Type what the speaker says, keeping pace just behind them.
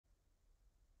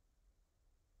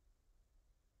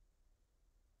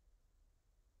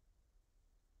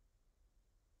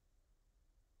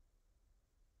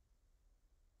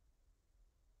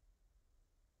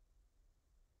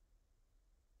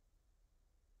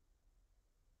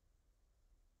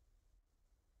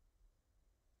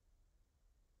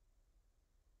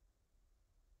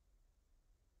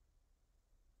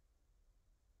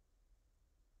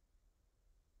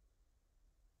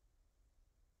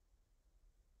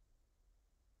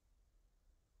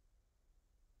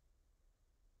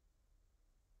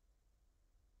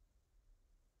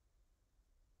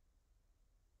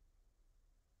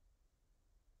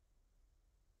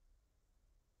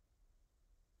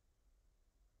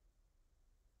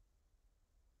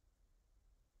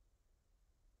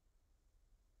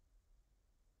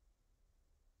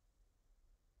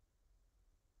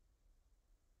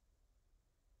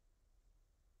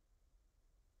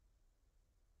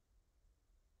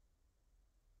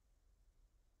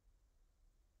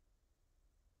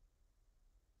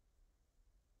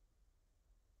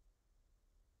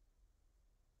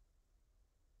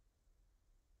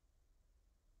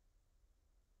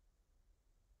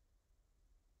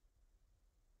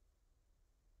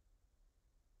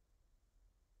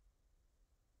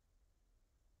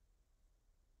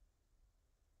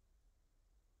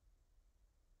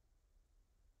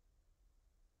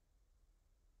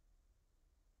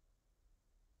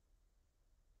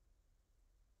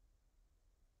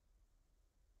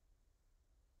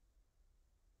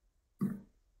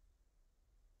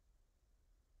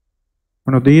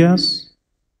Buenos días.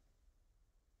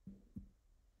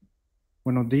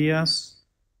 Buenos días.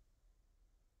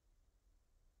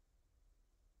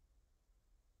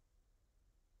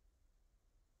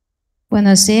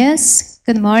 Buenos días.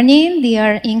 Good morning,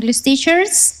 dear English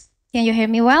teachers. Can you hear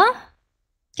me well?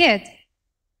 Good.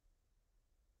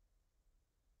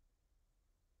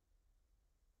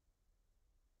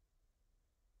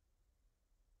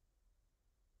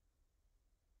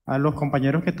 A los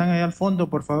compañeros que están ahí al fondo,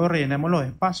 por favor, rellenemos los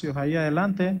espacios ahí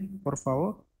adelante, por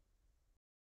favor.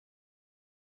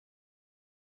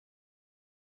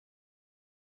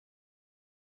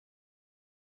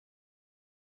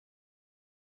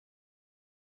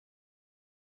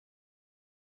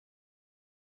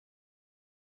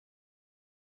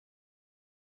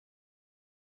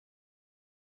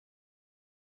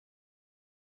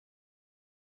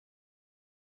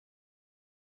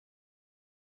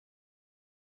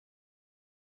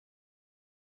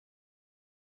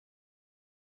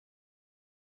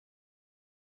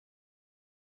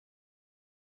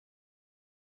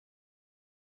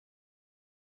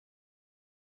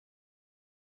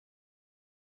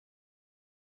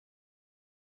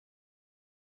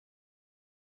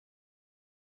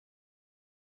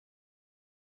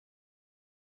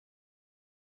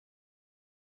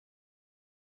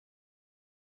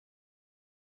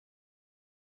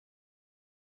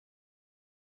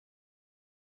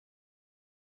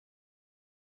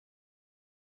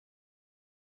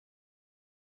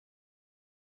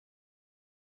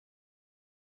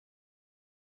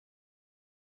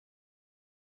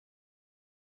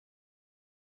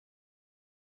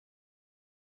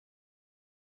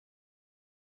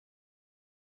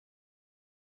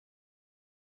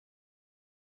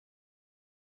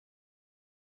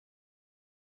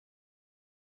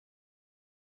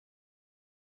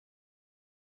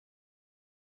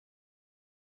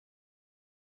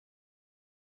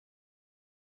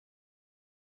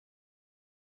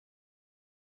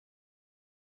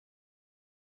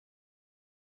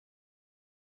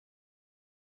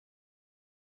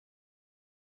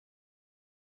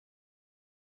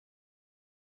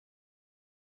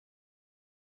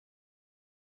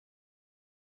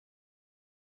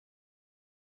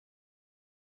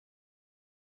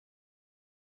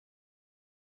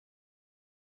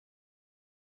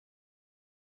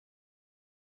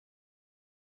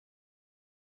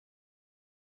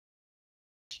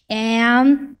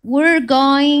 And we're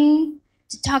going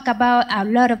to talk about a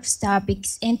lot of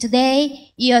topics. And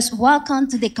today, yes, welcome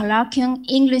to the Coloquium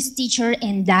English Teacher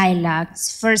and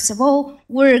Dialogues. First of all,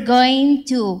 we're going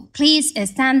to please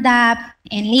stand up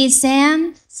and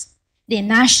listen the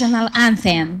national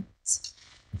anthem.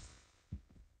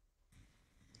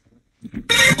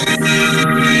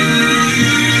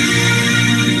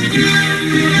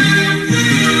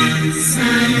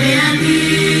 Salve a ti,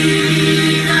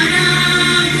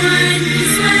 Nicaragua, en tu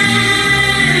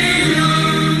suelo,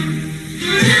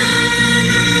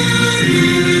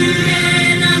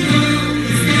 que la voz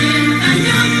del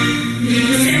cañón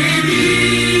dice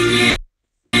niñe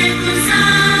con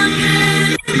sangre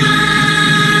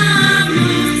derramamos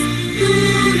tu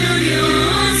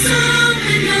glorioso Señor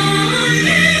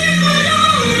de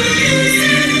color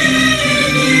dice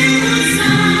niñe con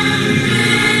sangre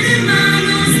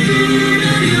derramamos tu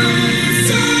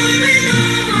glorioso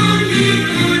Señor mi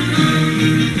color.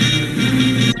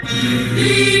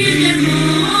 Brilla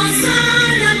hermosa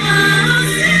la paz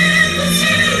de tu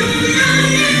cielo,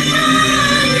 Padre,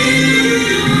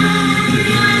 tu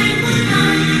gloria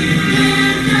inmortal,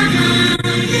 el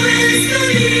trabajo es tu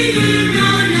digno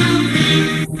laurel,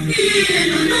 y el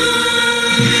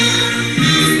honor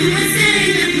es tu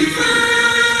estrella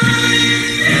triunfal,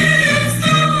 es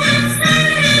tu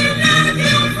estrella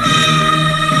triunfal.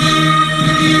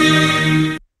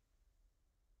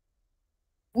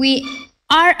 We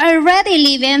are already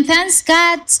living, thanks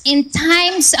God, in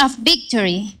times of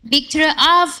victory. Victory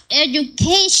of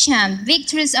education,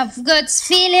 victories of good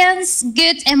feelings,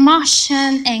 good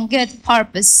emotion, and good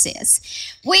purposes.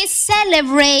 We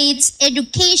celebrate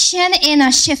education and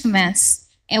achievements,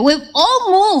 and we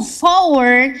all move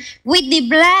forward with the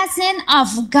blessing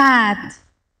of God,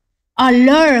 our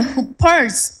Lord who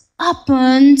pours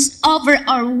upon over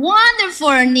our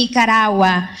wonderful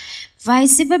Nicaragua.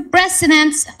 Vice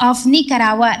President of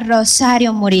Nicaragua,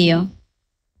 Rosario Murillo.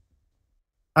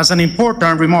 As an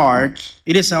important remark,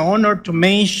 it is an honor to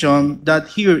mention that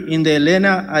here in the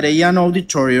Elena Arellano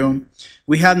Auditorium,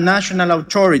 we have national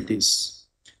authorities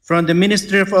from the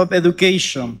Ministry of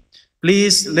Education.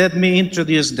 Please let me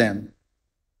introduce them.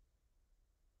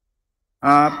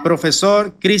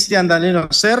 Professor Cristian Danilo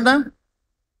Cerda,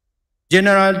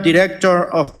 General Director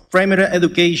of Primary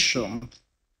Education,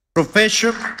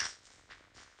 Professor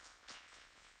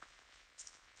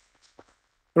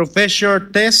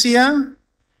Tesia,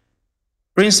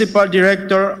 Principal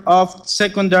Director of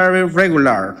Secondary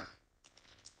Regular.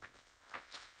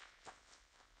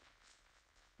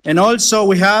 And also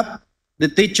we have the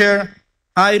teacher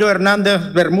Jairo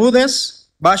Hernandez Bermudez,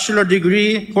 Bachelor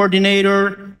Degree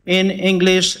Coordinator in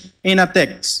English in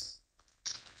ATEX.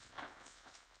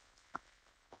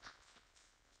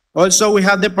 Also, we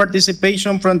have the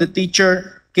participation from the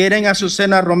teacher Keren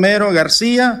Azucena Romero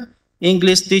Garcia,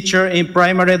 English teacher in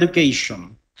primary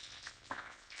education.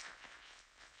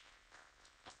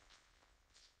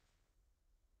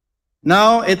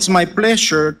 Now, it's my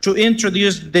pleasure to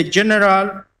introduce the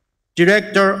General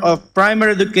Director of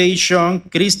Primary Education,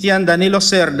 Cristian Danilo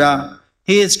Cerda.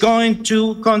 He is going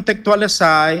to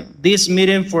contextualize this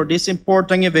meeting for this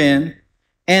important event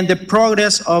and the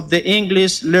progress of the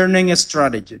English learning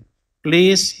strategy.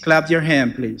 Please clap your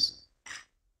hand, please.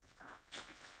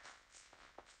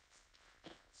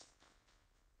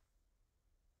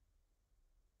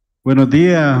 Buenos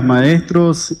días,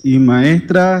 maestros y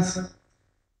maestras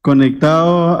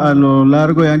conectados a lo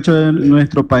largo y ancho de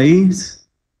nuestro país.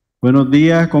 Buenos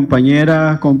días,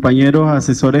 compañeras, compañeros,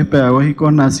 asesores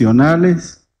pedagógicos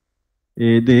nacionales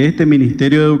de este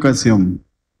Ministerio de Educación.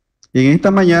 En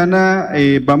esta mañana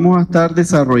vamos a estar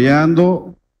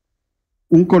desarrollando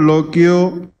un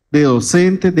coloquio de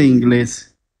docentes de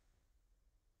inglés.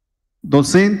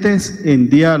 Docentes en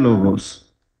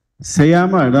diálogos. Se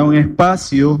llama, ¿verdad?, un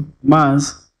espacio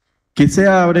más que se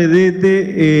abre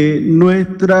desde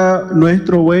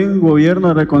nuestro buen gobierno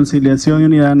de reconciliación y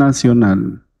unidad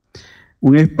nacional.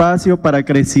 Un espacio para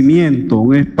crecimiento,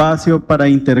 un espacio para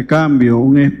intercambio,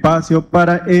 un espacio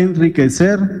para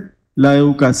enriquecer la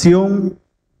educación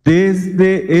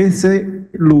desde ese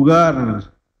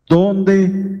lugar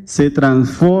donde se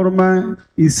transforma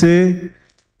y se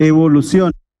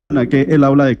evoluciona, que es el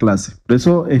aula de clase. Por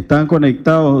eso están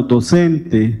conectados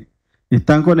docentes,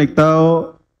 están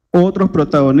conectados otros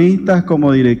protagonistas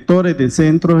como directores de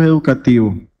centros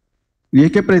educativos. Y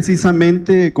es que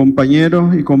precisamente,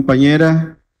 compañeros y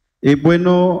compañeras, es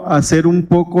bueno hacer un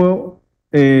poco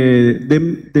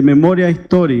de memoria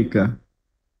histórica.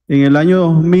 En el año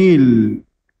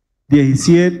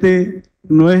 2017,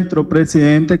 nuestro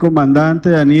presidente comandante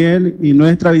Daniel y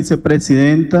nuestra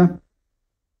vicepresidenta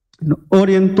nos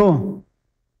orientó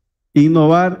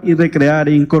innovar y recrear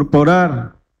e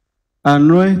incorporar a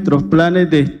nuestros planes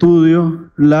de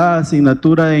estudio la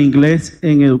asignatura de inglés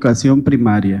en educación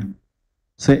primaria.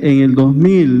 O sea, en el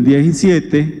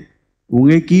 2017,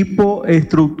 un equipo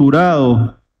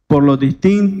estructurado por los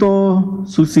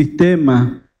distintos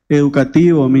subsistemas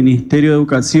educativos, Ministerio de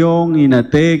Educación,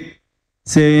 INATEC,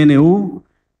 CNU,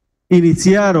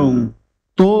 iniciaron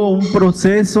todo un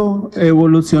proceso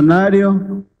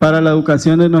evolucionario para la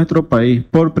educación de nuestro país.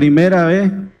 Por primera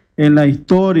vez en la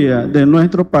historia de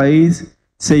nuestro país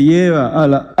se lleva a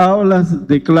las aulas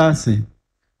de clase,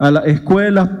 a las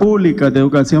escuelas públicas de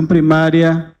educación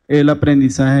primaria, el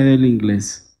aprendizaje del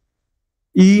inglés.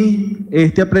 Y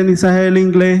este aprendizaje del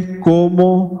inglés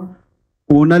como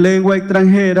una lengua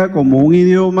extranjera, como un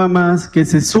idioma más que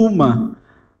se suma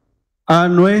a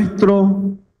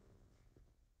nuestro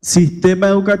sistema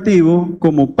educativo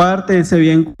como parte de ese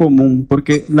bien común,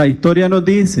 porque la historia nos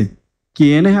dice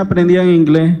quiénes aprendían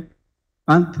inglés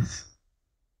antes,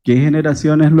 qué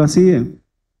generaciones lo hacían.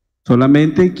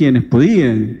 Solamente quienes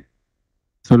podían,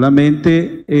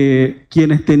 solamente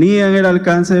quienes tenían el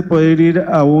alcance de poder ir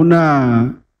a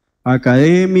una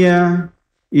academia,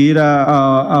 ir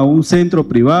a un centro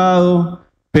privado,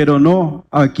 pero no,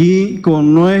 aquí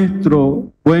con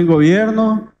nuestro buen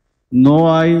gobierno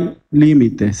no hay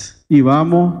límites y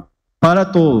vamos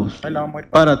para todos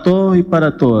y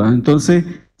para todas. Entonces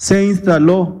se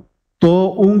instaló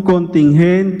todo un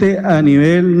contingente a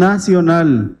nivel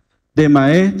nacional de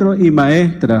maestros y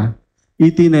maestras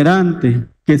itinerantes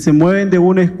que se mueven de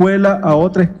una escuela a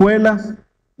otra escuela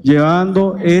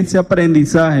llevando ese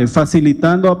aprendizaje,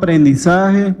 facilitando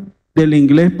aprendizaje del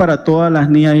inglés para todas las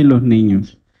niñas y los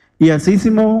niños. Y así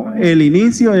hicimos el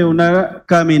inicio de una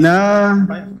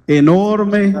caminada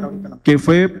enorme que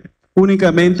fue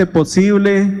únicamente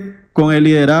posible con el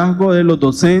liderazgo de los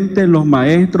docentes, los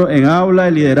maestros en aula,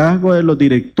 el liderazgo de los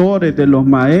directores, de los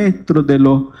maestros, de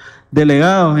los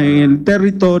delegados en el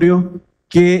territorio,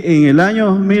 que en el año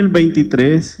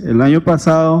 2023, el año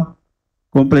pasado,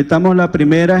 completamos la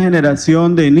primera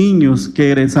generación de niños que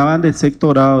egresaban de sexto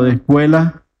grado de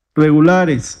escuelas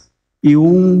regulares y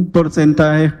un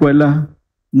porcentaje de escuelas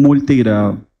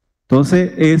multigrado.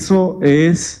 Entonces, eso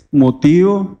es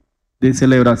motivo de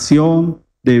celebración,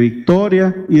 de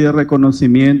victoria y de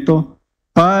reconocimiento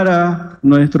para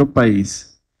nuestro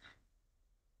país.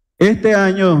 Este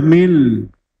año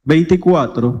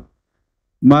 2024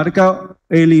 marca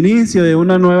el inicio de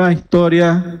una nueva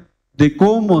historia de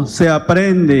cómo se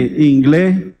aprende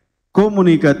inglés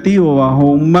comunicativo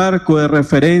bajo un marco de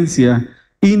referencia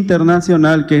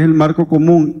internacional, que es el marco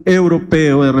común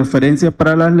europeo de referencia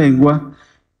para las lenguas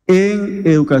en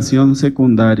educación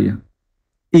secundaria.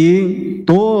 Y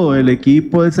todo el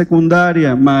equipo de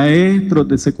secundaria, maestros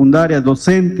de secundaria,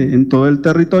 docentes en todo el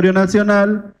territorio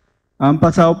nacional, han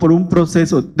pasado por un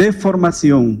proceso de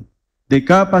formación, de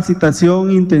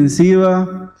capacitación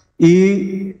intensiva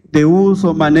y de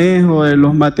uso, manejo de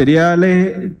los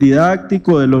materiales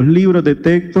didácticos, de los libros de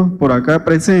textos por acá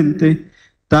presentes,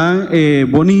 tan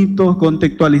bonitos,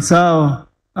 contextualizados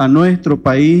a nuestro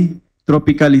país,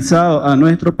 tropicalizados a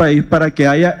nuestro país, para que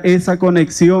haya esa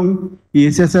conexión y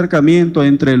ese acercamiento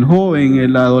entre el joven,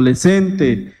 el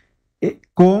adolescente,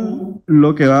 con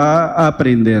lo que va a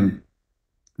aprender.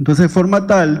 Entonces, de forma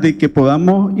tal de que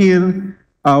podamos ir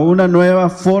a una nueva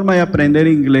forma de aprender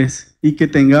inglés y que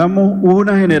tengamos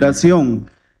una generación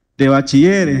de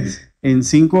bachilleres en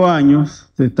 5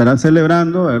 años, se estará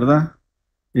celebrando, ¿verdad?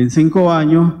 En 5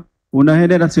 años, una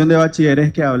generación de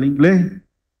bachilleres que habla inglés,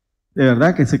 de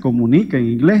verdad, que se comunica en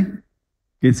inglés,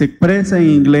 que se expresa en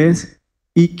inglés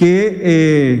y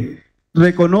que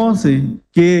reconoce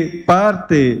que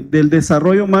parte del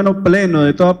desarrollo humano pleno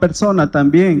de toda persona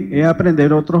también es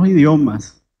aprender otros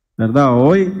idiomas, ¿verdad?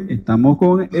 Hoy estamos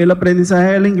con el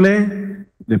aprendizaje del inglés,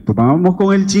 después vamos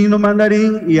con el chino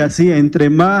mandarín y así, entre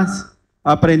más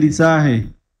aprendizaje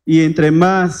y entre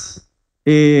más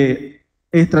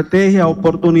estrategias,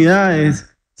 oportunidades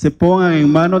se pongan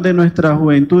en manos de nuestra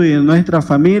juventud y de nuestra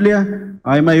familia,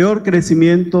 hay mayor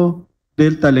crecimiento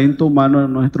del talento humano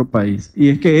en nuestro país. Y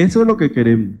es que eso es lo que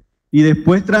queremos. Y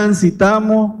después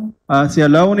transitamos hacia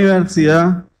la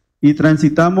universidad y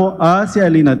transitamos hacia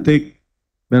el INATEC,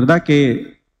 ¿verdad?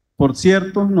 Que, por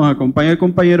cierto, nos acompaña el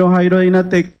compañero Jairo de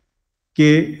INATEC,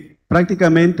 que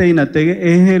prácticamente INATEC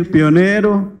es el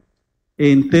pionero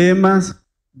en temas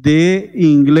de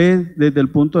inglés desde el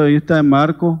punto de vista de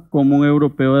marco común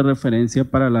europeo de referencia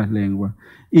para las lenguas.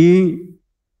 Y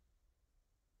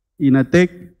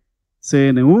INATEC,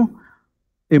 CNU,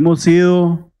 hemos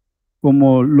sido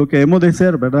como lo que hemos de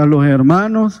ser, ¿verdad? Los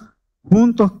hermanos,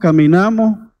 juntos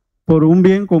caminamos por un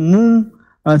bien común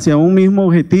hacia un mismo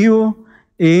objetivo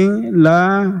en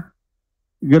la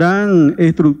gran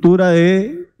estructura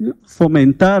de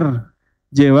fomentar,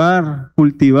 llevar,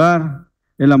 cultivar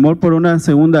el amor por una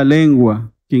segunda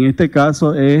lengua, que en este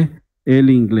caso es el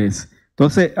inglés.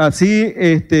 Entonces, así,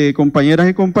 compañeras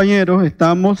y compañeros,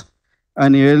 estamos a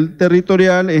nivel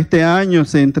territorial. Este año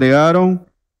se entregaron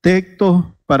textos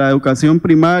para educación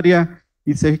primaria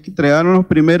y se entregaron los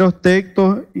primeros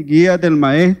textos y guías del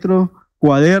maestro,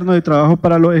 cuadernos de trabajo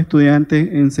para los estudiantes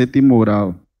en 7º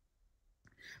grado.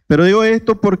 Pero digo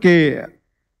esto porque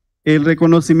el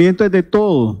reconocimiento es de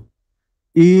todos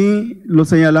y lo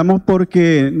señalamos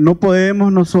porque no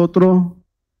podemos nosotros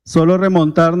solo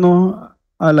remontarnos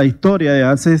a la historia de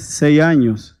hace 6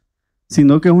 años,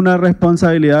 sino que es una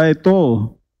responsabilidad de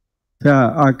todos. O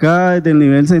sea, acá desde el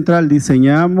nivel central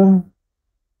diseñamos,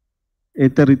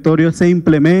 el territorio se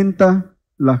implementa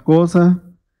las cosas,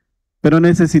 pero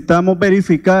necesitamos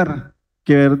verificar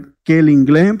que el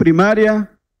inglés en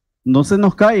primaria no se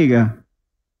nos caiga,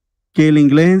 que el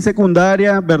inglés en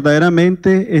secundaria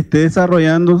verdaderamente esté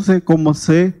desarrollándose como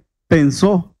se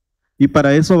pensó. Y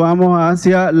para eso vamos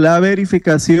hacia la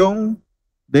verificación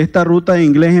de esta ruta de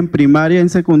inglés en primaria y en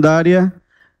secundaria.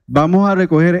 Vamos a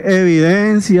recoger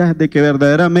evidencias de que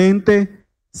verdaderamente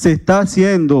se está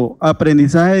haciendo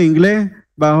aprendizaje de inglés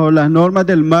bajo las normas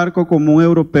del marco común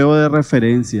europeo de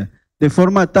referencia, de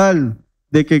forma tal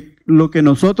de que lo que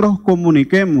nosotros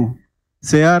comuniquemos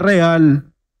sea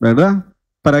real, ¿verdad?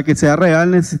 Para que sea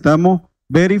real necesitamos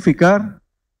verificar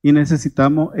y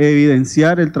necesitamos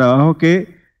evidenciar el trabajo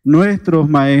que nuestros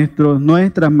maestros,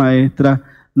 nuestras maestras,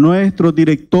 nuestros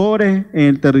directores en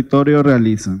el territorio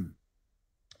realizan.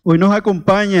 Hoy nos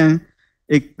acompañan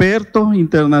expertos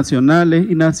internacionales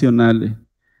y nacionales.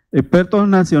 Expertos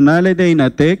nacionales de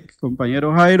INATEC,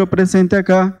 compañero Jairo presente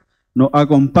acá, nos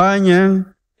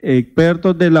acompañan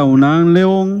expertos de la UNAM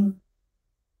León,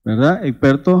 ¿verdad?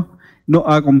 Nos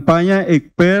acompañan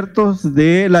expertos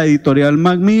de la editorial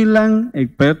Macmillan,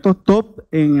 expertos top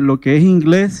en lo que es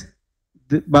inglés,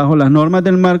 bajo las normas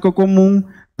del marco común,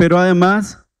 pero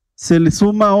además se le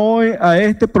suma hoy a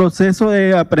este proceso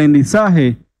de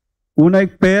aprendizaje una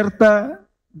experta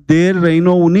del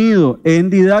Reino Unido en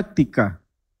didáctica,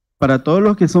 Para todos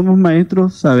los que somos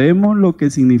maestros sabemos lo que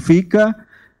significa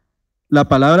la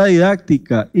palabra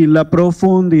didáctica y la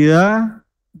profundidad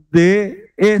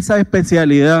de esa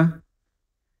especialidad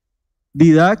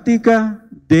didáctica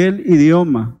del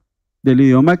idioma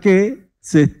que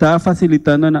se está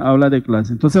facilitando en aulas de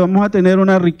clase. Entonces vamos a tener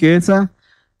una riqueza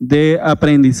de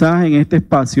aprendizaje en este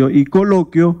espacio y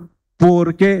coloquio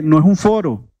porque no es un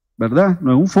foro, ¿verdad?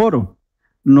 No es un foro,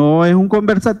 no es un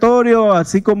conversatorio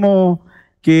así como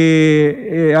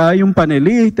que hay un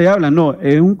panelista y habla, no,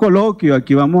 es un coloquio,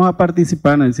 aquí vamos a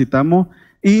participar, necesitamos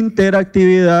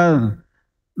interactividad.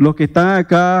 Los que están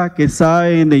acá, que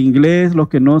saben de inglés, los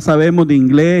que no sabemos de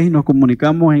inglés y nos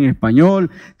comunicamos en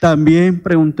español, también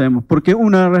preguntemos, porque es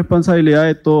una responsabilidad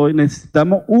de todos y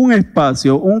necesitamos un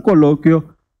espacio, un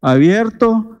coloquio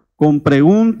abierto, con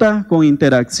preguntas, con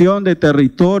interacción de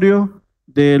territorio,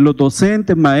 de los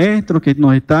docentes, maestros que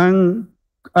nos están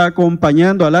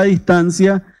acompañando a la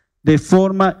distancia de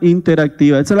forma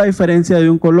interactiva. Esa es la diferencia de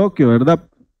un coloquio, ¿verdad?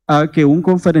 A que un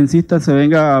conferencista se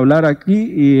venga a hablar aquí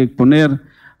y exponer.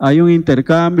 Hay un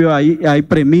intercambio, hay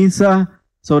premisas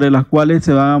sobre las cuales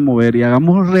se van a mover y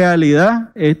hagamos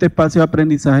realidad este espacio de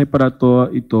aprendizaje para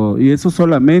todas y todos. Y eso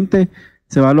solamente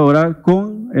se va a lograr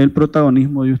con el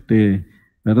protagonismo de ustedes,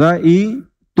 ¿verdad? Y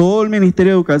todo el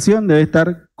Ministerio de Educación debe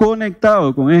estar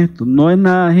conectado con esto. No es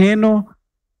nada ajeno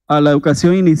a la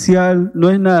educación inicial, no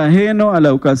es nada ajeno a la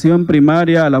educación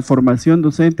primaria, a la formación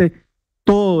docente,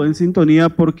 todo en sintonía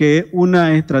porque es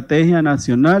una estrategia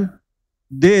nacional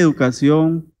de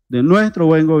educación, de nuestro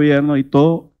buen gobierno y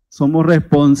todos somos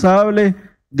responsables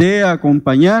de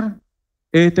acompañar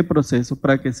este proceso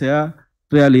para que sea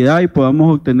realidad y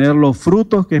podamos obtener los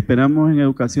frutos que esperamos en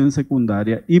educación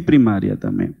secundaria y primaria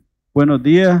también. Buenos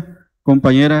días,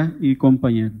 compañeras y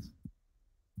compañeros.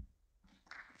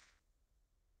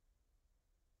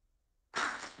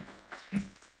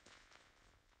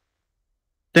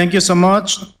 Thank you so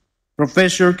much,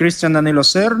 Professor Cristian Danilo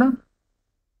Serna,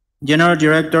 General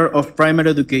Director of Primary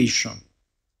Education.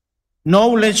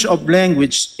 Knowledge of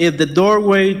language is the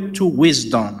doorway to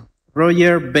wisdom.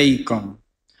 Roger Bacon.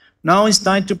 Now it's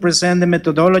time to present the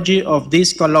methodology of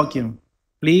this colloquium.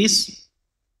 Please.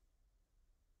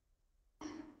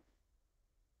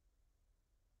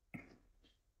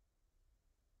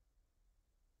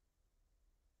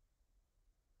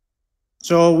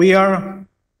 So we are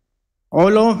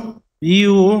all of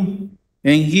you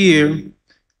and here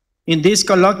in this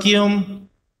colloquium,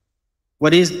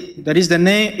 that is the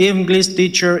name English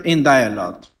Teacher in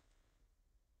Dialogue.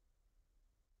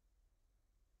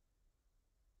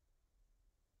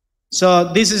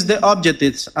 So this is the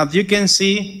objectives. As you can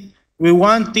see, we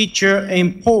want teacher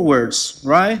empowers,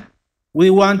 right? We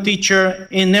want teacher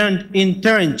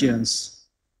intelligence.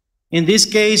 In this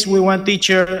case, we want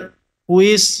teacher who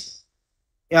is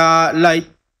like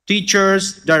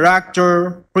teachers,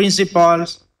 director,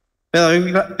 principals,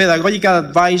 pedagogical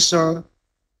advisor,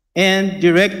 and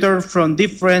director from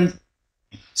different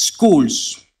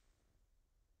schools.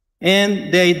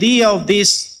 And the idea of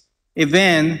this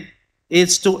event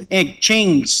is to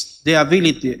exchange the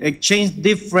ability, exchange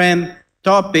different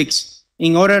topics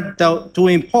in order to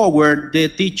empower the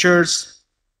teachers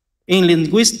in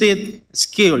linguistic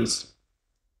skills.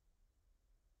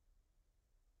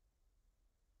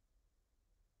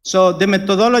 So the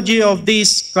methodology of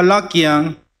this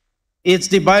colloquium is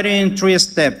divided in 3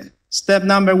 steps. Step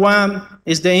number 1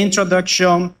 is the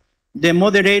introduction. The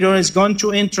moderator is going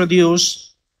to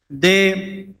introduce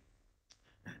the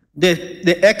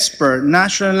expert,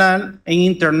 national and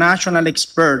international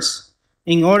experts,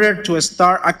 in order to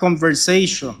start a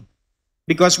conversation,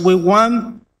 because we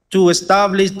want to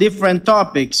establish different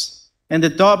topics, and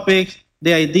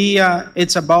the idea,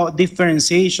 it's about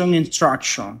differentiation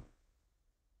instruction.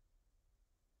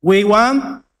 We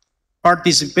want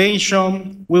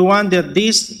participation. We want that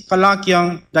this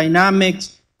colloquium dynamic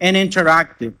and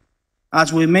interactive.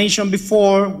 As we mentioned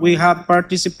before, we have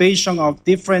participation of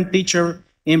different teachers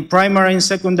in primary and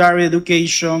secondary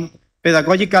education,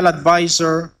 pedagogical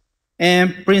advisor,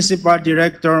 and principal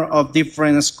director of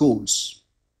different schools.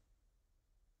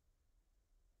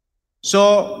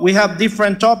 So we have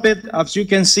different topics, as you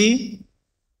can see.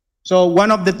 So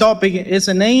one of the topics is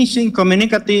enhancing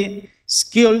communicative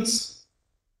skills,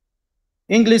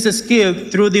 English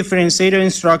skills through differentiated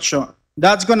instruction.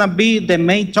 That's gonna be the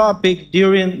main topic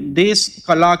during this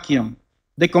colloquium.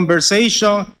 The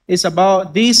conversation is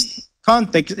about this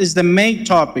context, is the main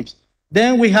topic.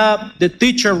 Then we have the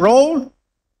teacher role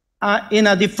in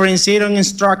a differentiated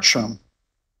instruction.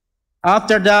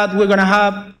 After that, we're gonna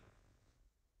have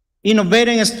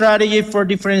innovating a strategy for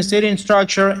differentiated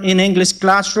instruction in English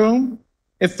classroom.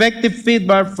 effective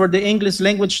feedback for the English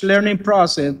language learning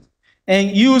process,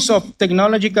 and use of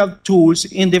technological tools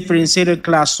in differentiated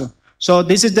classroom. So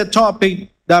this is the topic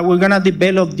that we're going to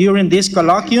develop during this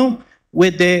colloquium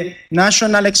with the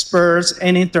national experts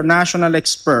and international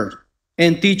experts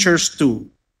and teachers too.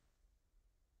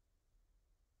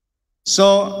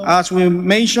 So as we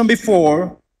mentioned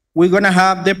before, we're going to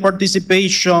have the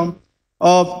participation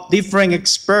of different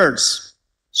experts.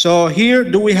 So here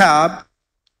do we have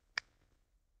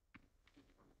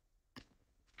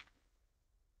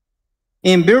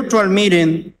in virtual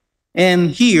meeting, and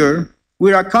here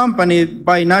we're accompanied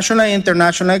by national and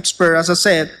international experts, as I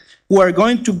said, who are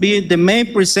going to be the main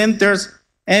presenters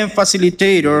and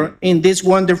facilitator in this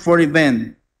wonderful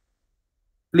event.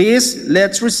 Please,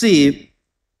 let's receive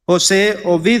Jose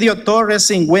Ovidio Torres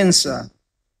Singüenza,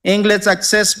 English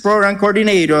Access Program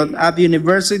Coordinator at the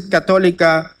Universidad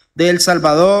Católica de El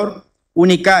Salvador,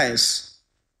 UNICAES,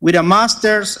 with a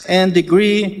master's and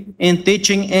degree in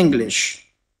teaching English.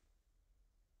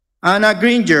 Anna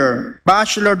Gringer,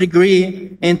 bachelor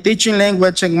degree in teaching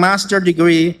language and master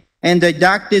degree in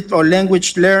didactic or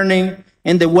language learning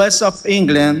in the West of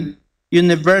England,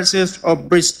 University of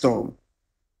Bristol.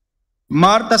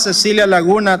 Marta Cecilia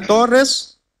Laguna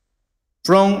Torres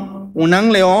from UNAM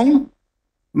León,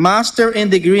 master and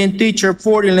degree in teacher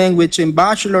foreign language and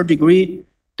bachelor degree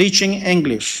teaching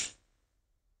English.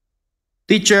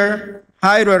 Teacher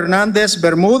Jairo Hernandez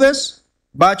Bermudez,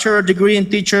 bachelor degree in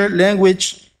teacher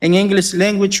language and English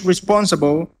language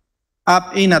responsible at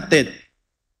INATED.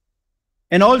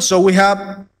 And also we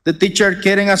have the teacher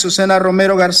Keren Azucena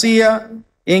Romero Garcia,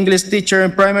 English teacher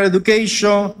in primary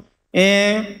education,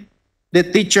 and the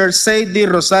teacher Seidi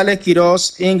Rosales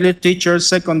Quiroz, English teacher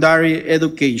secondary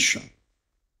education.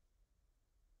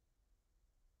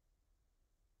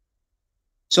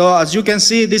 So as you can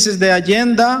see, this is the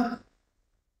agenda.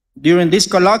 During this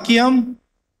colloquium,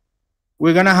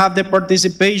 we're going to have the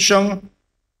participation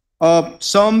of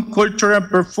some cultural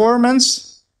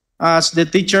performance as the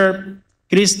teacher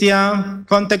Christian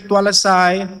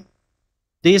contextualized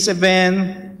this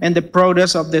event and the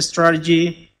progress of the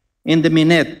strategy in the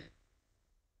minute.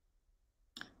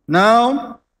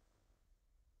 Now,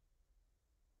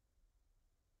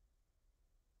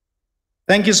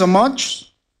 thank you so much.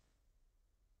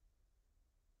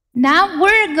 Now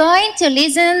we're going to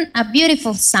listen a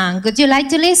beautiful song. Would you like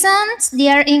to listen? They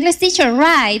are English teacher,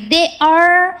 right? They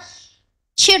are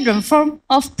children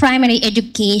of primary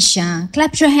education.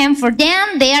 Clap your hand for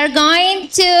them. They are going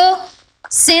to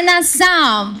sing a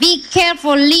song. Be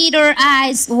careful, little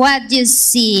eyes, what you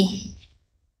see.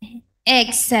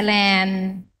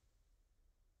 Excellent.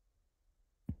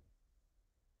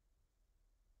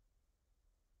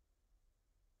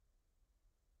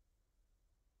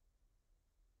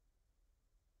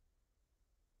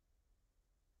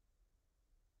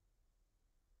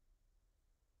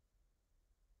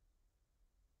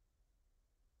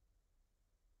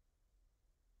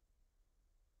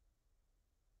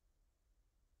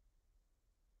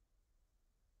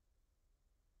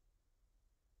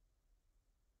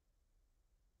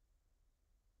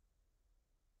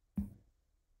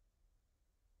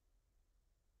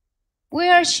 We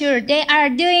are sure they are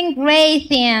doing great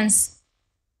things.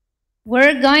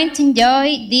 We're going to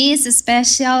enjoy this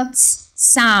special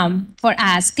song for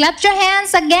us. Clap your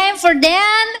hands again for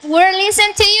them. We're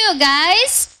listening to you,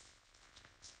 guys.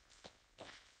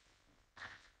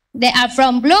 They are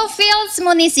from Bluefields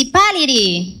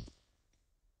Municipality.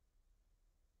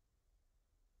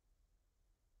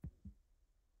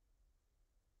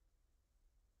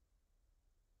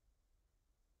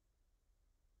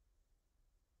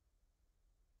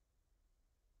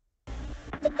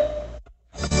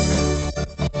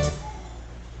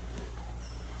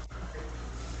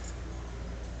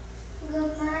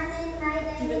 Good morning, my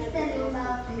name is Selin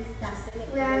Bautista.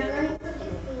 We are going to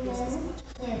begin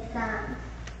the exam.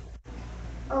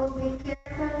 Oh, be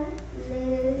careful,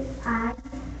 little eyes,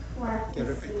 what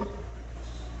you see.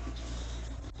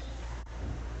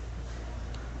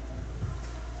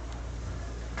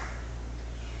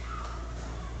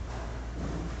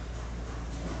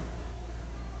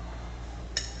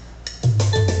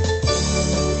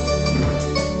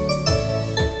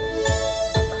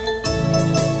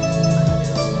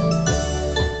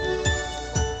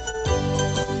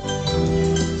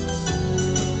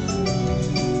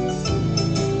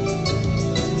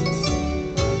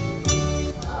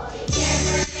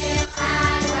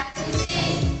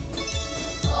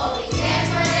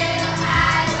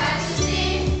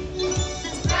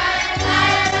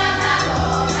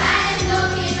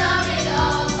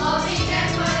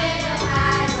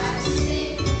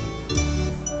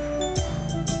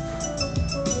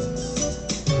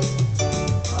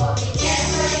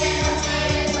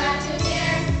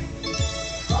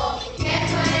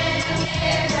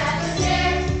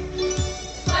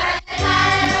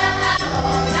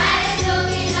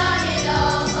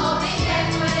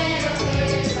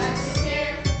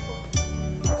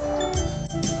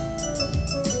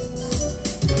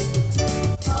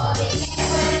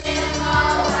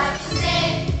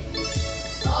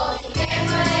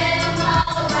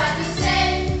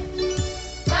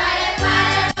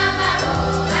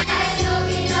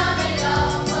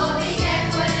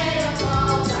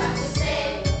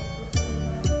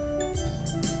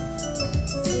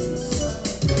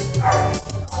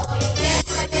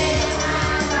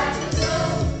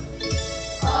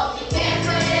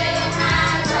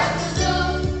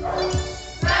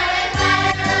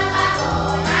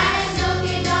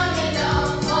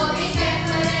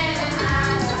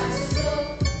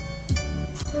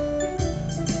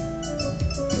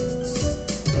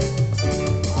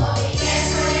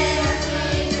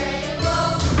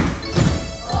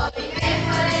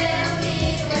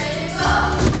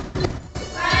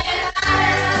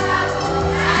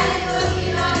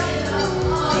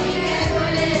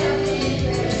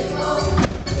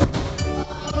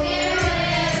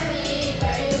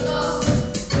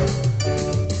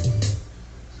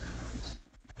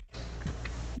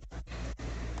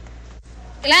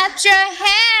 Clap your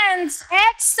hands.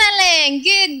 Excellent.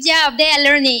 Good job. They are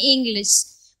learning English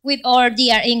with our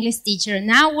dear English teacher.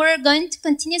 Now we're going to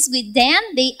continue with them.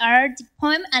 They are the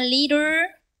poem A Little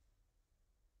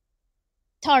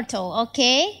Turtle.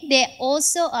 Okay. They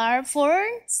also are for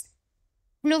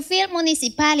Bluefield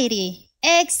Municipality.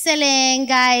 Excellent,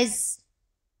 guys.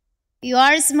 You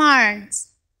are smart.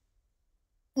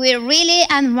 We really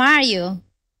admire you.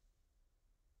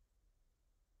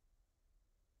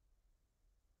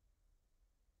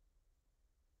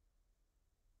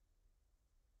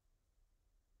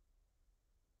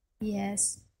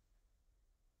 Yes.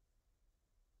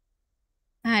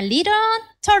 A little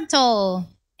turtle.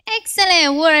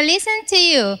 Excellent. We'll listen to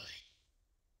you.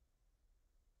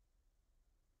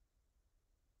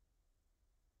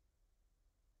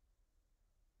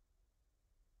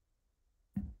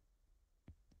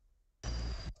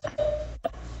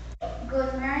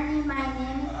 Good morning, my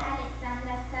name is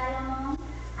Alexandra Salomon.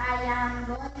 I am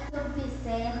going to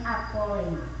present a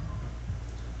poem.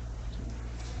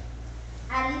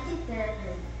 A little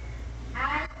turtle.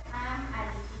 I am a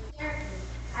little turtle.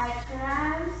 I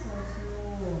cry so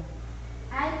slow.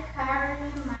 I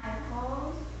carry my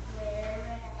hose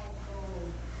wherever I go.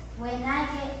 When I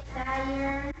get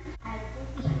tired, I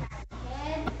put in my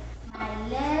head, my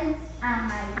legs, and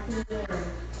my tail,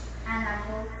 and I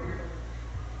go to bed.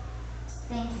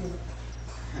 Thank you.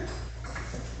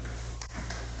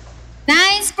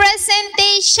 Nice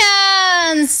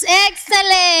presentations.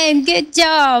 Excellent. Good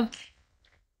job.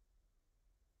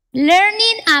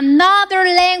 Learning another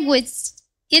language.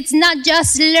 It's not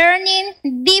just learning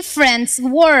different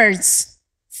words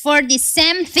for the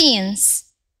same things,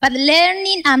 but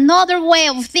learning another way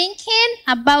of thinking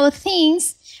about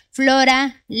things.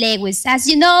 Flora Lewis. As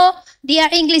you know, dear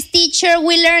English teacher,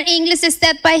 we learn English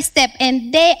step by step,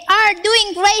 and they are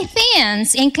doing great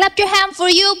things. And clap your hand for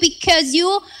you because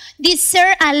you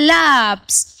deserve a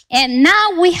lot. And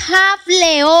now we have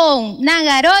León,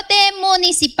 Nagarote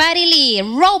Municipality,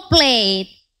 role play.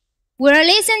 We'll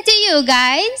listen to you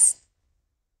guys.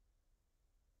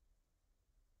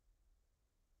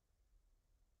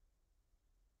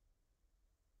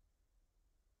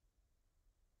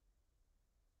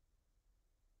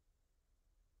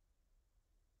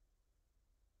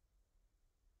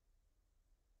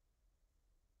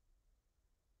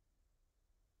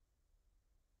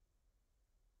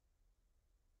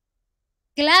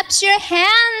 Clap your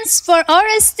hands for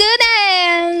our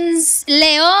students.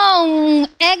 León,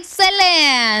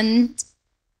 excellent.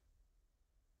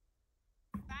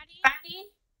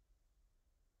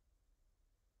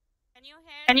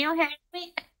 Can you hear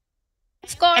me?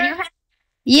 Of course.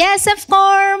 Yes, of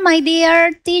course, my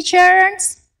dear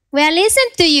teachers. We'll listen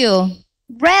to you.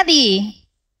 Ready?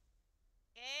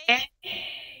 Okay.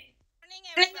 Morning,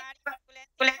 everybody.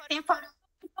 Collecting for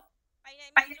my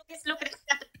name is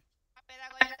Lucrecia, a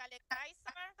pedagogical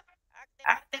advisor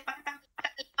at the department.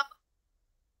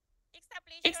 It's a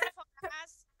pleasure for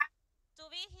us to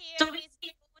be here with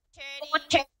you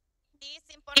sharing this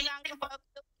important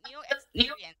new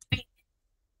experience.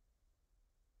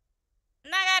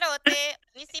 Nagarote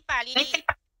Municipality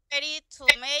ready to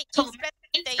make its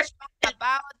presentation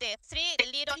about the three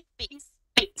little pigs.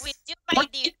 With you, my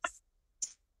dears.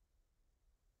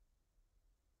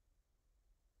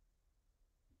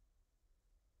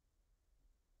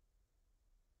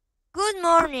 Good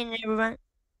morning, everyone.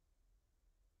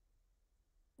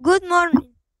 Good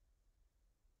morning.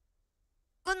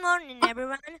 Good morning,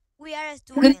 everyone. We are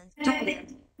students.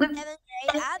 7th grade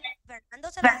at Fernando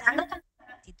Serrano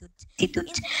Institute in the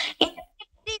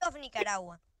city of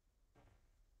Nicaragua.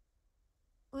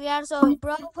 We are so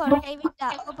proud for having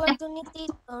the opportunity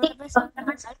to represent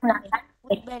our country.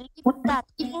 We believe that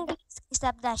English is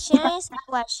the change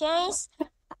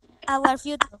our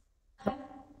future.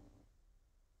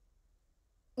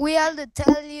 We are to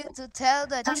tell you to tell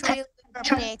the three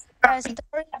little pigs, a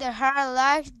story, the hard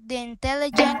life, the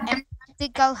intelligent and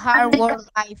practical hard work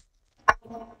life.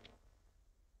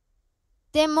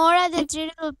 The moral of the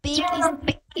three little pig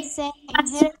is same and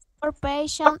her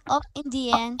corporation of in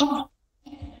the end.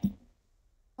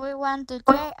 We want to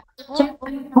try a good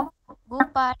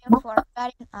parent for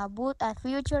carrying about a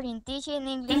future in teaching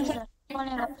English is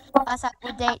as a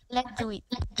good day. Let's do it.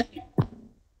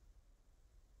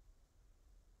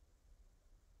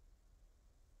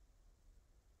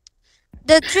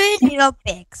 The three little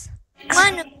pigs.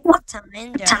 One upon a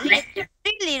time there lived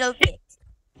three little pigs.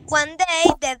 One day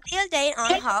they built their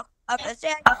own hut of a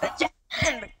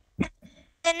timber.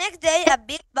 The next day a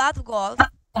big bad wolf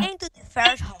came to the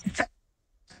first hut.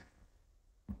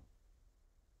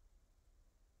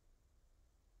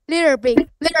 Little pig,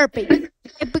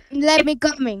 let me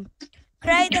coming.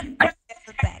 cried the first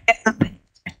little pig.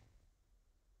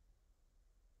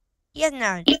 Yes,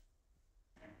 nurse.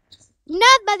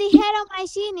 Not by the head of my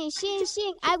shinny,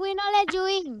 shin, I will not let you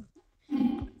in.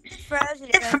 The first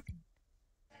little pig.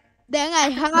 Then I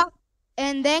huff,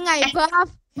 and then I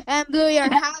puff, and blew your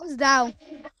house down.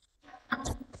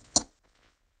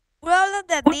 Rolled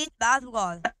the big bad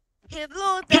wall. He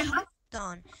blew the house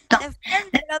down. The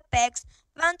first little pigs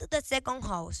ran to the second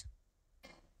house.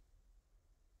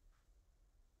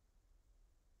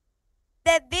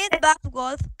 The big bad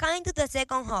wolf came to the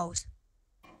second house.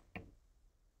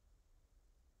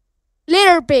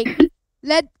 Little pig,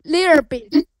 let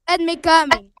me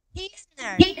coming. He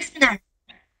sneered.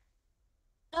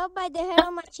 Not by the head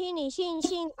of my shinny, shin,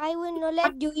 I will not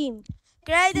let you in.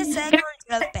 Cried the second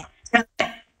little pig.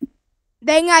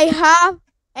 Then I huff,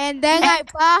 and then I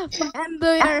puff, and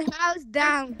blew your house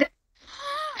down.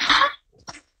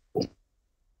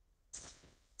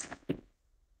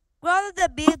 Rolled the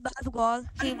big bad wall.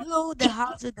 He blew the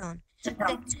house down. The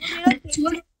two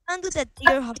little pigs ran to the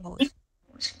third house.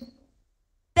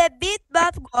 The big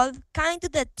bad wolf came to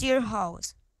the third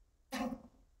house.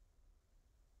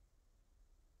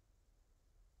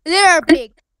 Little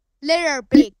pig,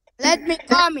 let me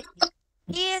coming.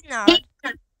 He sneered.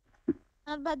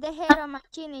 Not by the head of my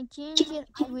chin,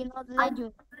 I will not let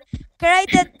you. Cried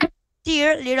the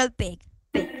third little pig.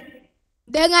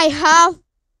 Then I huff,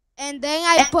 and then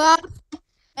I puff,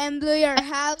 and blew your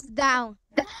house down.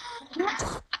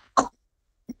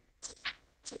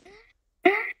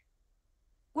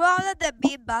 Rolled the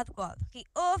big bad wolf. He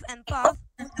off and puffed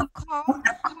the car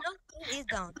knocked his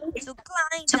down to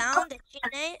climb down the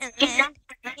chimney and land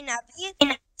in a big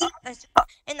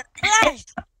in a flash.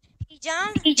 He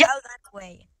jumped out that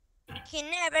way. He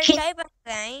never gave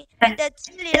again. The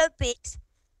two little pigs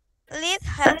lived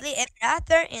happily ever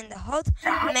after in the hut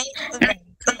made of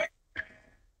rain.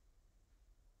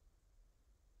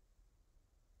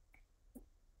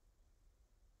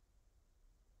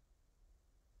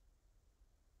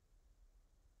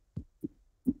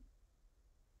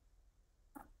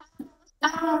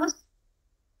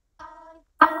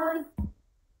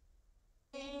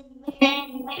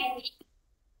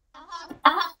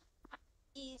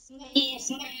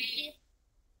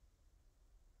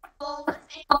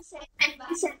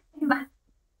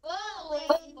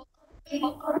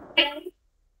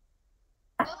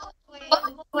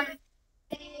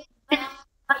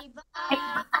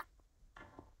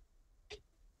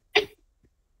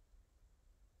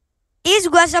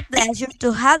 It was a pleasure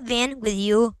to have been with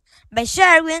you by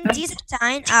sharing this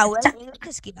time our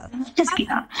English skill.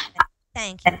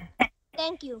 Thank you.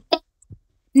 Thank you.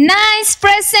 Nice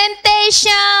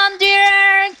presentation,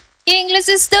 dear English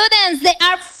students. They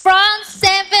are from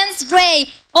 7th grade.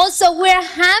 Also, we're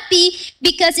happy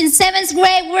because in 7th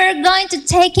grade, we're going to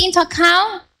take into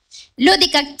account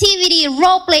ludic activity,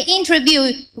 role play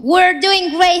interview. We're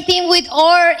doing great thing with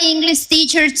our English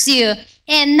teachers too.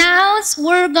 And now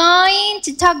we're going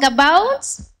to talk about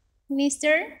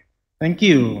Mr. Thank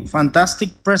you.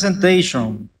 Fantastic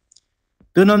presentation.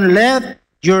 Do not let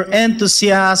your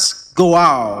enthusiasm go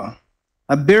out.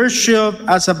 A virtue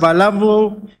as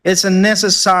available is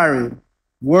necessary.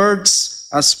 Works,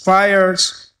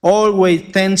 aspires,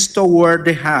 always tends toward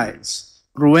the heights.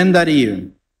 Rubén Darío.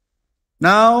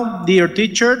 Now, dear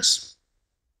teachers,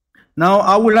 now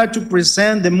I would like to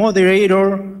present the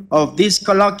moderator of this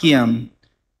colloquium,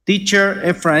 Teacher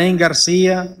Efraín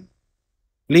Garcia.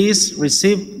 Please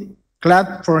receive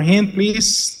clap for him,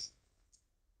 please.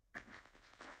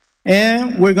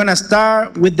 And we're gonna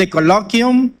start with the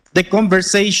colloquium, the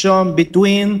conversation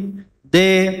between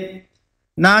the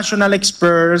national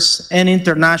experts and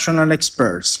international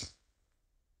experts.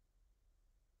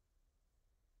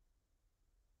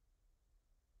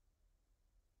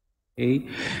 Okay.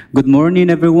 Good morning,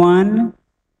 everyone.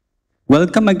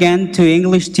 Welcome again to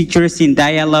English Teachers in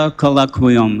Dialogue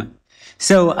Colloquium.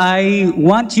 So I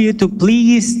want you to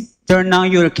please turn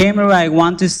on your camera. I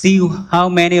want to see how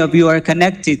many of you are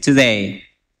connected today.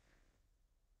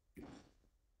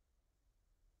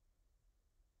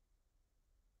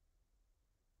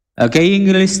 Okay,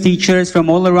 English teachers from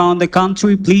all around the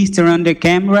country, please turn on the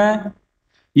camera.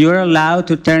 You're allowed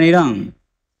to turn it on.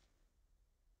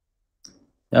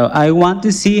 So I want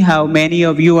to see how many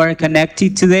of you are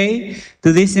connected today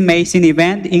to this amazing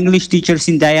event, English Teachers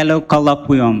in Dialogue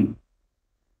Colloquium.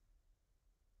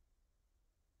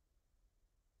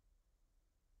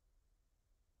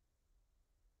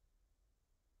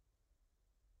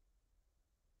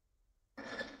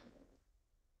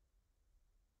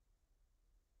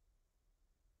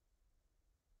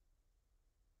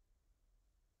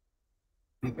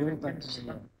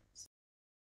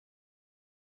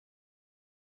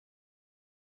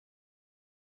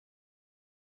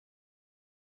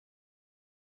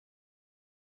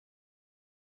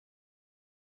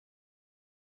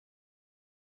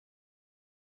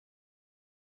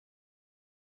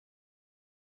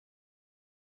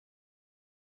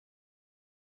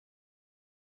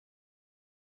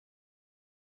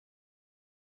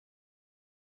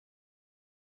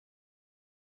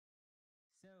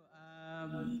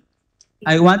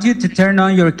 I want you to turn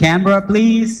on your camera,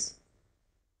 please.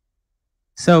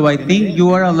 So I think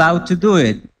you are allowed to do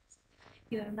it.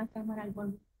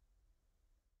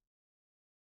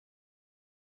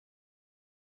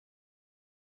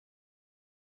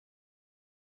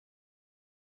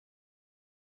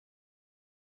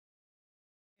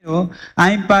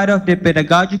 I'm part of the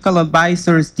Pedagogical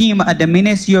Advisors team at the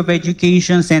Ministry of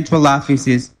Education Central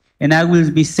Offices, and I will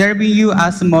be serving you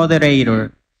as a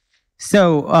moderator.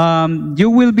 So, you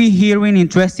will be hearing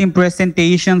interesting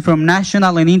presentation from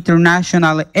national and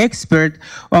international experts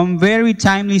on very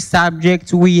timely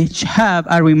subjects which have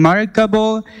a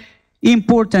remarkable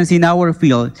importance in our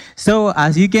field. So,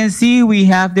 as you can see, we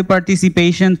have the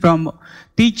participation from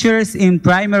teachers in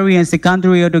primary and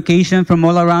secondary education from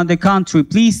all around the country.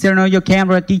 Please turn on your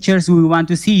camera, teachers, we want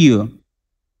to see you.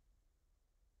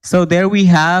 So there we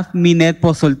have Minette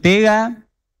Pozoltega.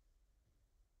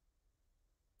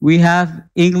 We have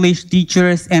English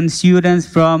teachers and students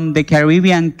from the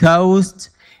Caribbean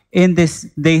coast, in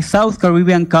the South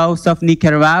Caribbean coast of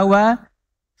Nicaragua,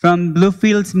 from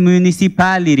Bluefields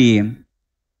Municipality.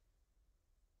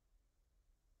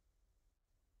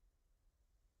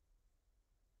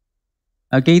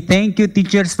 Okay, thank you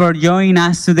teachers for joining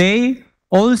us today.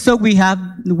 Also, we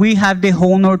have the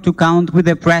honor to count with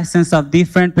the presence of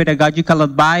different pedagogical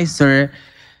advisors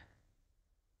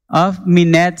of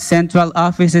Minette central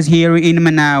offices here in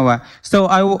Managua. So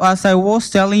as I was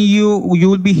telling you, you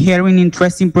will be hearing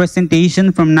interesting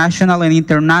presentation from national and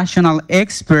international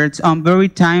experts on very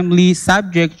timely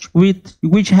subjects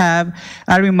which have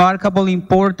a remarkable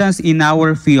importance in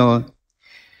our field.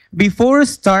 Before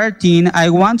starting, I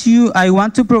want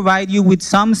to provide you with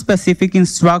some specific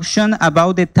instruction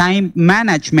about the time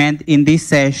management in this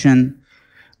session.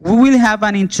 We will have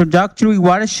an introductory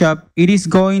workshop. It is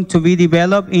going to be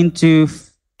developed into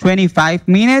 25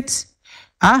 minutes.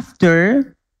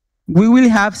 After, we will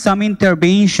have some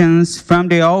interventions from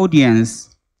the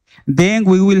audience. Then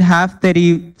we will have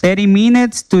 30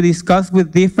 minutes to discuss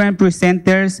with different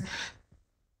presenters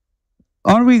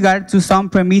on regard to some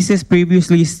premises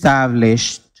previously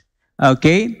established.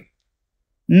 Okay?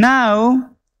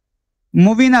 Now,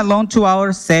 moving along to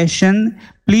our session,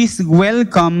 please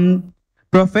welcome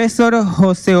Professor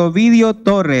José Ovidio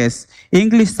Torres,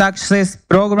 English Success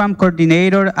Program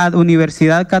Coordinator at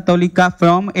Universidad Católica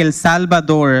from El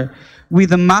Salvador.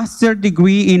 With a master's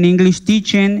degree in English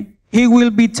teaching, he will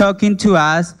be talking to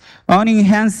us on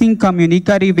enhancing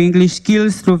communicative English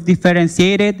skills through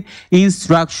differentiated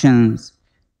instructions.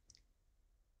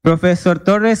 Professor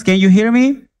Torres, can you hear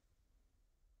me?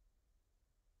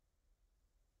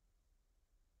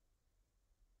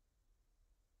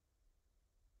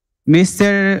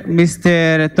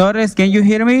 Mr. Torres, can you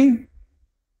hear me?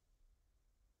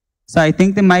 So I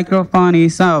think the microphone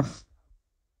is off.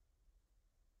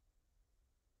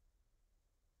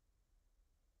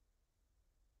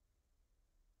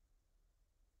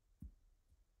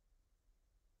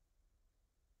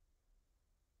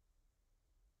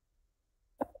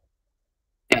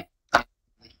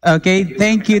 Okay,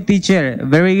 thank you, teacher.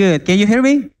 Very good. Can you hear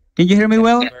me? Can you hear me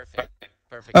well? Perfect.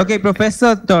 Okay,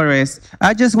 Professor Torres,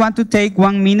 I just want to take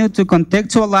 1 minute to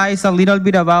contextualize a little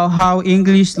bit about how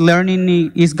English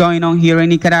learning is going on here in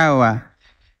Nicaragua.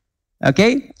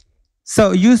 Okay?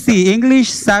 So you see, English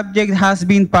subject has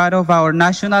been part of our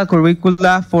national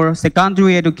curricula for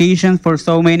secondary education for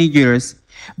so many years.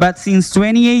 But since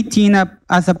 2018,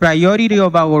 as a priority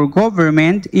of our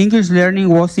government, English learning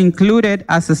was included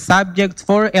as a subject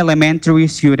for elementary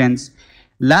students.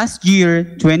 Last year,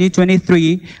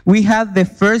 2023, we had the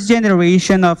first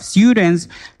generation of students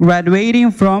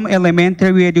graduating from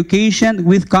elementary education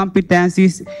with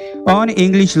competencies on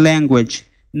English language.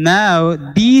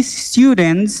 Now, these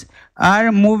students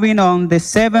are moving on the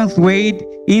 7th grade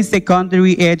in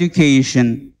secondary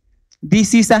education.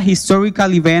 This is a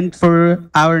historical event for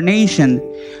our nation.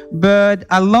 But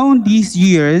along these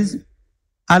years,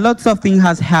 a lot of things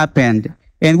has happened,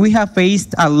 and we have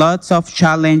faced a lot of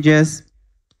challenges.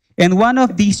 And one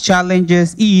of these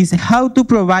challenges is how to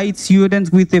provide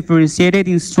students with differentiated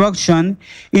instruction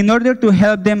in order to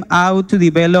help them out to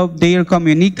develop their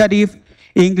communicative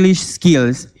English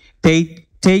skills.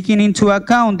 taking into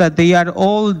account that they are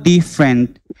all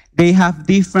different. They have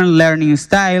different learning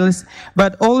styles,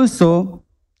 but also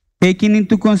taking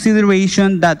into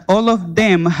consideration that all of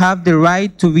them have the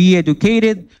right to be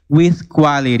educated with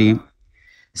quality.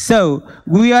 So,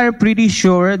 we are pretty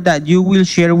sure that you will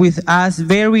share with us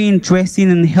very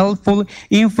interesting and helpful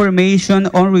information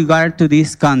on regard to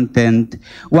this content.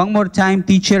 One more time,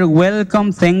 teacher,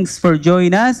 welcome. Thanks for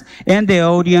joining us, and the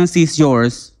audience is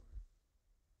yours.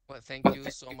 Well, thank you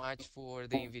so much for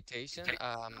the invitation.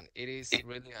 It is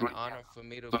really an honor for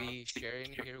me to be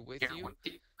sharing here with you.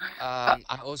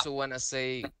 I also want to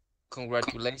say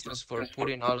congratulations for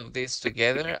putting all of this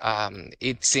together.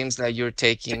 It seems that you're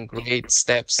taking great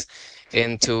steps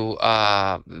into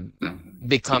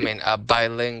becoming a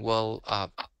bilingual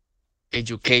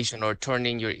education, or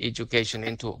turning your education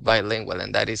into bilingual,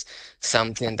 and that is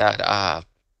something that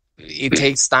it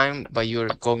takes time, but you're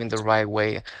going the right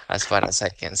way as far as I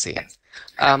can see.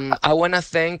 I want to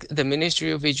thank the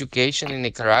Ministry of Education in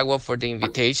Nicaragua for the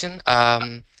invitation.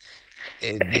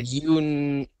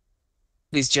 You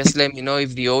please just let me know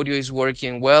if the audio is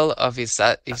working well,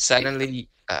 if suddenly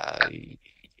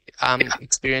I'm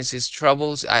experiencing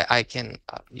troubles, I can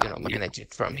manage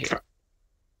it from here.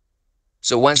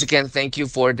 So once again, thank you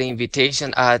for the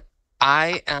invitation.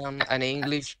 I am an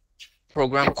English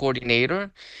program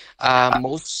coordinator.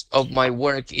 Most of my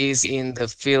work is in the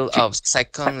field of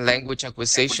second language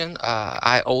acquisition.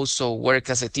 I also work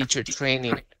as a teacher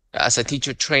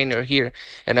trainer here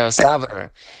in El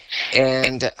Salvador.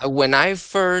 And when I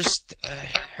first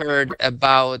heard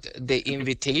about the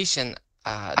invitation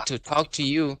to talk to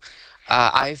you,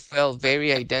 I felt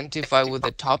very identified with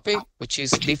the topic, which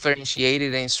is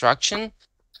differentiated instruction.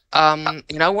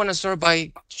 And I want to start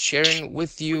by sharing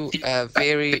with you a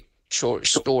very short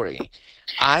story.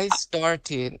 I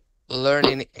started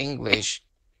learning English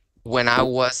when I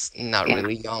was not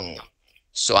really young.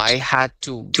 So I had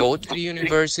to go to the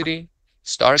university,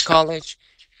 start college,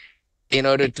 in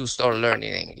order to start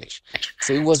learning English.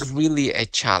 So it was really a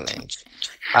challenge.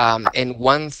 And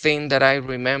one thing that I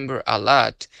remember a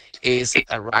lot is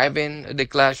arriving at the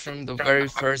classroom the very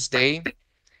first day,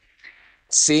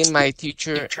 seeing my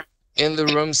teacher in the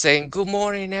room saying, "Good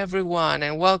morning, everyone,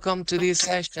 and welcome to this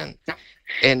session."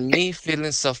 And me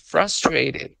feeling so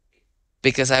frustrated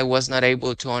because I was not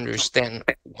able to understand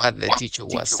what the teacher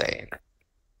was saying.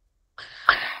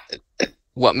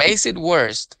 What makes it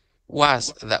worse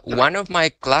was that one of my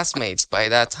classmates by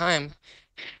that time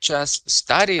just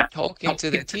started talking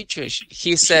to the teacher.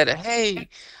 He said, "Hey,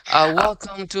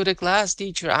 welcome to the class,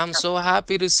 teacher. I'm so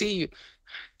happy to see you."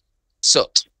 So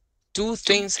two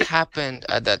things happened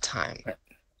at that time.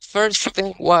 First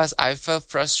thing was I felt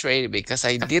frustrated because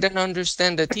I didn't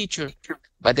understand the teacher,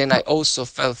 but then I also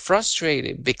felt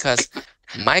frustrated because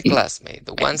my classmate,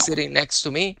 the one sitting next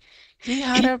to me, he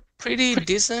had a pretty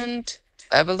decent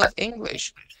level of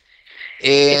English.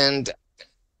 And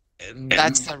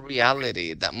that's a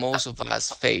reality that most of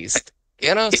us faced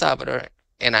in El Salvador,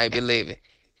 and I believe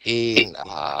in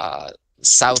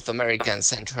South America and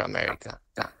Central America.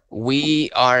 We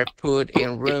are put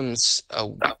in rooms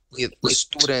with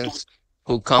students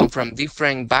who come from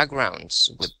different backgrounds,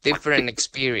 with different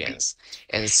experience,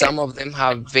 and some of them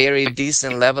have very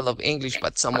decent level of English,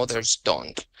 but some others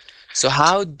don't. So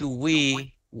how do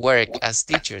we work as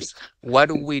teachers? What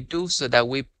do we do so that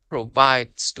we provide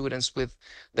students with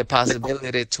the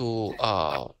possibility to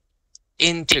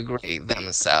integrate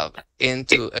themselves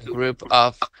into a group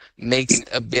of mixed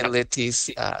abilities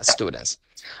students?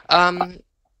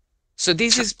 So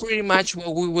this is pretty much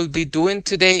what we will be doing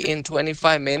today in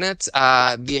 25 minutes,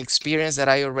 the experience that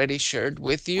I already shared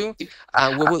with you.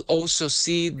 We will also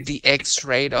see the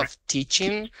X-ray of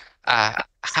teaching,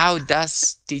 how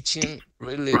does teaching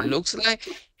really looks like.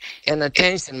 And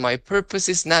attention, my purpose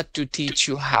is not to teach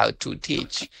you how to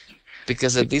teach,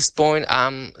 because at this point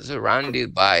I'm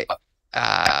surrounded by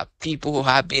people who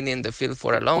have been in the field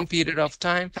for a long period of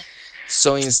time.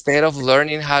 So instead of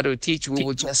learning how to teach, we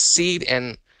will just sit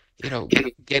and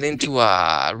get into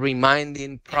a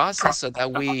reminding process so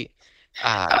that we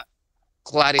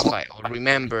clarify or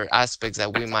remember aspects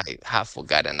that we might have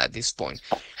forgotten at this point.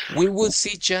 We will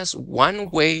see just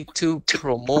one way to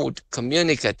promote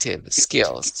communicative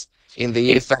skills in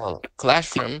the EFL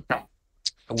classroom,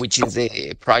 which is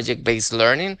a project-based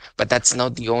learning, but that's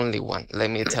not the only one.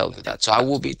 Let me tell you that. So I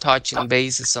will be touching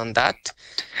bases on that,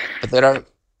 but there are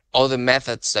other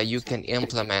methods that you can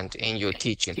implement in your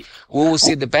teaching. We will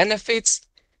see the benefits,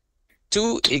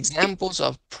 2 examples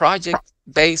of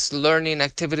project-based learning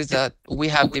activities that we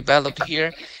have developed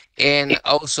here, and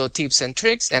also tips and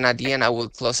tricks. And at the end, I will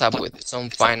close up with some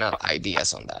final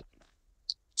ideas on that.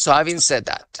 So having said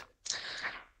that,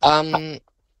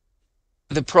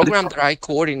 the program that I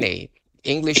coordinate,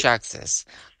 English Access,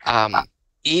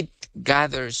 it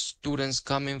gathers students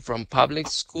coming from public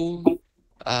school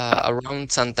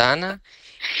around Santana,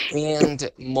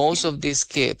 and most of these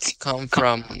kids come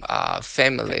from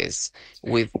families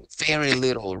with very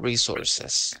little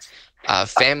resources,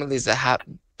 families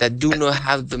that do not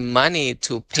have the money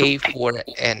to pay for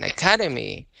an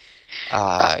academy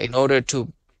in order to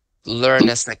learn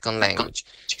a second language.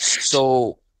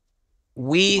 So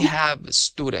we have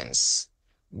students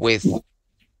with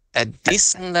a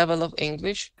decent level of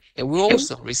English, and we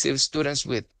also receive students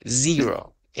with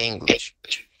zero English.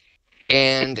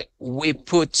 And we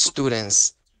put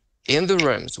students in the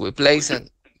rooms, we place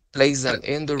them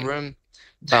in the room,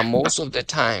 but most of the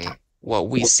time, what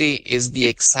we see is the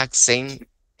exact same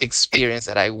experience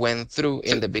that I went through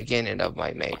in the beginning of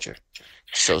my major.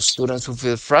 So students who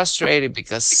feel frustrated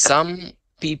because some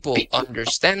people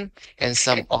understand and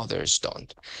some others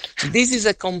don't. So this is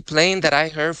a complaint that I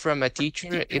heard from a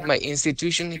teacher in my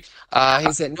institution.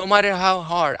 He said, no matter how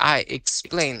hard I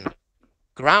explain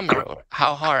grammar or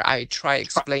how hard I try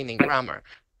explaining grammar,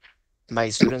 my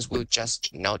students will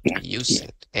just not use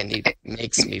it, and it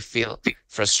makes me feel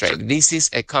frustrated. This is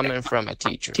a comment from a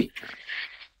teacher.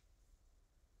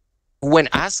 When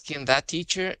asking that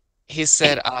teacher, he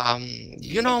said,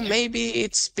 maybe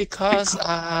it's because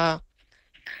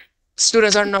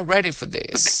students are not ready for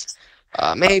this.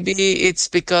 Maybe it's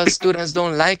because students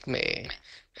don't like me.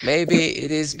 Maybe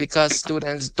it is because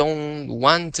students don't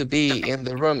want to be in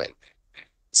the room.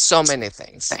 So many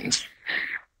things.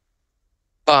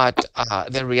 But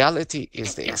the reality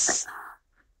is this.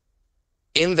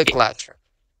 In the classroom,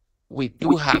 we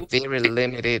do have very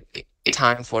limited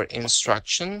time for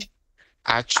instruction.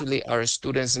 Actually, our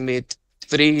students meet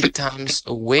 3 times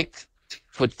a week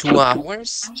for 2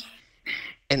 hours.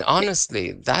 And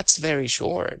honestly, that's very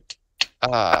short.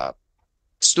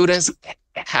 Students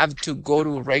have to go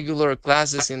to regular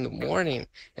classes in the morning,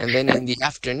 and then in the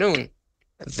afternoon,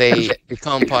 they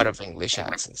become part of English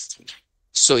Access.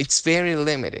 So it's very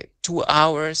limited, 2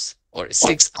 hours or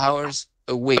 6 hours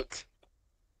a week.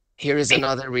 Here is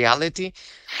another reality.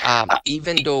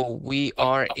 Even though we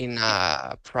are in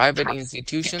a private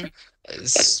institution,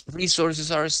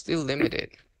 resources are still limited.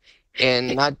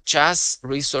 And not just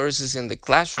resources in the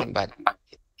classroom, but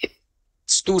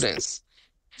students.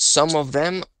 Some of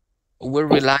them will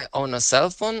rely on a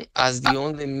cell phone as the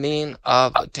only means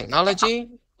of technology,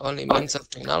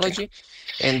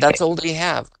 and that's all they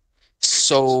have.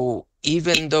 So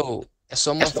even though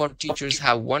some of our teachers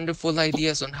have wonderful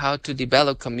ideas on how to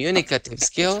develop communicative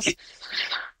skills,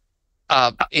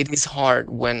 it is hard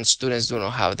when students do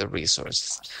not have the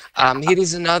resources. Here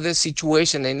is another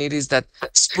situation, and it is that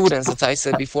students, as I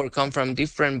said before, come from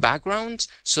different backgrounds,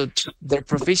 so their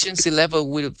proficiency level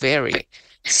will vary.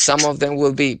 Some of them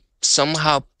will be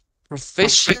somehow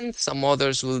proficient, some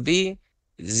others will be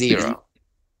 0.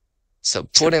 So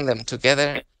putting them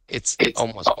together, it's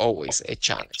almost always a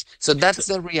challenge. So that's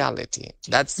the reality.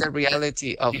 That's the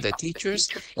reality of the teachers,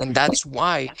 and that's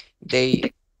why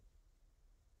they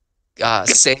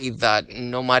say that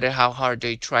no matter how hard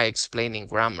they try explaining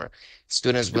grammar,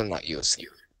 students will not use it.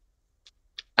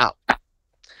 Now,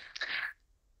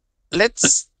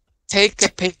 let's take a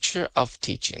picture of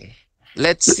teaching.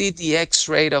 Let's see the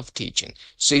X-ray of teaching.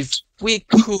 So if we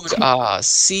could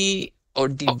see or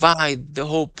divide the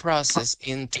whole process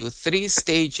into 3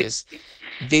 stages,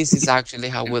 this is actually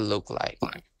how it will look like.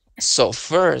 So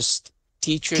first,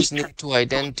 teachers need to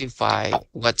identify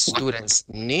what students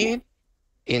need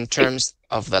in terms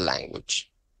of the language.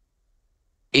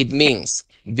 It means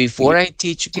before I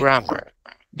teach grammar,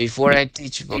 before I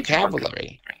teach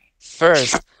vocabulary,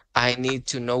 first I need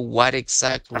to know what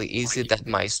exactly is it that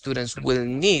my students will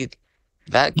need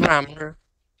that grammar,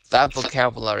 that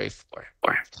vocabulary for.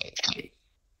 Okay.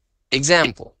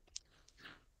 Example,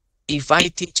 if I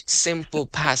teach simple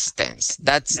past tense,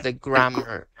 that's the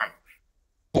grammar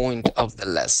point of the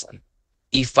lesson.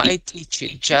 If I teach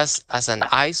it just as an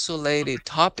isolated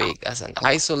topic, as an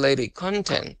isolated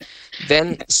content,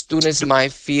 then students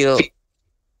might feel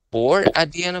bored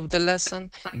at the end of the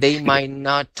lesson. They might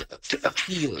not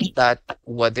feel that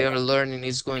what they're learning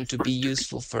is going to be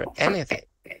useful for anything.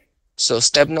 So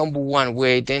step number 1,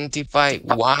 we identify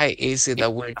why is it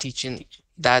that we're teaching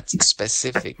that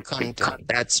specific content,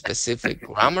 that specific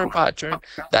grammar pattern,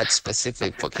 that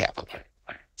specific vocabulary.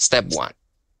 Step 1.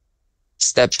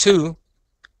 Step 2,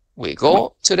 we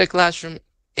go to the classroom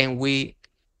and we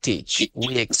teach,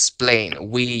 we explain,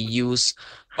 we use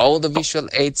all the visual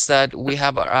aids that we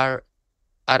have at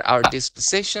our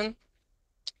disposition.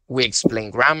 We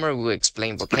explain grammar, we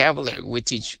explain vocabulary, we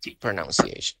teach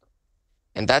pronunciation.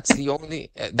 And that's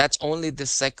only the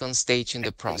second stage in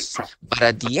the process. But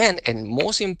at the end, and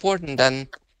most important than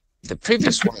the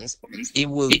previous ones, it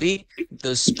will be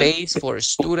the space for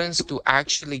students to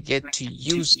actually get to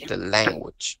use the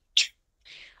language.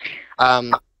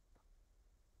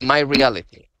 My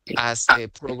reality as a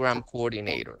program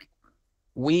coordinator,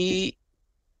 we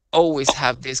always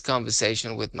have this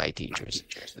conversation with my teachers.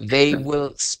 They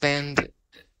will spend,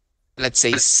 let's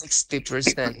say,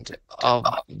 60% of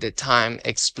the time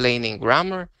explaining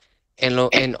grammar and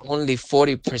only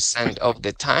 40% of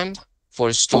the time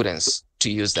for students to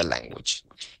use the language.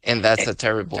 And that's a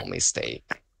terrible mistake.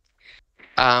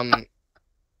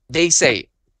 They say,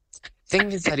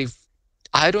 thing is that if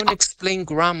I don't explain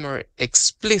grammar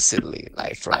explicitly,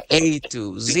 like from A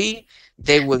to Z,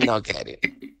 they will not get it.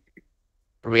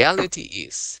 Reality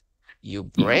is, you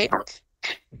break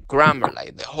grammar,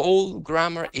 like the whole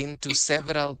grammar, into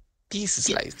several pieces,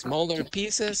 like smaller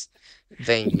pieces,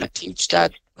 then you teach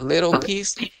that little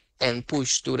piece and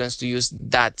push students to use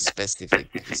that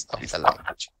specific piece of the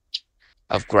language,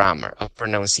 of grammar, of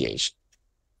pronunciation.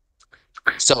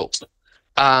 So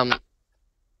that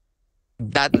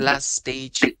last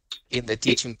stage in the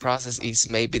teaching process is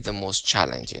maybe the most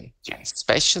challenging,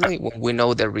 especially when we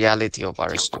know the reality of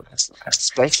our students,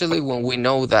 especially when we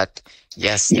know that,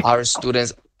 yes, our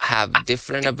students have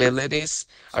different abilities,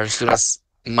 our students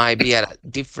might be at a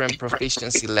different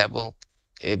proficiency level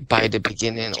by the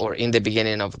beginning or in the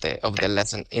beginning of the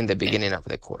lesson, in the beginning of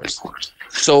the course.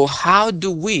 So how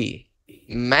do we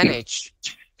manage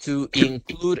to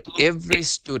include every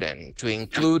student, to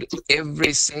include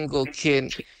every single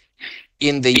kid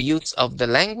in the use of the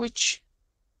language,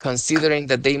 considering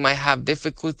that they might have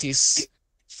difficulties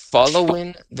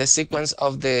following the sequence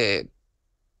of the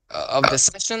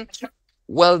session?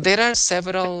 Well, there are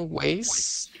several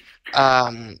ways.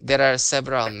 There are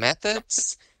several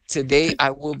methods. Today, I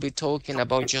will be talking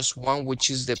about just one, which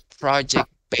is the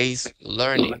project-based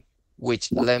learning,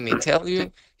 which, let me tell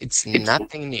you, it's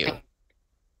nothing new.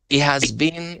 It has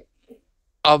been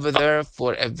over there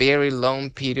for a very long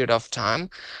period of time.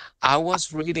 I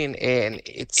was reading, and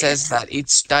it says that it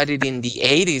started in the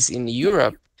 80s in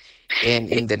Europe, and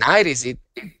in the 90s, it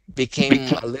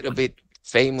became a little bit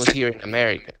famous here in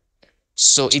America.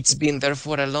 So it's been there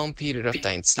for a long period of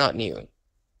time. It's not new.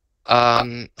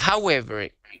 However,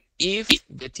 if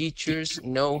the teachers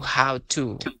know how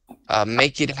to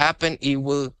make it happen, it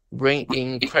will bring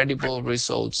incredible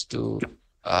results to,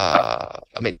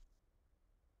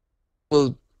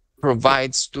 will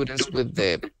provide students with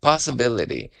the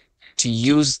possibility to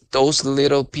use those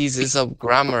little pieces of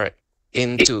grammar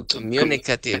into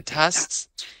communicative tasks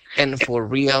and for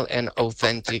real and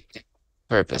authentic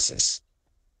purposes.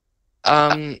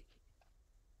 How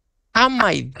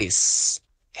might this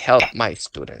help my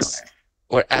students?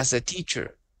 Or as a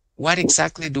teacher, what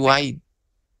exactly do I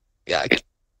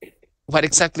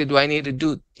need to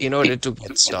do in order to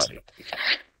get started?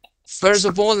 First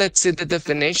of all, let's see the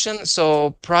definition.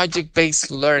 So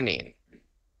project-based learning,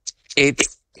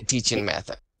 it's a teaching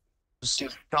method.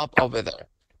 Stop over there.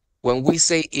 When we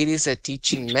say it is a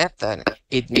teaching method,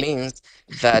 it means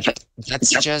that that's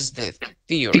just the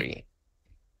theory.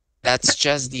 That's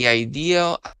just the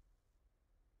idea.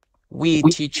 We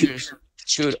teachers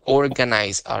should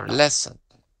organize our lesson.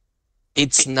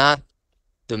 It's not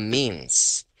the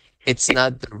means. It's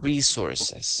not the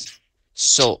resources.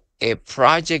 So a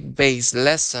project-based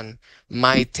lesson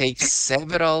might take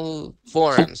several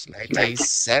forms, might take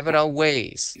several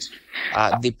ways,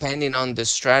 depending on the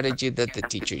strategy that the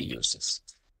teacher uses.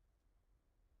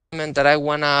 That I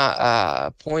want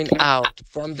to point out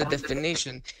from the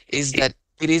definition is that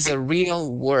it is a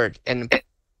real word and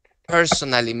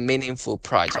personally meaningful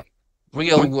project,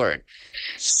 real word.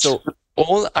 So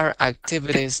all our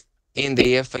activities in the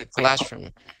EFL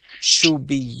classroom should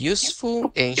be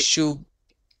useful and should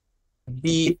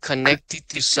be connected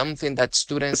to something that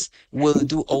students will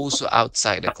do also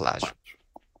outside the classroom.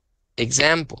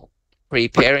 Example,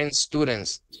 preparing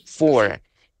students for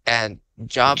a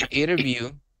job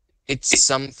interview, it's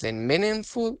something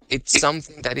meaningful, it's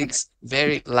something that it's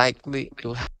very likely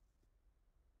to happen.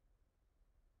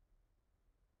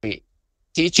 We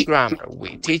teach grammar,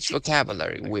 we teach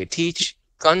vocabulary, we teach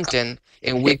content,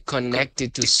 and we connect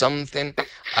it to something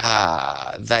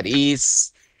that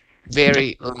is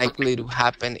very likely to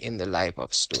happen in the life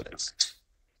of students.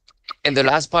 And the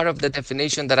last part of the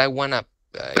definition that I want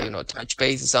to touch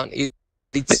bases on is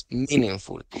it's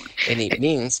meaningful, and it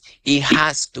means it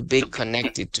has to be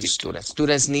connected to students.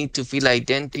 Students need to feel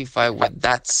identified with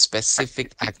that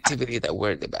specific activity that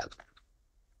we're developing.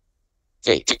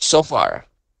 Okay, so far,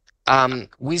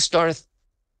 we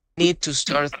need to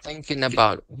start thinking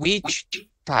about which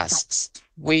tasks,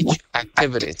 which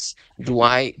activities do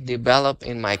I develop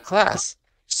in my class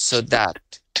so that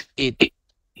it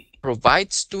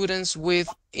provides students with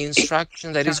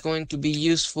instruction that is going to be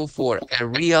useful for a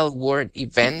real world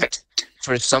event,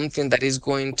 for something that is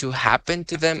going to happen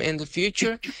to them in the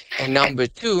future. And number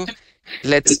two,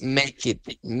 let's make it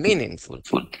meaningful.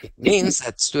 It means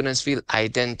that students feel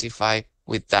identified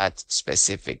with that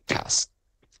specific task.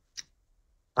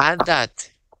 Add that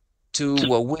to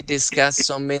what we discussed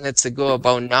some minutes ago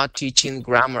about not teaching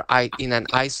grammar in an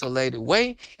isolated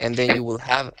way, and then you will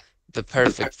have the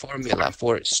perfect formula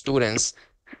for students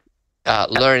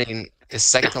learning a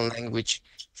second language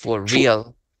for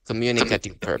real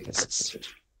communicative purposes.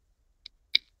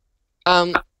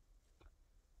 How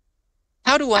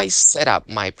do I set up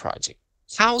my project?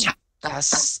 How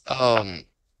does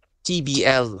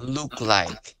TBL look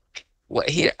like? Well,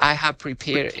 here I have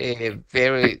prepared a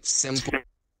very simple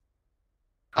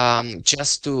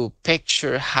just to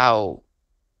picture how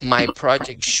my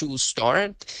project should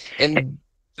start. And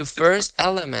the first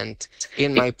element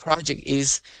in my project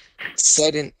is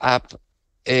setting up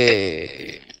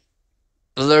a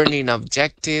learning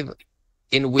objective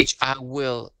in which I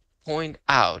will point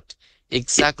out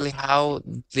exactly how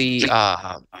the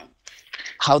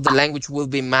language will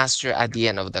be mastered at the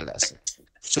end of the lesson.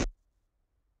 So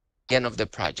the end of the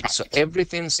project. So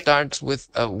everything starts with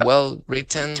a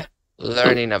well-written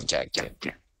learning objective.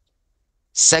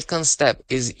 Second step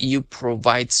is you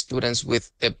provide students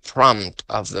with a prompt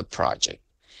of the project.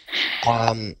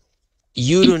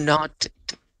 You do not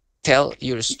tell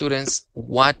your students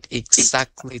what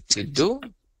exactly to do,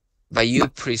 but you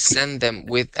present them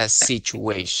with a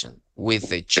situation,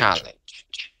 with a challenge.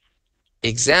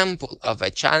 Example of a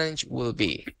challenge will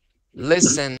be,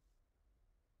 listen,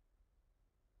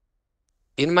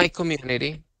 in my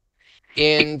community,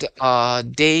 and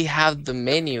they have the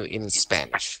menu in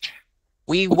Spanish.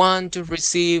 We want to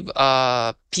receive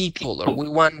people, or we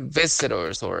want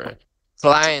visitors or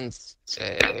clients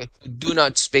who do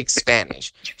not speak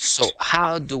Spanish. So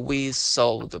how do we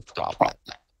solve the problem?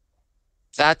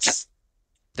 That's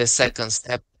the second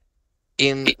step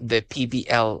in the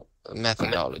PBL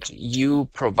methodology. You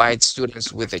provide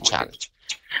students with a challenge.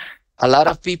 A lot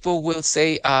of people will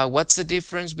say, what's the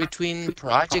difference between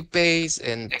project-based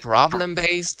and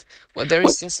problem-based? Well, there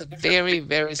is just a very,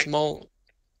 very small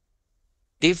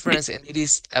difference, and it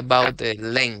is about the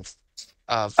length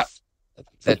of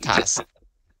the task.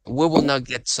 We will not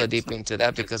get so deep into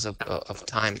that because of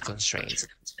time constraints.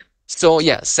 So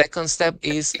yeah, second step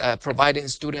is providing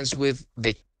students with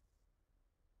the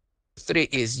three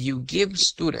is you give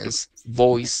students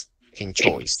voice and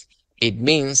choice. It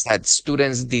means that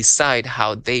students decide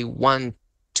how they want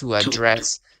to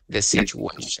address the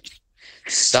situation.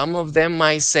 Some of them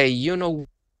might say, you know,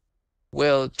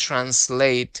 we'll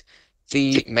translate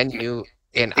the menu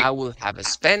and I will have a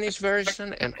Spanish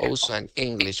version and also an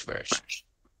English version.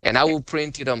 And I will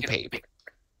print it on paper.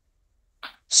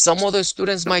 Some other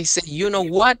students might say, you know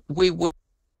what, we will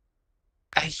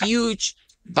a huge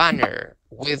banner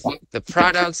with the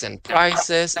products and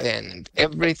prices and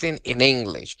everything in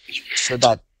English so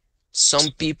that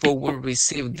some people will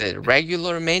receive the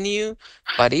regular menu,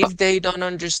 but if they don't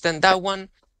understand that one,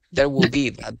 there will be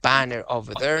that banner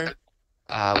over there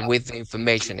with the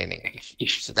information in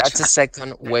English. So that's a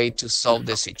second way to solve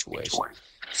the situation.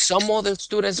 Some other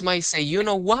students might say, you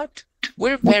know what,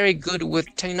 we're very good with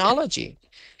technology,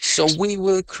 so we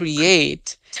will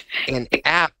create an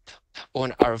app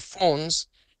on our phones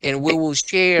and we will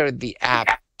share the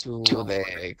app to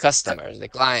the customers, the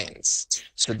clients,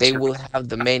 so they will have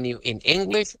the menu in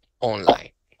English online.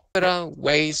 There are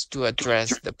ways to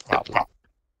address the problem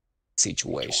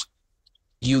situation.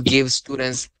 You give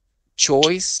students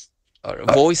choice or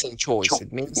voice and choice.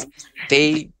 It means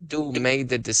they do make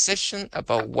the decision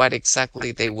about what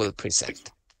exactly they will present.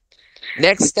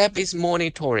 Next step is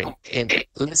monitoring. And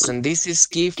listen, this is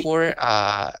key for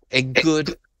a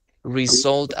good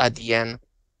result at the end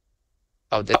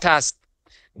of the task.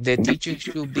 The teacher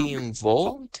should be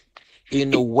involved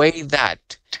in a way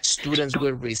that students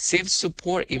will receive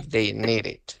support if they need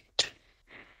it.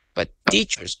 But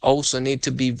teachers also need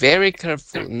to be very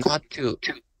careful not to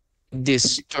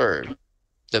disturb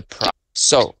the process.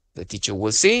 So the teacher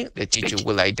will see, the teacher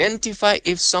will identify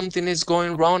if something is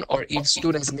going wrong or if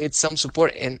students need some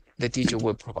support, and the teacher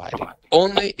will provide it,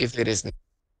 only if it is needed.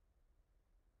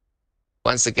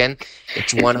 Once again,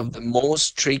 it's one of the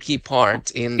most tricky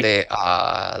parts in the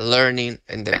learning,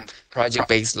 in the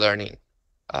project-based learning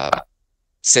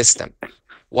system.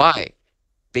 Why?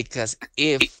 Because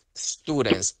if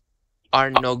students are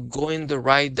not going the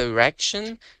right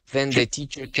direction, then the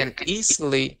teacher can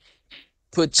easily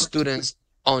put students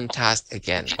on task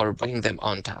again or bring them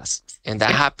on task. And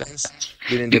that happens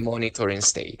during the monitoring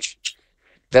stage.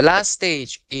 The last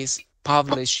stage is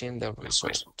publishing the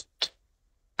result.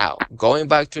 Now, going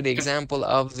back to the example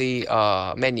of the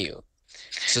menu.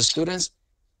 So students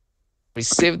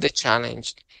received the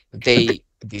challenge, they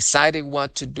decided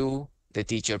what to do, the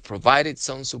teacher provided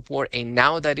some support, and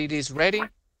now that it is ready,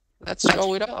 let's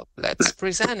show it up, let's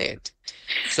present it.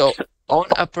 So on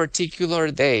a particular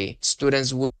day,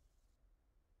 students will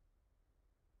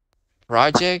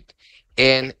project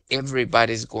and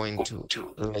everybody's going to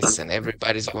listen,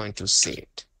 everybody's going to see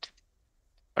it.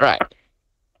 All right.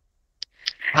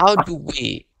 How do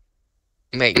we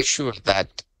make sure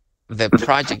that the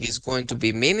project is going to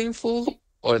be meaningful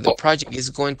or the project is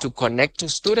going to connect to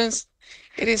students?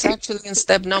 It is actually in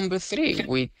step number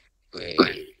 3,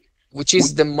 which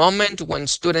is the moment when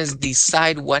students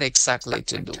decide what exactly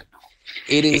to do.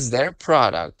 It is their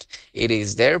product, it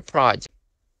is their project.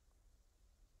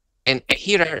 And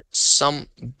here are some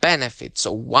benefits.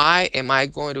 So why am I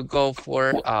going to go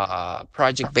for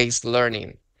project-based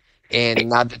learning and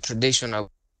not the traditional?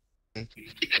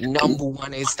 Number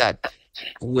one is that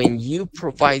when you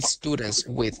provide students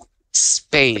with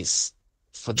space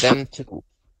for them to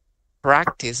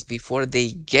practice before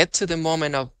they get to the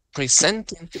moment of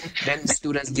presenting, then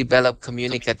students develop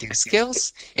communicative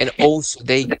skills and also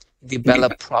they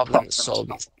develop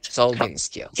problem-solving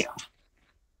skills.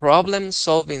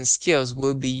 Problem-solving skills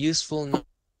will be useful not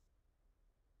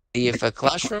only for a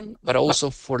classroom, but also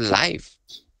for life.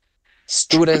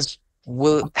 Students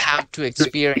will have to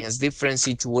experience different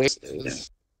situations.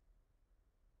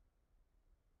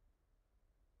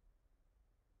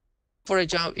 For a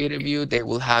job interview, they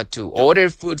will have to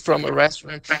order food from a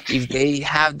restaurant. If they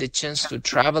have the chance to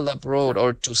travel abroad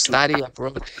or to study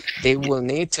abroad, they will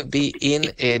need to be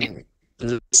in a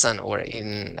lesson or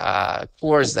in a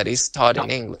course that is taught in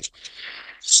English.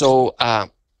 So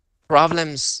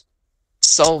problems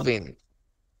solving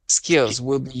skills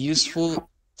will be useful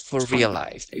for real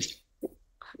life.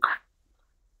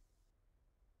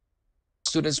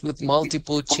 Students with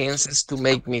multiple chances to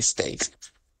make mistakes.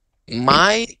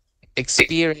 My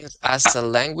experience as a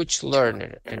language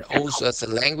learner and also as a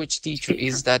language teacher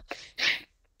is that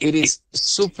it is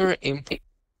super important.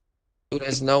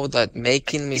 Students know that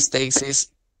making mistakes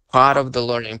is part of the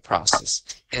learning process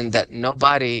and that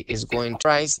nobody is going to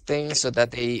write things so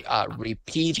that they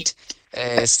repeat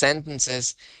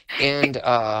sentences and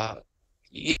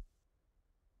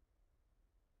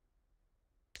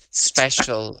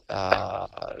special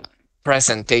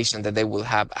presentation that they will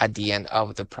have at the end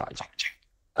of the project.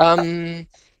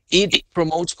 It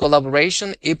promotes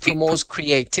collaboration, it promotes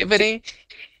creativity,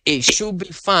 it should be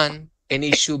fun, and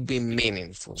it should be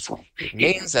meaningful. It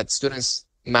means that students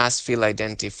must feel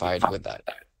identified with that.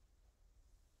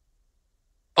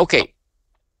 Okay,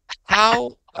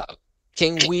 how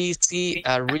can we see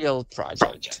a real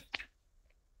project?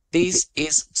 This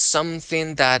is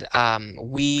something that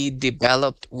we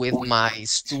developed with my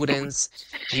students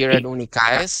here at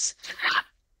Unicaes.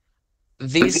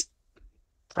 This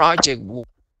project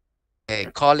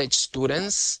college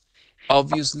students,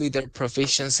 obviously their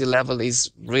proficiency level is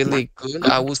really good,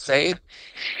 I would say,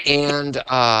 and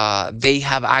they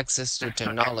have access to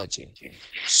technology.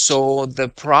 So the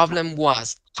problem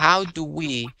was, how do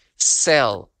we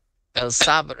sell El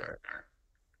Salvador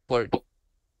for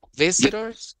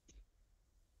visitors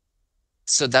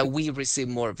so that we receive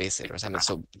more visitors? I mean,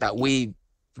 so that we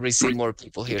receive more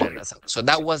people here in El Salvador. So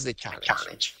that was the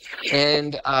challenge.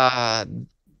 And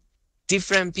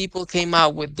different people came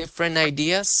out with different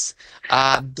ideas.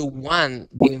 The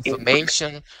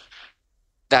information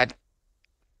that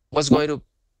was going to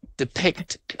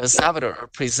depict El Salvador or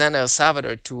present El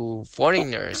Salvador to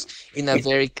foreigners in a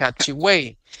very catchy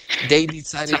way. They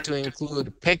decided to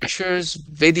include pictures,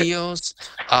 videos,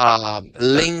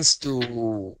 links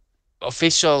to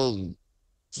official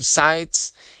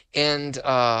sites, and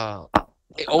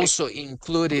they also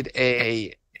included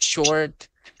a short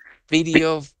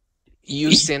video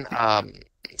using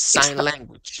sign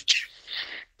language.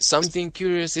 Something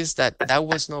curious is that that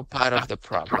was not part of the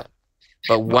problem.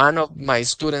 But one of my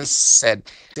students said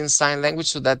in sign language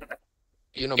so that,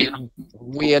 you know,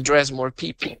 we address more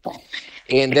people.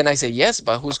 And then I said, yes,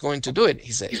 but who's going to do it?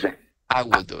 He said, I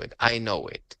will do it. I know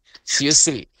it. So you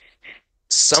see,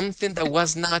 something that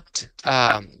was not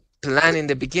planned in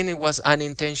the beginning was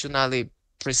unintentionally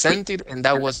presented, and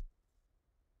that was.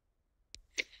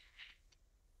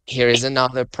 Here is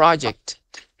another project.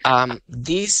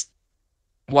 This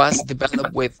was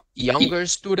developed with younger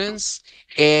students,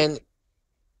 and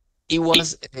it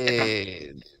was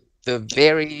the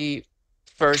very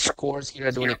first course here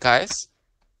at Unicaes.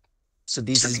 So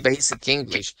this is basic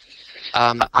English.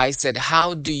 I said,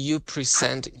 how do you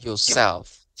present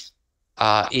yourself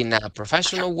in a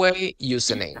professional way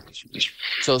using English?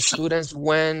 So students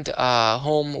went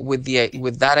home with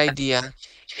that idea,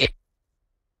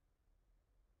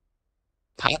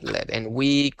 Padlet, and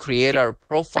we create our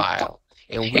profile,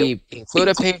 and we include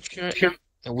a picture,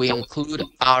 and we include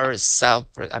our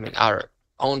our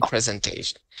own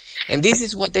presentation. And this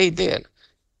is what they did.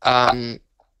 I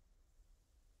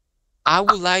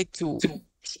would like to,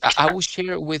 I will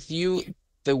share with you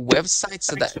the website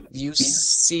so that you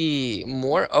see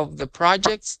more of the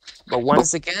projects. But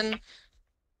once again,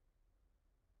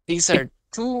 these are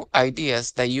two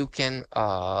ideas that you can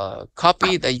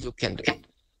copy, that you can do.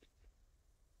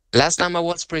 Last time I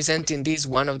was presenting this,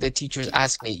 one of the teachers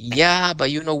asked me, yeah,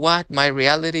 but you know what? My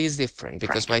reality is different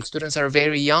because my students are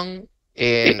very young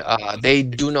and they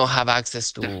do not have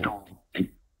access to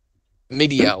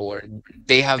media, or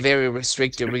they have very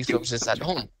restricted resources at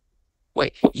home.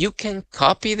 Wait, you can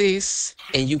copy this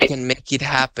and you can make it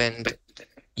happen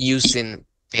using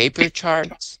paper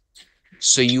charts.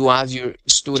 So you ask your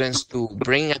students to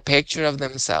bring a picture of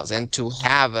themselves and to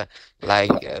have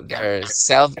their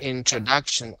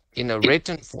self-introduction in a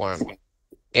written form.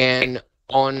 And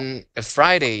on a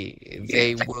Friday,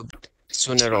 they will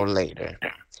sooner or later.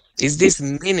 Is this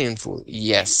meaningful?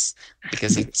 Yes,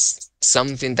 because it's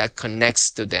something that connects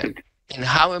to them. And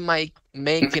how am I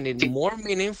making it more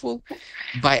meaningful?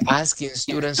 By asking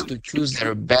students to choose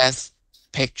their best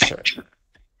picture.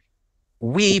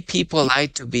 We people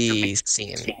like to be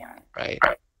seen, right?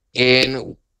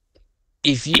 And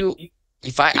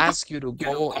if I ask you to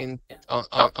go on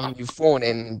your phone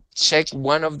and check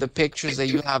one of the pictures that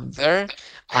you have there,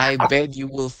 I bet you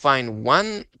will find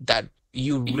one that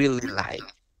you really like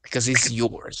because it's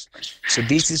yours. So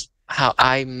this is how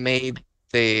I made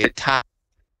the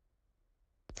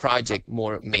project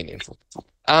more meaningful.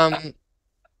 I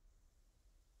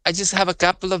just have a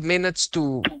couple of minutes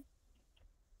to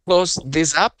close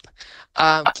this up.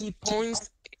 Key points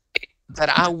that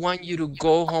I want you to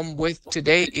go home with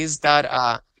today is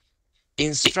that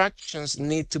instructions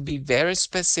need to be very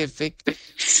specific.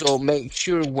 So make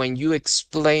sure when you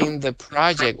explain the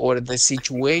project or the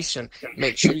situation,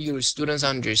 make sure your students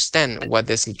understand what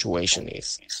the situation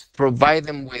is. Provide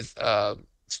them with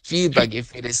feedback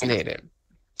if it is needed.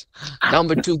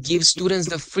 Number two, give students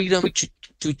the freedom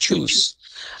to choose.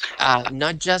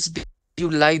 Not just because you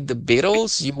like the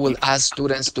Beatles, you will ask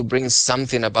students to bring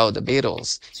something about the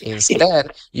Beatles.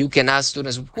 Instead, you can ask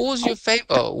students, what's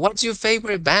your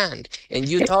favorite band? And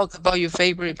you talk about your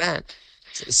favorite band.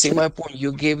 See my point?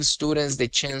 You give students the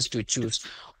chance to choose.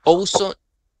 Also,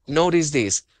 notice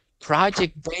this,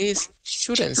 project-based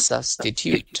shouldn't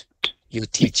substitute your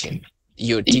teaching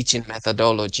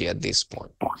methodology at this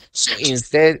point. So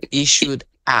instead, it should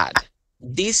add.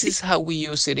 This is how we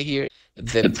use it here.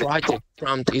 The project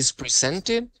prompt is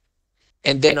presented,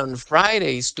 and then on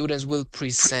Friday, students will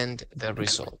present the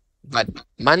result. But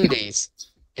Mondays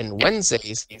and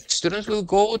Wednesdays, students will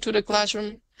go to the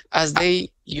classroom as they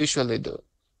usually do,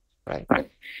 right?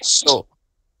 So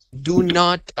do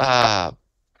not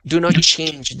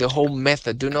change the whole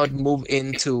method. Do not move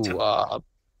into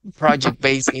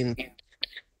project-based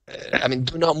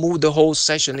do not move the whole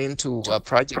session into a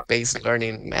project-based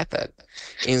learning method.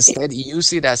 Instead,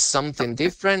 use it as something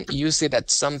different. Use it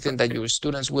as something that your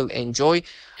students will enjoy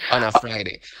on a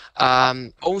Friday.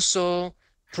 Also,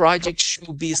 projects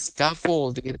should be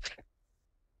scaffolded.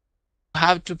 You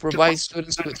have to provide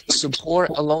students with support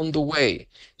along the way.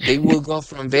 They will go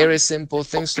from very simple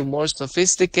things to more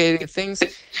sophisticated things,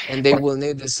 and they will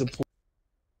need the support.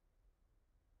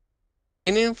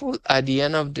 Meaningful at the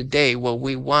end of the day, what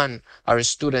we want our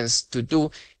students to do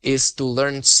is to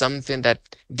learn something that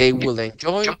they will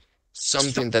enjoy,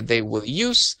 something that they will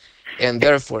use, and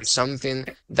therefore something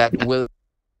that will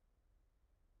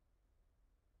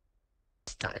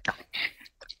time.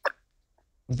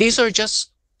 These are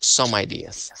just some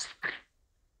ideas,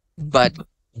 but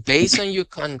based on your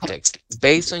context,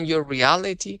 based on your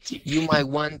reality, you might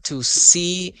want to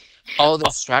see other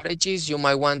strategies. You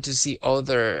might want to see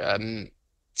other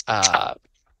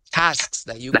tasks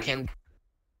that you can.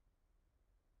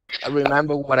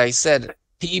 Remember what I said,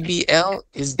 PBL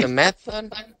is the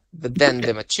method, but then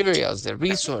the materials, the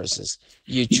resources,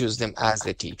 you choose them as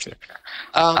the teacher.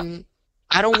 I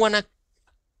don't want to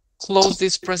close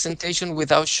this presentation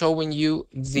without showing you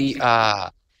the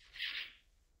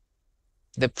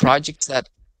projects that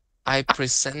I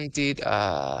presented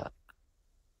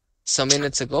some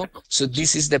minutes ago. So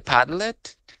this is the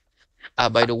Padlet.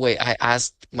 By the way, I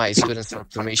asked my students for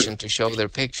permission to show their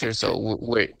pictures, so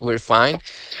we're fine.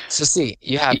 So see,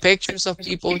 you have pictures of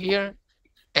people here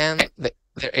and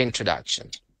their introduction.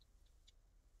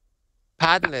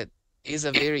 Padlet is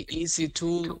a very easy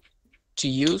tool to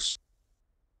use.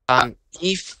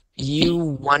 If you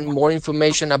want more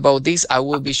information about this, I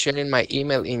will be sharing my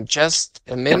email in just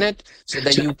a minute so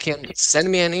that you can send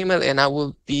me an email, and I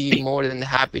will be more than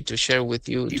happy to share with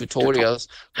you tutorials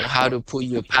on how to put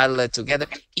your Padlet together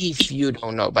if you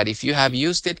don't know. But if you have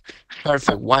used it,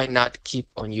 perfect. Why not keep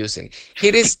on using it?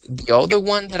 Here is the other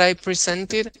one that I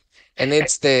presented, and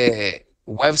it's the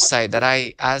website that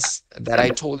I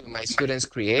told my students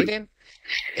creating.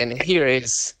 And here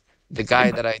is the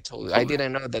guy that I told you. I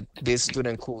didn't know that this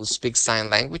student could speak sign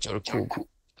language or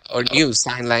knew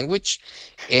sign language,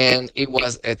 and it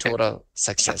was a total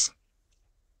success.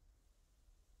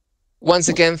 Once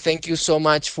again, thank you so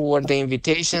much for the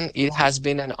invitation. It has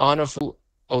been an honor for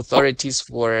authorities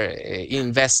for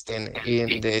investing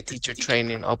in the teacher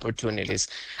training opportunities.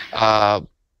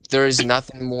 There is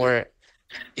nothing more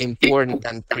important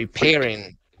than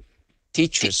preparing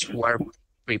teachers who are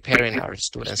preparing our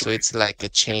students. So it's like a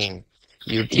chain.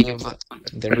 You give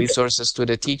the resources to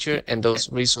the teacher, and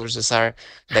those resources are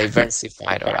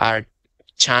diversified or are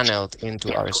channeled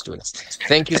into our students.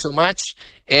 Thank you so much.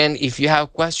 And if you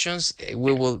have questions,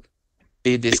 we will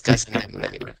be discussing them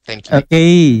later. Thank you.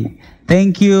 Okay.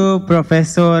 Thank you,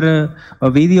 Professor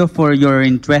Ovidio, for your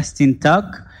interesting talk.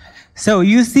 So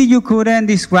you see, you couldn't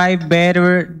describe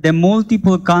better the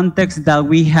multiple contexts that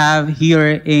we have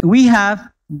here. We have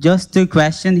just two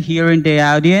questions here in the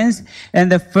audience,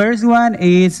 and the first one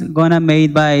is gonna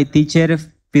made by teacher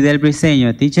Fidel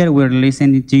Briceño. Teacher, we're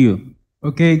listening to you.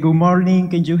 Okay, good morning.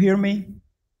 Can you hear me?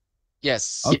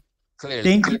 Yes, okay. Clearly.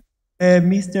 Thank you,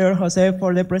 Mr. Jose,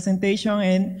 for the presentation.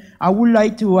 And I would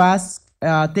like to ask,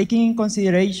 taking in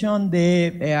consideration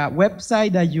the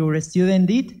website that your student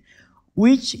did,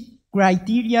 which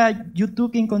criteria you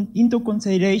took into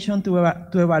consideration to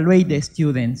evaluate the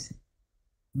students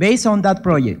based on that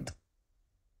project?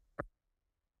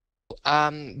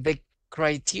 The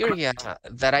criteria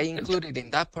that I included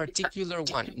in that particular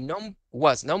one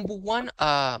was number one,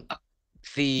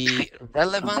 the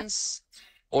relevance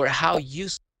or how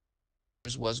useful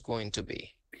was going to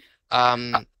be.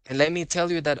 And let me tell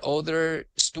you that other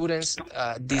students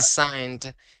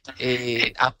designed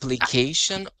an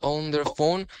application on their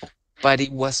phone, but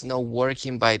it was not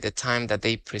working by the time that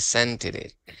they presented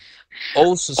it.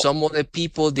 Also, some other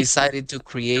people decided to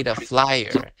create a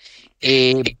flyer,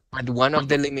 but one of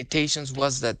the limitations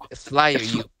was that the flyer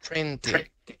you printed,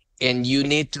 and you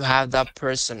need to have that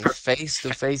person face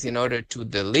to face in order to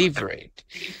deliver it.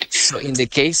 So in the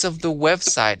case of the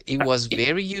website, it was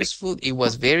very useful, it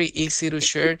was very easy to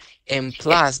share, and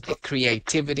plus the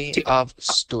creativity of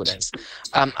students.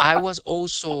 I was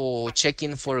also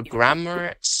checking for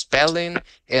grammar, spelling,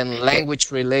 and language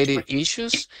related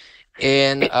issues,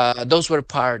 and those were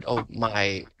part of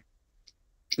my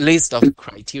list of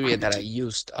criteria that I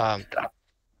used.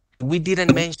 We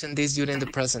didn't mention this during the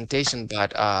presentation, but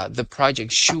the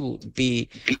project should be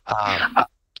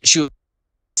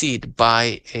seed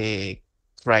by a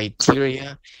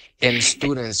criteria, and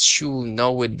students should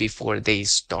know it before they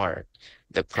start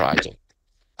the project.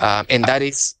 And that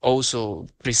is also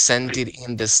presented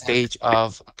in the stage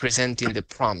of presenting the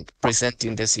prompt,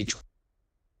 presenting the situation.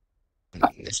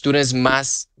 The students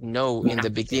must know in the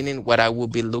beginning what I will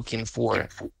be looking for,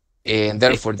 and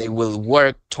therefore they will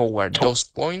work toward those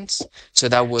points. So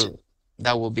that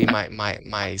will be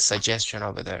my suggestion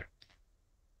over there.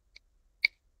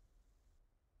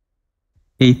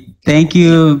 Okay, thank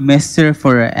you, Mr.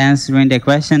 for answering the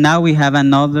question. Now we have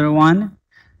another one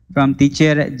from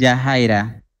teacher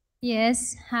Yahaira.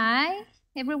 Yes, hi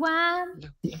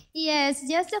everyone. Yes,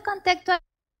 just to contact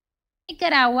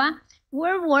Nicaragua,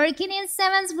 we're working in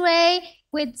 7th grade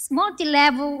with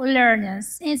multi-level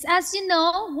learners. As you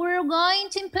know, we're going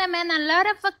to implement a lot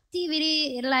of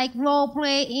activity like role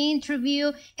play,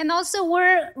 interview, and also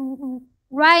we're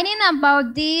writing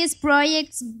about these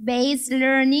projects-based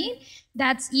learning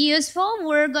that's useful.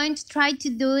 We're going to try to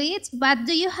do it, but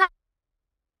do you have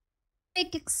an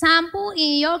example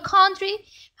in your country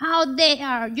how they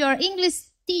are your English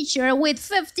teacher with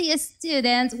 50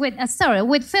 students, with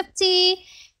 50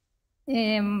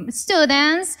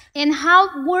 students, and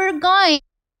how we're going?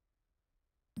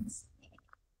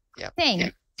 Yeah.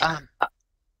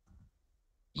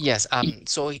 Yes.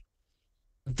 So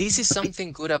this is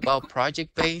something good about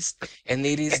project-based, and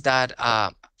it is that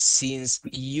since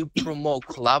you promote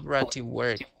collaborative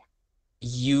work,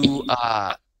 you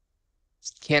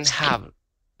can have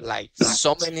like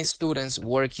so many students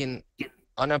working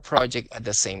on a project at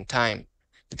the same time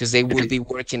because they will be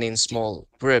working in small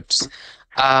groups.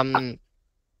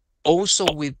 Also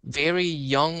with very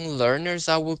young learners,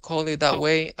 I will call it that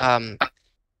way,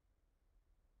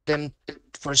 them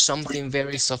for something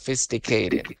very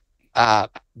sophisticated. Uh,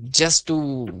 just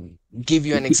to give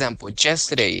you an example,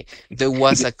 yesterday there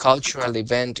was a cultural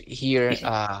event here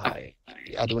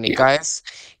at Unicas,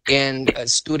 and a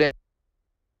student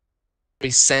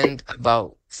present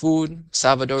about food,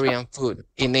 Salvadorian food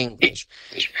in English.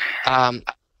 Um,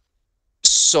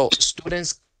 so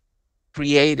students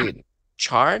created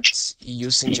charts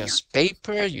using just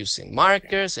paper, using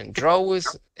markers and drawings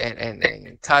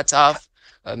and cut off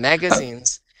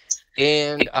magazines,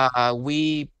 and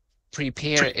we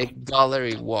prepare a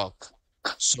gallery walk.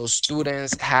 So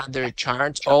students had their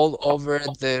charts all over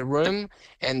the room,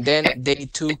 and then they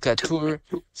took a tour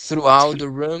throughout the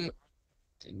room,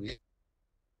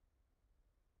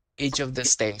 each of the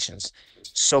stations.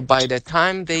 So by the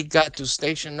time they got to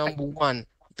station number one,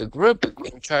 the group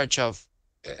in charge of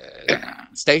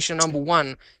station number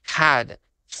one had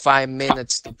 5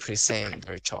 minutes to present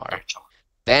their chart.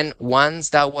 Then once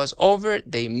that was over,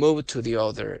 they moved to the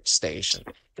other station.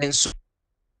 And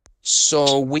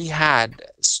so we had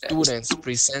students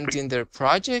presenting their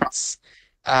projects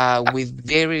with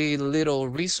very little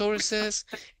resources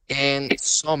and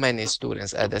so many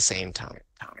students at the same time.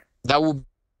 That would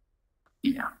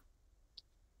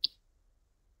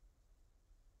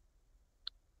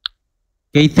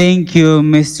Okay, thank you,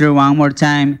 Mr. One more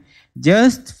time.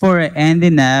 Just for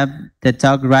ending up the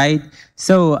talk, right?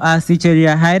 So as Teacher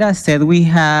Yahaira said, we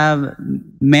have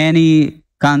many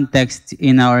contexts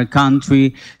in our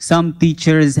country. Some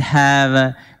teachers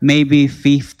have maybe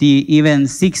 50, even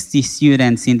 60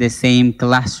 students in the same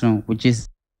classroom, which is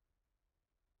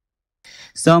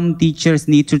some teachers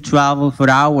need to travel for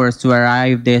hours to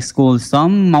arrive at school.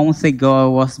 Some months ago, I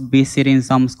was visiting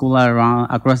some school around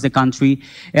across the country,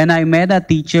 and I met a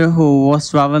teacher who was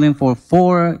traveling for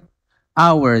 4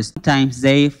 hours. Sometimes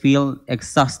they feel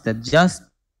exhausted just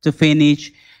to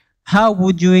finish. How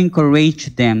would you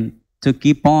encourage them to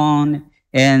keep on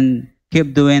and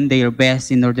keep doing their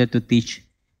best in order to teach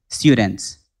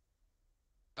students?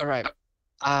 all right.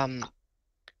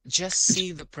 Just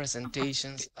see the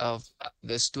presentations of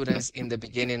the students in the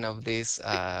beginning of this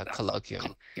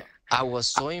colloquium. I was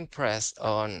so impressed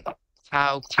on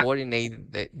how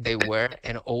coordinated they were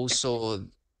and also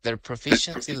their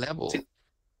proficiency level.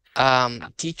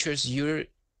 Teachers, you're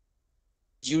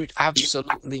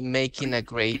absolutely making a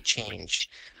great change.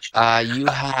 You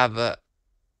have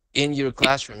in your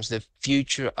classrooms the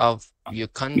future of your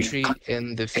country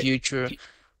and the future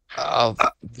of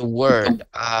the world.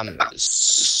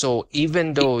 So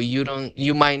even though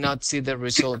you might not see the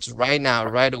results right now,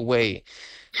 right away,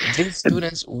 these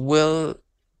students will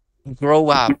grow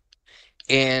up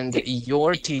and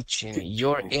your teaching,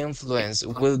 your influence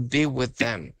will be with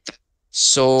them.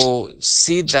 So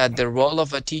see that the role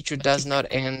of a teacher does not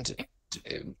end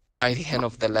by the end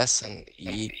of the lesson.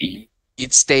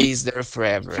 It stays there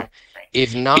forever.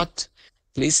 If not,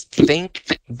 please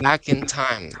think back in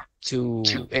time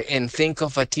and think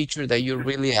of a teacher that you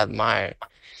really admire.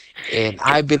 And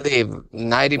I believe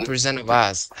 90% of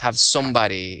us have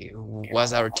somebody who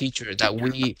was our teacher that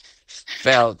we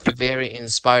felt very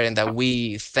inspired and that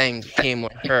we thank him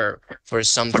or her for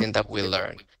something that we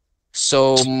learned.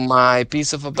 So my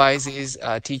piece of advice is,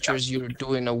 teachers, you're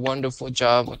doing a wonderful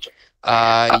job.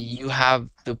 You have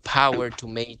the power to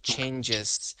make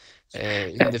changes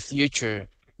in the future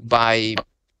by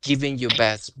giving your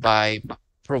best, by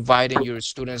providing your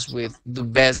students with the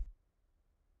best.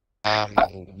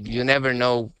 You never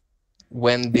know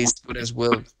when these students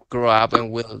will grow up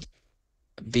and will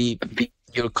be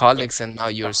your colleagues and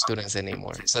not your students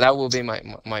anymore. So that will be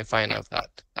my final thought.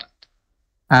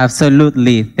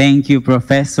 Absolutely. Thank you,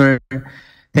 Professor.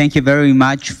 Thank you very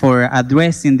much for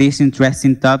addressing this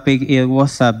interesting topic. It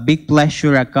was a big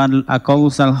pleasure, a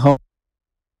colossal hope.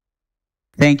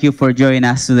 Thank you for joining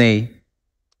us today.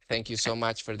 Thank you so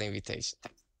much for the invitation.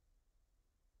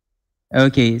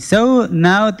 Okay, so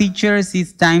now teachers,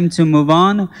 it's time to move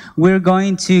on. We're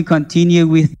going to continue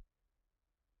with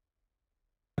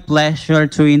pleasure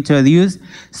to introduce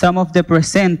some of the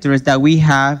presenters that we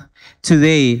have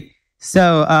today.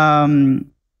 So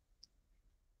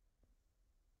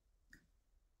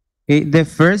the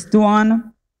first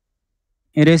one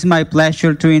It is my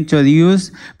pleasure to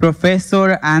introduce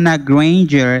Professor Anna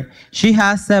Granger. She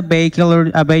has a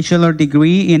bachelor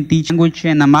degree in teaching language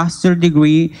and a master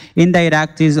degree in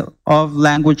didactics of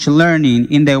language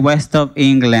learning in the west of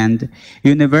England,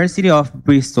 University of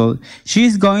Bristol. She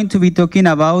is going to be talking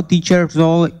about teacher's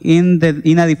role in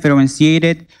a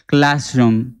differentiated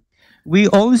classroom. We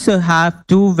also have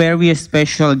two very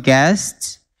special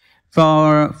guests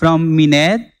from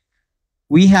Minet.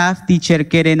 We have teacher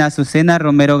Keren Azucena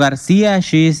Romero Garcia.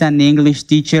 She is an English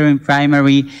teacher in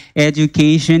primary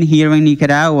education here in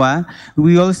Nicaragua.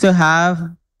 We also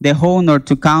have the honor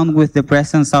to count with the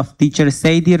presence of teacher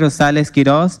Sadie Rosales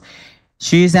Quiroz.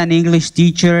 She is an English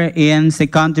teacher in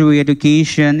secondary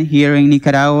education here in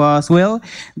Nicaragua as well.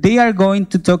 They are going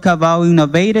to talk about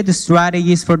innovative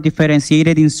strategies for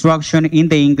differentiated instruction in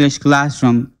the English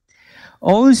classroom.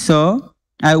 Also,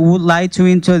 I would like to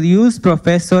introduce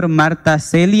Professor Marta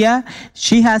Celia.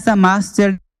 She has a master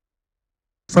in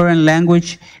foreign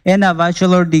language and a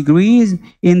bachelor degree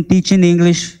in teaching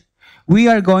English. We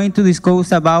are going to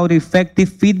discuss about effective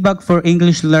feedback for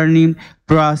English learning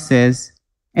process.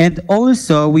 And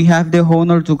also, we have the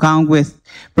honor to count with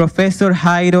Professor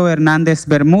Jairo Hernandez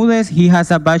Bermudez. He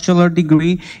has a bachelor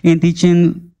degree in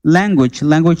teaching language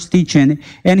teaching,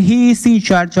 and he is in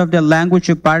charge of the language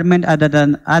department at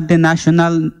the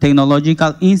National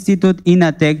Technological Institute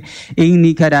INATEC in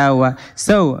Nicaragua.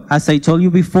 So, as I told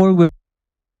you before, we're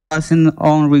discussing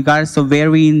on regards to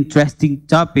very interesting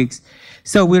topics.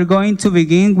 So we're going to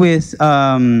begin with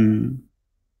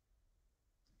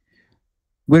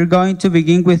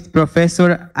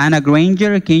Professor Anna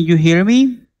Granger. Can you hear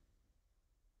me?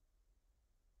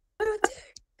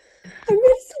 I'm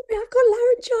really sorry, I've got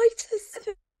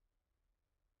laryngitis.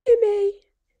 Hear me?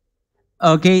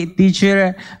 Okay,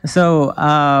 teacher. So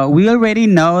we already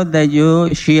know that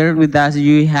you shared with us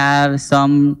you have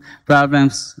some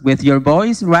problems with your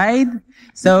voice, right?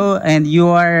 So, and you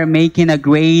are making a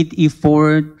great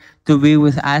effort to be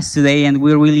with us today, and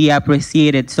we really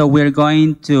appreciate it. So we're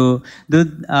going to do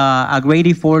a great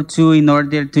effort too in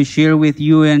order to share with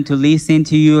you and to listen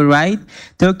to you, right?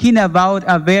 Talking about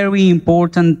a very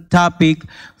important topic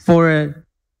for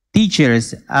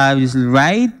teachers,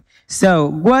 right? So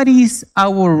what is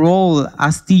our role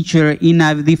as teacher in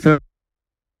a different,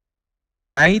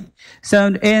 right?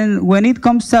 So, and when it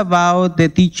comes about the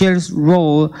teacher's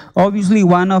role, obviously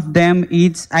one of them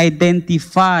is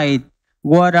identify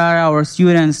what are our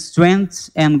students' strengths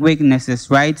and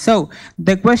weaknesses, right? So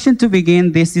the question to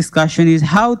begin this discussion is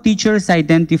how teachers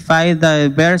identify the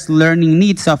diverse learning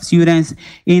needs of students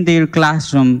in their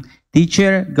classroom.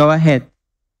 Teacher, go ahead.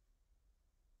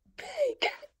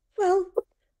 Okay, well,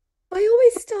 I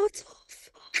always start off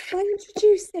by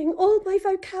introducing all my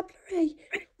vocabulary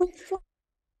with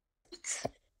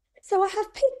so I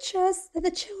have pictures that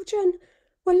the children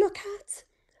will look at,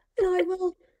 and I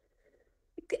will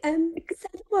say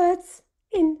the words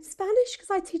in Spanish because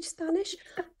I teach Spanish.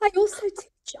 I also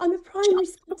teach, I'm a primary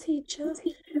school teacher,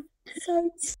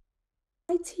 so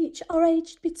I teach are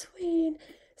aged between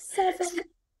 7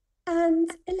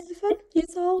 and 11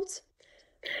 years old.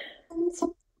 And,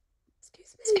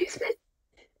 excuse me.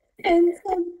 And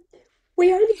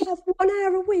we only have 1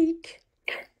 hour a week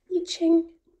teaching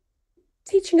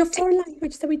a foreign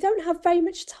language, so we don't have very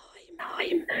much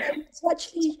time to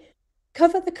actually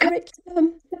cover the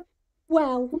curriculum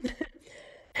well.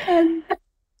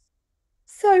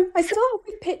 So I start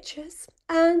with pictures,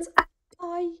 and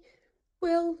I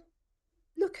will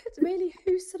look at really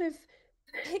who sort of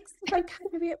picks the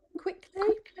vocabulary up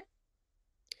quickly,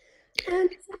 and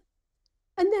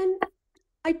then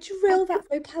I drill that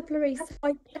vocabulary. So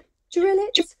I drill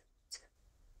it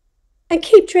and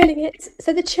keep drilling it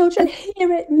so the children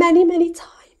hear it many, many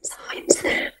times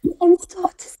and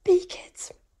start to speak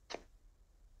it.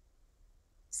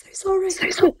 So sorry.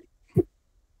 So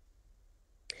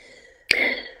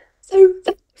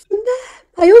from there,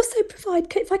 I also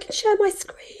provide, if I can share my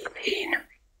screen.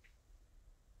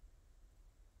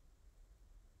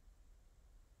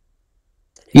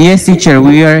 Yes, teacher,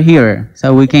 we are here,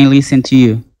 so we can listen to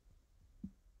you.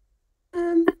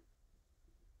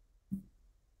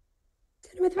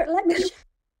 Whether it let me share.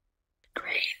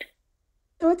 Great.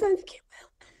 No, I don't think it will.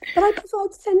 But I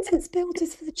provide sentence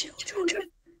builders for the children.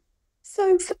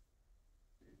 So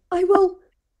I will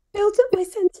build up my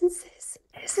sentences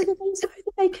so that they know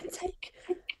that they can take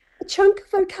a chunk of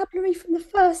vocabulary from the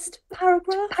first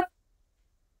paragraph.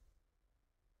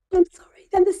 I'm sorry,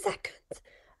 then the second,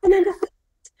 and then the third,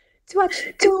 to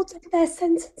actually build up their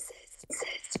sentences.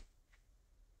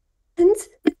 And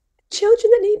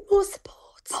children that need more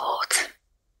support,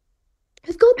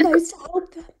 I've got those to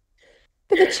help them.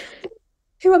 But the children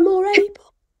who are more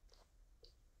able.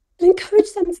 And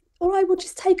encourage them, or I will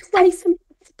just take away some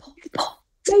support,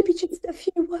 maybe just a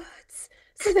few words,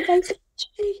 so that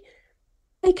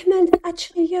they can then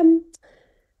actually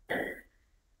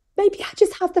maybe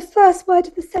just have the first word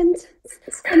of the sentence,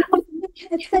 and in their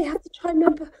heads they have to try and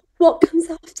remember what comes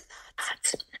after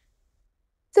that.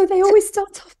 So they always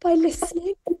start off by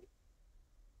listening,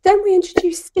 then we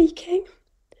introduce speaking,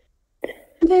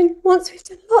 and then once we've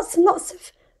done lots and lots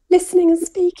of listening and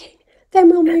speaking, then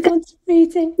we'll move on to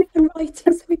reading and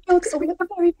writing. So we build it all up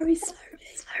very, very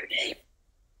slowly.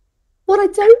 What I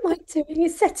don't like doing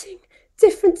is setting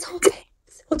different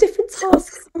topics, or different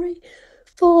tasks,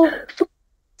 for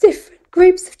different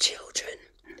groups of children.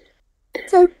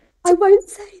 So I won't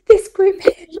say this group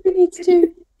here, you need to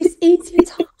do this easier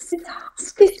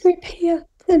task, this group here,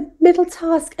 the middle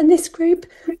task, and this group,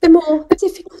 the more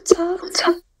difficult task.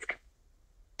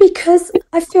 Because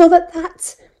I feel that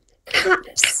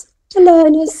caps the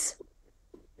learners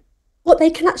what they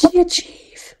can actually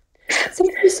achieve. So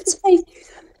if you say to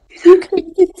them, you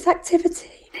can do this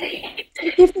activity,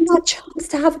 and give them that chance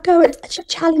to have a go at actually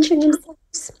challenging themselves.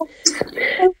 So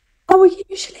I will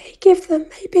usually give them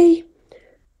maybe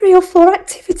 3 or 4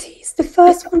 activities, the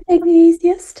first one being the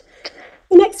easiest,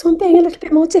 the next one being a little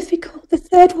bit more difficult, the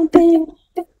third one being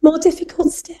more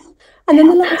difficult still, and then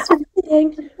the last one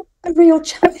being a real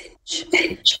challenge.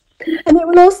 And they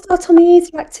will all start on the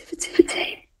easier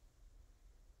activity,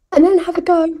 and then have a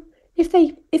go. If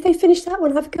they finish that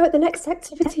one, have a go at the next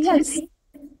activity.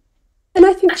 And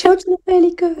I think children are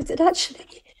really good at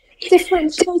actually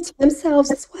differentiating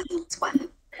themselves as well. So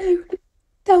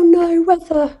they'll know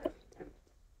whether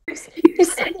it's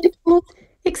something called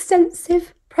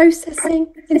extensive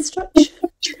processing instruction,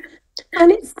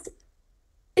 and it's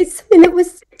something that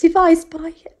was devised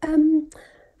by an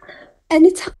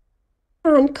Italian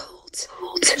man called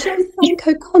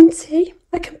Gianfranco Conti.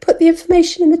 I can put the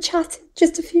information in the chat in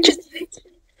just a few minutes.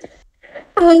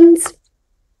 And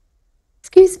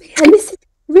excuse me, and this is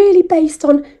really based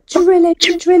on drilling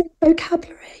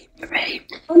vocabulary.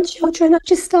 And children are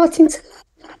just starting to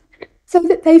learn so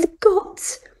that they've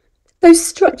got those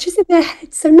structures in their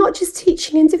head. So not just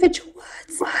teaching individual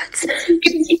words, but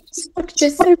teaching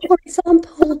structures. So for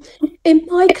example, in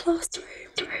my classroom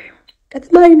at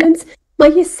the moment, my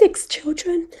year 6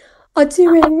 children are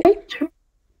doing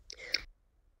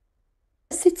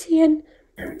city and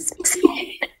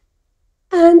speaking,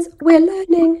 and we're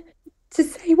learning to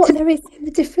say what there is in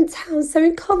the different towns. So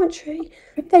in Coventry,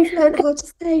 they've learned how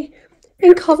to say,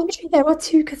 in Coventry there are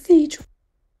 2 cathedrals.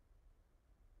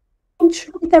 In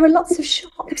Coventry there are lots of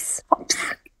shops.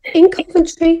 In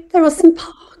Coventry there are some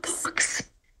parks.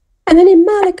 And then in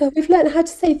Malaga we've learned how to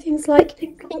say things like,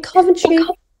 in Coventry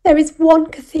there is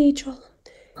 1 cathedral.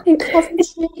 In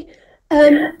Coventry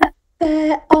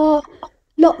there are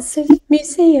lots of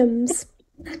museums.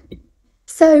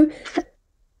 So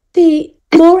the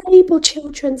more able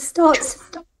children start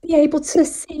to be able to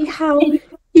see how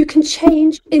you can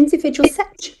change individual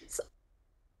sections,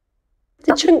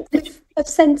 the chunk of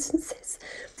sentences.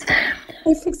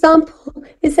 So for example,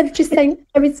 instead of just saying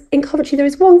in Coventry there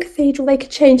is 1 cathedral, they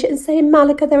could change it and say in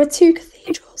Malaga there are 2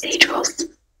 cathedrals.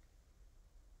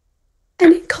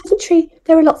 And in Coventry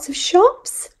there are lots of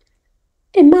shops.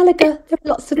 In Malaga there are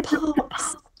lots of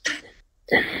parks.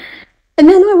 And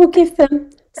then I will give them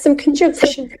some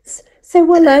conjunctions. So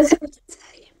we'll learn how to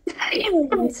say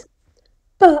and,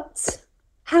 but,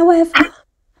 however,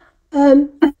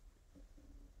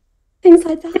 things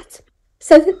like that.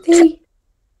 So that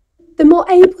the more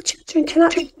able children can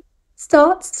actually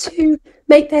start to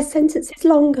make their sentences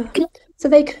longer. So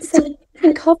they can say,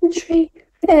 in Coventry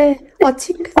there are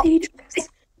 2 cathedrals.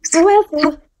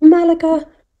 However, in Malaga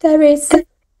there is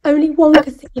only 1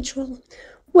 cathedral.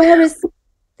 Whereas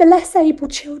the less able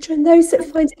children, those that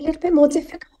find it a little bit more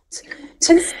difficult,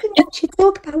 can actually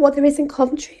talk about what there is in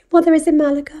Coventry, what there is in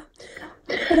Malaga.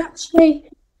 But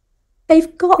actually,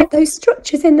 they've got those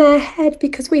structures in their head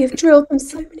because we have drilled them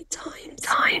so many times.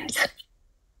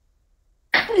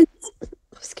 And,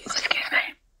 excuse me.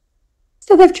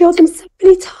 So they've drilled them so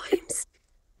many times.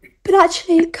 But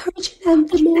actually encouraging them,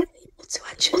 the more able to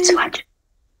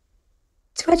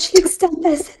actually extend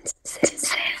their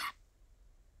sentences.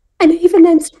 And even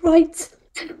then to write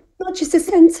not just a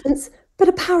sentence, but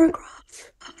a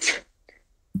paragraph.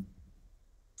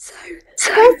 So that's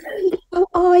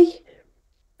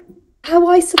how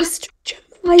I sort of structure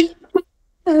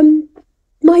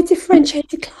my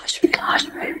differentiated classroom.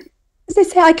 As I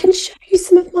say, I can show you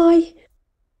some of my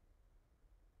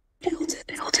builders.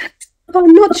 But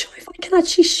I'm not sure if I can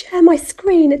actually share my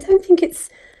screen. I don't think it's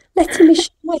letting me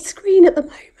share my screen at the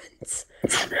moment.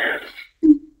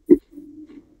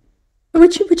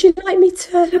 Would you like me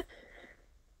to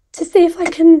see if I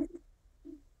can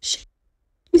show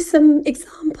you some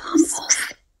examples?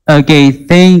 Okay,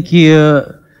 thank you,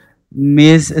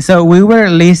 Miss. So we were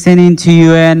listening to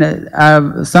you, and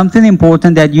something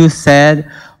important that you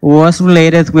said was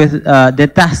related with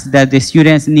the tasks that the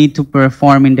students need to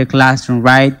perform in the classroom,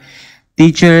 right?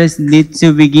 Teachers need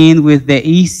to begin with the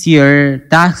easier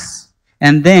tasks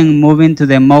and then move into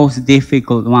the most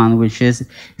difficult one, which is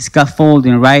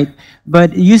scaffolding, right?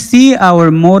 But you see, our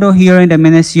motto here in the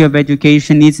Ministry of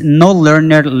Education is no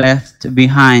learner left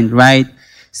behind, right?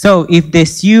 So if the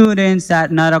students are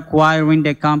not acquiring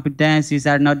the competencies,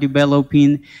 are not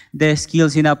developing the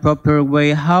skills in a proper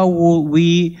way, how will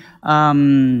we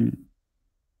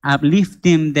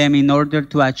uplifting them in order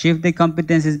to achieve the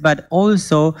competencies, but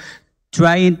also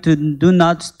trying to do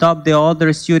not stop the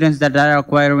other students that are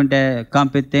acquiring the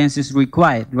competencies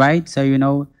required, right? So, you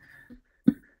know,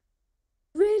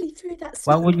 Really through that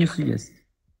what would you structure. suggest?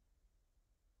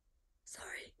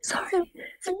 So I would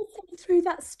say through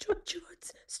that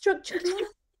structured learning.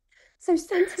 So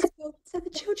sentence building. So the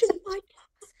children in my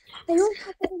class, they all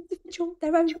have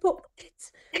their own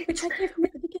booklets, which I give them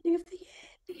at the beginning of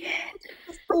the year.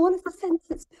 Has all of the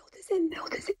sentence builders in there.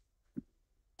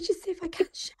 Just see if I can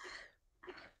share.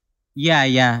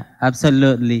 Yeah,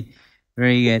 absolutely.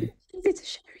 Very good. Easy to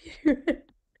show you.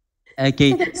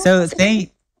 Okay, so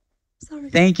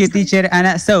thank you, teacher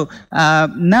Anna. So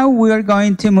now we are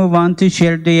going to move on to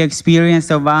share the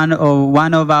experience of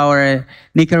one of our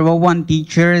Nicaraguan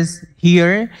teachers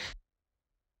here.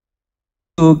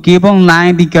 To keep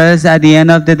online, because at the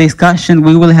end of the discussion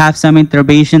we will have some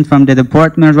intervention from the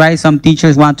department, right? Some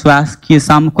teachers want to ask you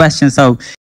some questions, so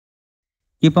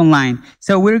keep online.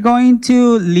 So we're going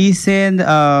to listen.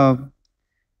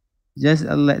 Just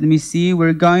let me see.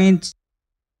 We're going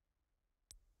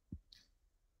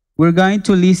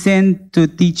to listen to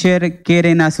teacher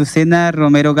Keren Azucena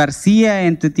Romero Garcia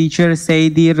and to teacher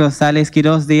Sadie Rosales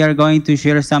Quiroz. They are going to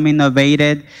share some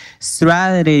innovative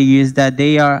strategies that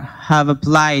they have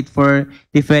applied for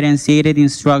differentiated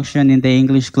instruction in the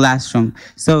English classroom.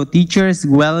 So teachers,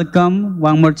 welcome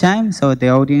one more time. So the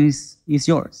audience is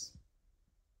yours.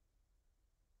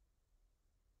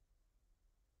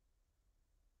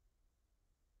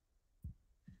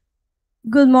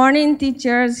 Good morning,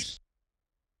 teachers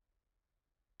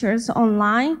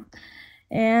online,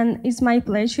 and it's my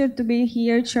pleasure to be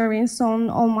here sharing some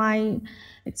of my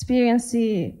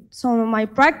experiences, some of my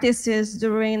practices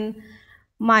during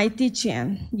my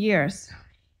teaching years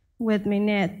with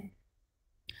Minette.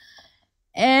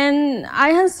 And I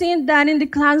have seen that in the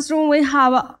classroom we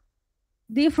have a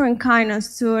different kind of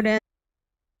students,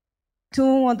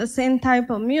 tune on the same type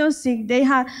of music.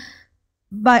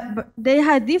 But they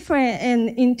had different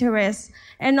interests,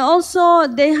 and also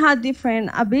they had different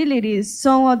abilities.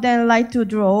 Some of them like to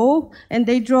draw, and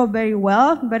they draw very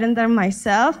well, better than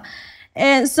myself.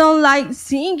 And some like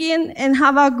singing and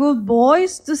have a good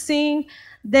voice to sing.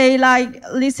 They like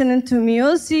listening to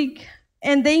music,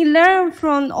 and they learn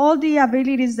from all the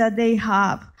abilities that they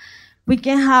have. We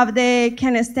can have the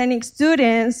kinesthetic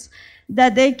students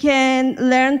that they can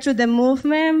learn through the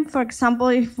movement. For example,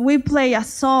 if we play a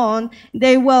song,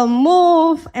 they will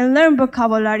move and learn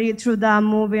vocabulary through that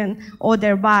movement of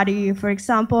their body. For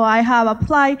example, I have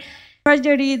applied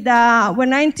strategy that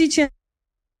when I'm teaching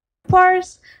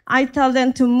parts, I tell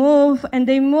them to move, and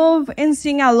they move and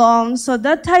sing along. So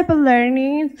that type of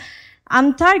learning,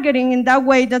 I'm targeting in that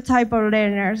way the type of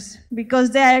learners,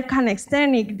 because they are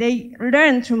kinesthetic, they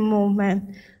learn through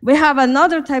movement. We have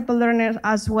another type of learners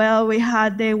as well. We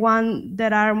had the one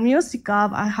that are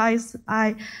musical. I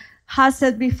have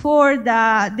said before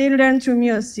that they learn through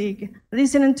music,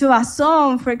 listening to a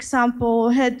song, for example,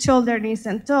 head, shoulder, knees,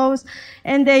 and toes,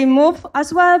 and they move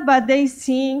as well, but they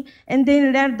sing and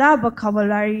they learn that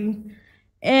vocabulary.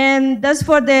 And that's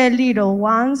for the little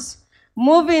ones.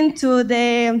 Moving to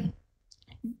the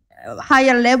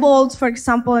higher levels, for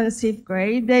example, in 6th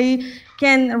grade, they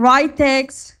can write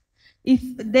text. If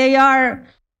they are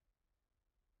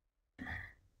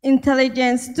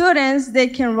intelligent students, they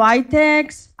can write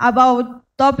text about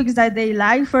topics that they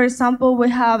like. For example, we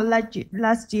have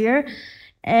last year,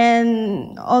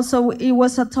 and also it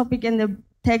was a topic in the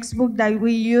textbook that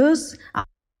we use, a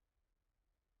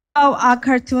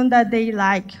cartoon that they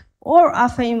like or a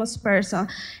famous person.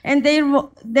 And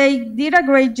they did a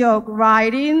great job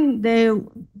writing,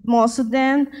 most of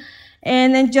them,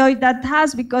 and enjoyed that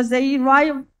task because they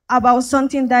write about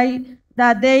something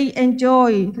that they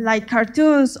enjoy, like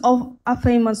cartoons of a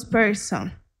famous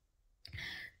person.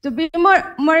 To be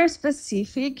more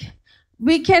specific,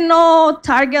 we cannot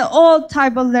target all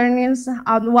type of learnings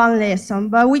at one lesson,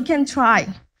 but we can try.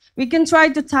 We can try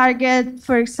to target,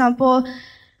 for example,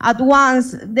 at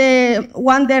once the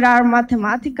one that are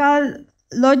mathematical,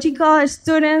 logical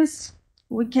students.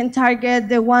 We can target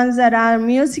the ones that are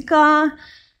musical.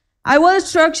 I will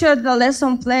structure the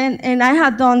lesson plan, and I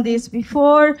had done this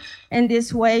before in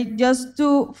this way, just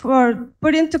for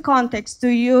put into context to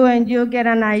you, and you get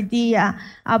an idea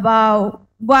about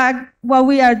what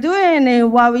we are doing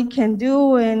and what we can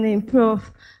do and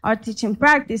improve our teaching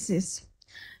practices.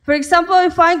 For example,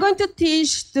 if I'm going to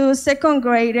teach to second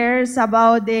graders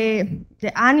about the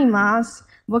animals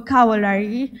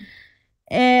vocabulary,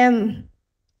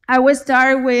 I will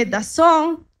start with a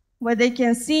song where they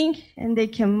can sing and they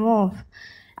can move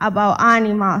about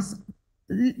animals.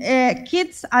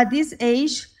 Kids at this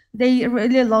age, they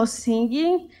really love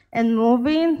singing and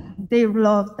moving. They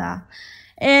love that.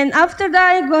 And after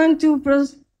that, I'm going to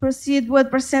proceed with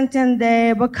presenting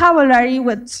the vocabulary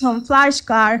with some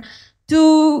flashcards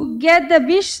to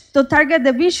target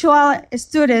the visual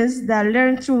students that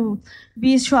learn through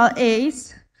visual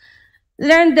aids,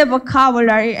 learn the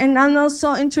vocabulary, and I'm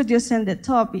also introducing the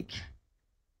topic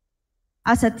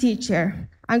as a teacher.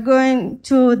 I'm going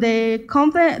to the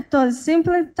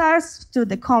simple tasks to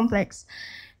the complex.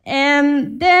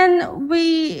 And then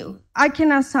I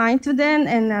can assign to them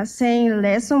in the same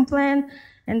lesson plan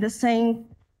and the same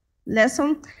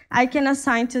lesson. I can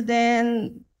assign to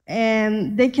them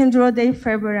and they can draw their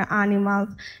favorite animal.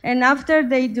 And after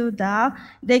they do that,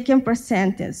 they can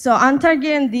present it. So I'm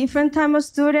targeting different type of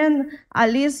student,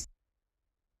 at least,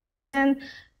 and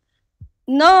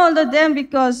not all of them,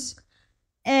 because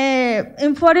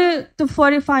in 40 to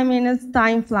 45 minutes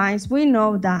time flies, we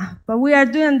know that, but we are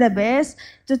doing the best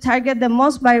to target the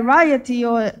most variety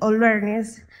of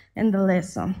learners in the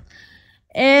lesson.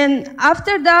 And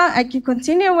after that, I can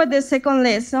continue with the second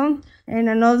lesson in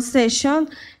another session,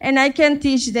 and I can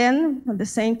teach them the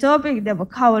same topic, the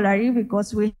vocabulary,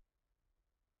 because we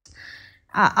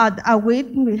a week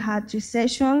we had 3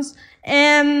 sessions,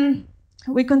 and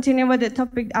we continue with the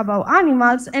topic about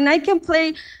animals, and I can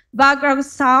play background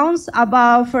sounds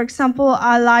about, for example,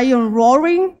 a lion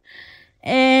roaring,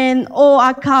 or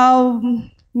a cow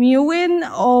mewing,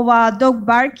 or a dog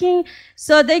barking,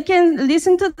 so they can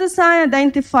listen to the sound,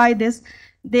 identify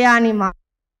the animal.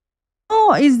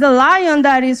 Oh, it's the lion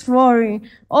that is roaring.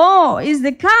 Oh, it's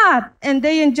the cat, and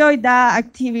they enjoy that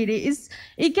activity.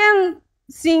 It can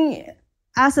seem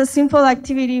as a simple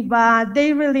activity, but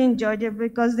they really enjoy it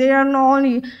because they are not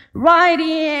only writing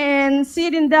and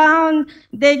sitting down,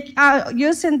 they are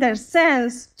using their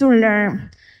sense to learn.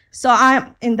 So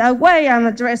in that way, I'm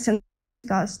addressing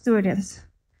students.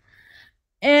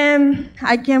 And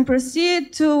I can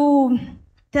proceed to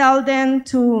tell them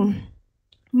to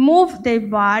move their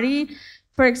body.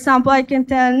 For example, I can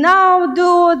tell, now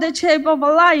do the shape of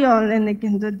a lion, and they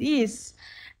can do this.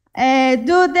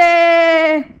 Do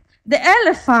the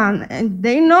elephant, and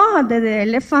they know that the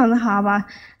elephant have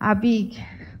a big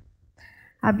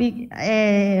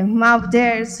mouth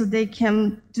there, so they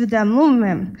can do the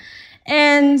movement.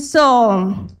 And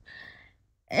so,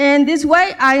 in this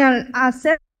way, I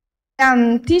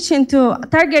am teaching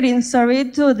targeting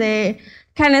to the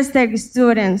kinesthetic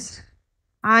students.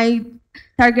 I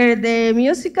targeted the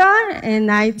musical,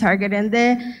 and I targeted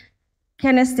the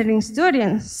kinesthetic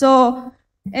students. So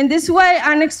in this way,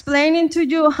 I'm explaining to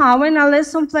you how in a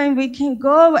lesson plan we can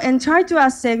go and try to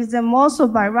assess the most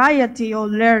variety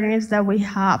of learners that we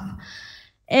have.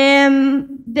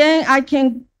 And then I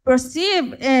can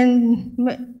proceed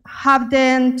and have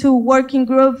them to work in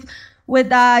group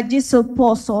with a jigsaw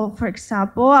puzzle, for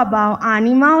example, about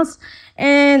animals.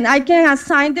 And I can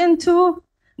assign them to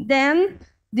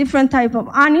different type of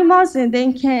animals, and they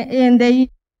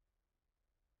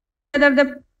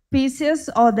the pieces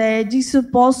of the jigsaw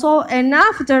puzzle, and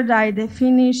after that they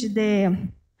finish the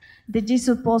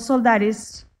jigsaw puzzle that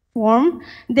is formed,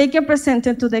 they can present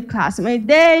it to the classmate.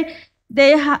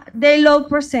 They love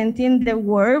presenting the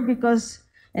work, because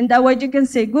in that way you can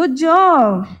say good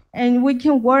job, and we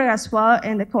can work as well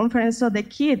in the conference of the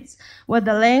kids with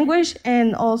the language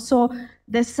and also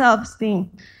the self-esteem.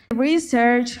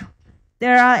 Research,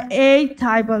 there are 8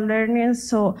 types of learning,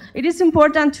 so it is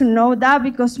important to know that,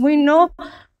 because we know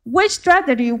which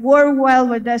strategy works well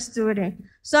with the student.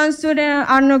 Some students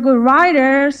are not good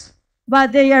writers,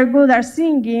 but they are good at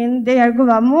singing, they are good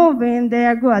at moving, they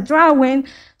are good at drawing,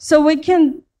 so we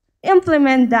can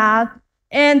implement that,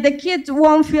 and the kid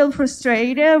won't feel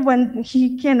frustrated when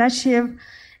he can achieve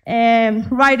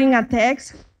writing a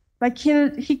text. but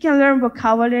he can learn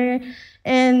vocabulary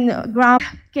and grammar,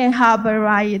 can have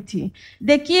variety.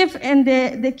 The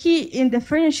key in the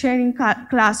French sharing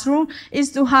classroom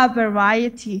is to have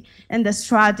variety and the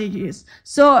strategies.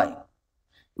 So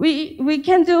we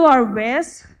can do our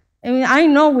best. I mean, I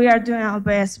know we are doing our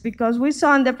best because we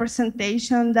saw in the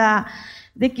presentation that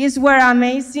the kids were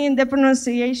amazing, the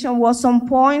pronunciation was on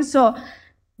point, so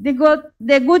the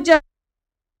good job.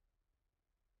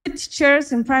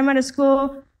 Teachers in primary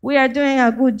school, we are doing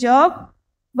a good job,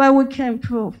 but we can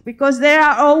improve because there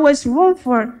are always room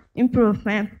for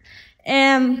improvement.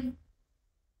 And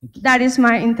that is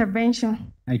my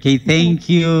intervention. Okay, thank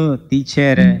you,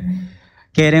 teacher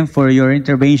Karen, for your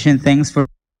intervention. Thanks for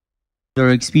your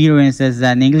experience as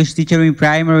an English teacher in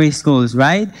primary schools,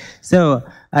 right? So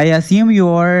I assume you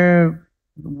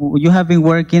have been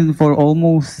working for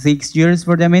almost 6 years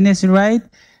for the ministry, right?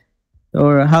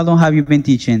 Or how long have you been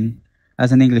teaching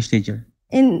as an English teacher?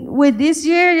 With this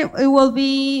year, it will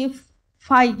be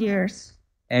 5 years.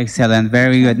 Excellent,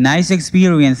 very good. Nice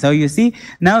experience. So you see,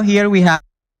 now here we have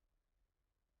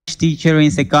teacher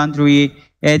in secondary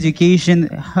education.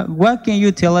 What can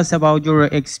you tell us about your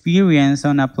experience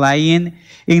on applying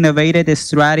innovative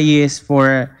strategies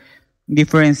for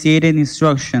differentiated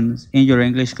instructions in your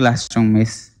English classroom,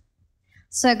 Miss?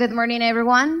 So good morning,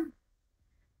 everyone.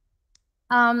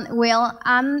 Well,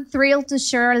 I'm thrilled to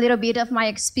share a little bit of my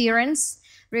experience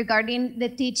regarding the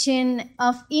teaching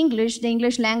of English, the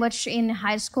English language in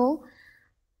high school.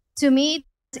 To me,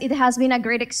 it has been a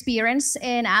great experience,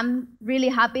 and I'm really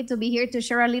happy to be here to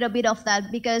share a little bit of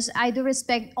that because I do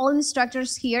respect all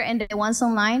instructors here and the ones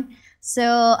online.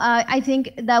 So I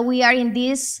think that we are in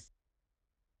this,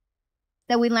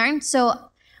 that we learned.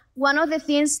 So one of the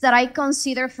things that I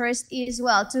consider first is,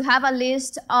 well, to have a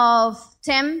list of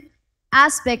 10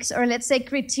 aspects, or let's say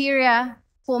criteria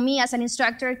for me as an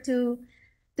instructor to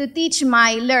teach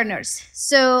my learners.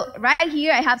 So right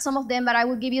here I have some of them, but I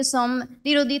will give you some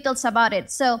little details about it.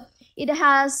 So it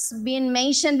has been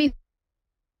mentioned before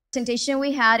the presentation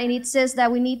we had, and it says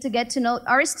that we need to get to know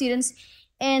our students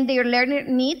and their learner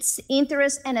needs,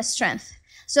 interests, and strength.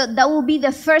 So that will be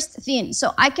the first thing.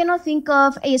 So I cannot think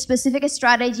of a specific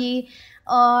strategy.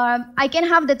 I can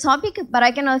have the topic, but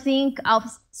I cannot think of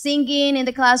singing in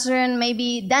the classroom,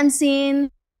 maybe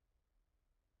dancing,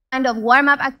 kind of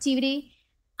warm-up activity,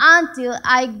 until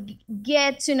I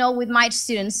get to know with my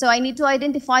students. So I need to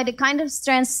identify the kind of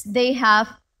strengths they have,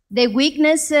 the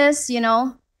weaknesses, you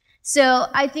know. So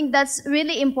I think that's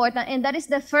really important, and that is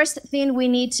the first thing we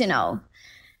need to know.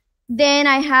 Then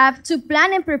I have to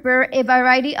plan and prepare a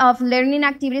variety of learning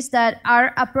activities that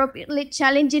are appropriately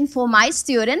challenging for my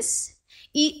students.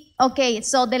 Okay,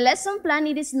 so the lesson plan,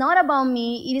 it is not about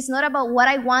me. It is not about what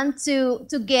I want to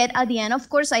get at the end. Of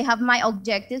course, I have my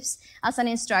objectives as an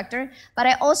instructor, but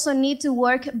I also need to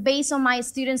work based on my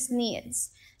students'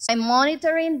 needs. So I'm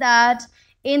monitoring that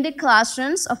in the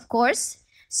classrooms, of course.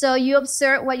 So you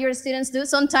observe what your students do.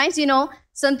 Sometimes, you know,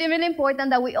 something really important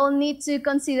that we all need to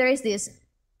consider is this.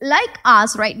 Like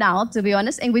us right now, to be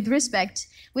honest, and with respect,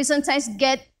 we sometimes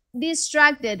get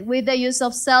distracted with the use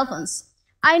of cell phones.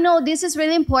 I know this is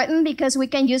really important because we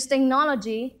can use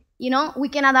technology, you know, we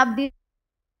can adapt this.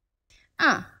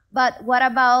 But what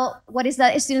about what is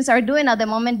that students are doing at the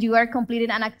moment you are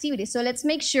completing an activity? So let's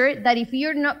make sure that if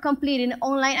you're not completing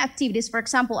online activities, for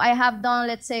example, I have done,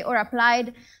 let's say, or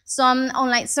applied some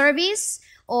online service,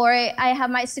 or I have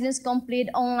my students complete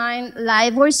online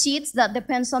live worksheets that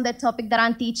depends on the topic that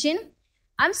I'm teaching.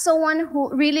 I'm someone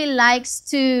who really likes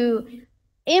to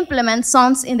implement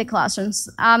songs in the classrooms.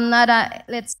 I'm not a,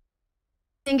 let's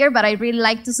say, singer, but I really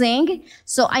like to sing.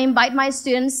 So I invite my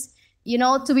students, you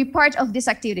know, to be part of this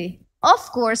activity. Of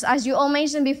course, as you all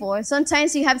mentioned before,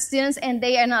 sometimes you have students and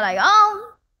they are not like,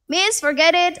 oh, miss,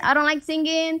 forget it. I don't like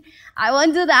singing. I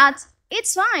won't do that.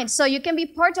 It's fine. So you can be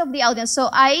part of the audience. So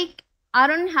I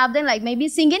don't have them like maybe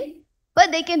singing,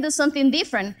 but they can do something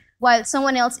different while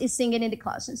someone else is singing in the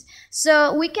classrooms.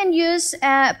 So we can use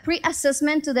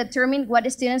pre-assessment to determine what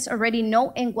the students already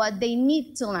know and what they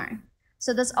need to learn.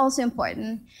 So that's also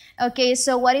important. Okay,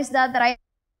 so what is that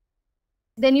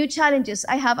the new challenges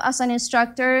I have as an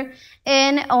instructor,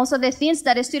 and also the things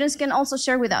that the students can also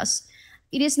share with us.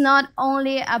 It is not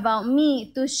only about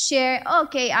me to share,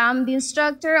 okay, I'm the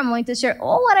instructor, I'm going to share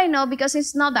all what I know, because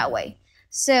it's not that way.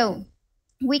 So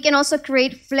we can also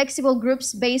create flexible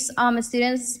groups based on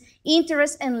students'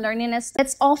 interest and learning.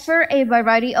 Let's offer a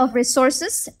variety of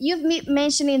resources. You've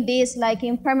mentioned this, like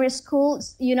in primary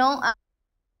schools, you know,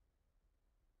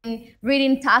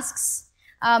 reading tasks,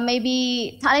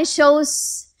 maybe talent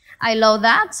shows. I love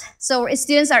that. So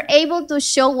students are able to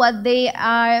show what they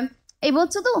are able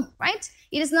to do, right?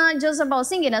 It is not just about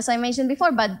singing, as I mentioned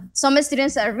before, but some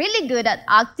students are really good at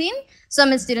acting.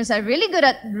 Some students are really good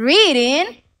at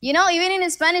reading. You know, even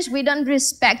in Spanish, we don't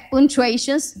respect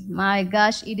punctuations. My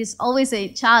gosh, it is always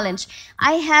a challenge.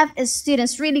 I have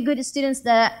students, really good students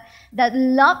that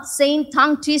love saying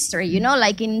tongue twister. You know,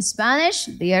 like in Spanish,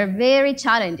 they are very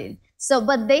challenging. So,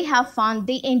 but they have fun.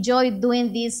 They enjoy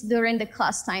doing this during the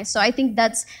class time. So I think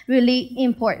that's really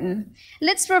important.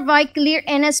 Let's provide clear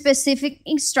and specific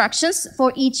instructions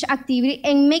for each activity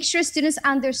and make sure students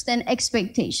understand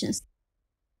expectations.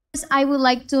 I would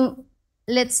like to,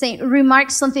 let's say,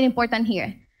 remark something important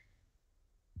here.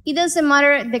 It doesn't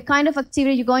matter the kind of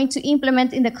activity you're going to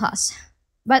implement in the class.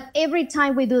 But every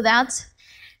time we do that,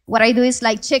 what I do is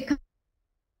like check.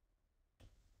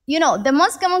 You know, the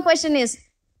most common question is,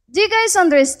 do you guys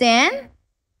understand?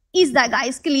 Is that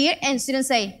guys clear? And students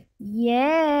say,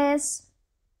 yes.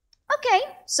 Okay,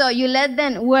 so you let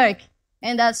them work,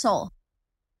 and that's all.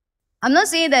 I'm not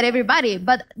saying that everybody,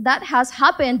 but that has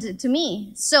happened to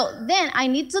me. So then I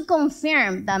need to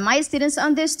confirm that my students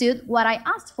understood what I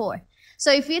asked for. So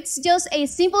if it's just a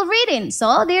simple reading,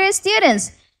 so dear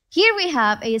students, here we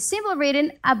have a simple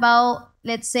reading about,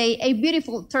 let's say, a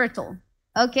beautiful turtle.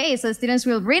 Okay, so students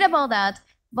will read about that.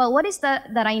 But what is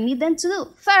that I need them to do?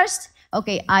 First,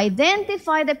 okay,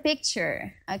 identify the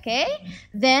picture, okay?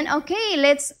 Then, okay,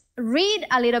 let's read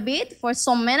a little bit for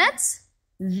some minutes.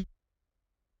 New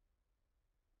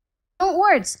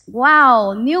words.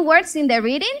 Wow, new words in the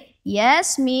reading?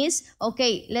 Yes, miss.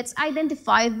 Okay, let's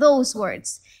identify those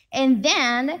words. And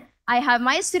then I have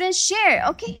my students share,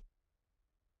 okay,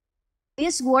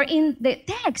 this word in the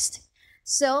text.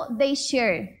 So they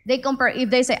share, they compare. If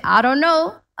they say, I don't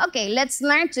know, okay, let's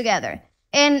learn together.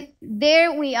 And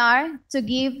there we are to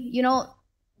give, you know,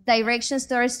 directions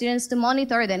to our students to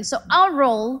monitor them. So our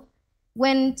role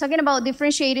when talking about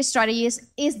differentiated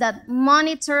strategies is that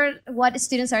monitor what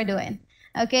students are doing.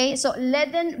 Okay, so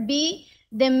let them be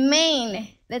the main,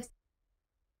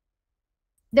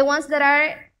 the ones that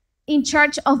are in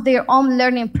charge of their own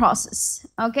learning process.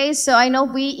 Okay, so I know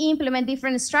we implement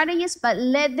different strategies, but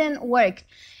let them work.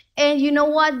 And you know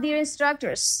what, dear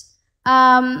instructors,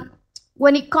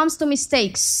 when it comes to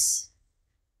mistakes,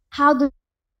 how do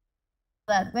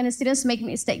that when students make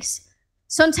mistakes?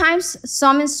 Sometimes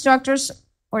some instructors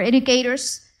or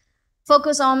educators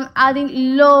focus on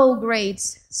adding low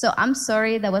grades. So I'm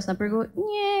sorry, that was not pretty good.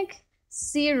 Nyek,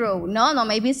 0. No,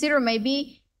 maybe 0,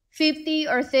 maybe 50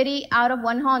 or 30 out of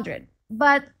 100.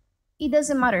 But it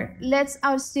doesn't matter. Let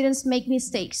our students make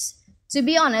mistakes. To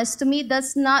be honest, to me,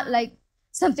 that's not like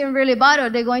something really bad or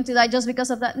they're going to die just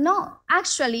because of that. No,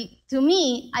 actually, to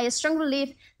me, I strongly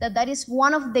believe that that is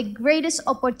one of the greatest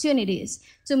opportunities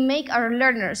to make our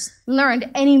learners learn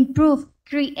and improve,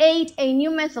 create a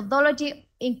new methodology,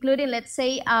 including, let's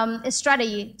say, a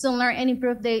strategy to learn and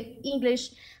improve the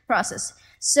English process.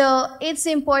 So it's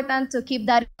important to keep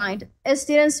that in mind.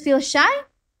 Students feel shy,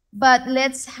 but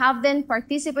let's have them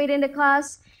participate in the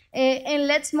class. And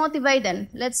let's motivate them.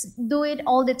 Let's do it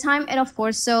all the time. And of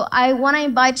course, so I want to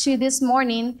invite you this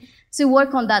morning to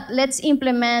work on that. Let's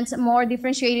implement more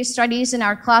differentiated strategies in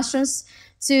our classrooms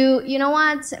to, you know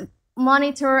what,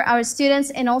 monitor our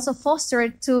students and also foster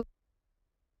to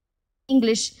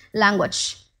English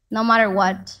language, no matter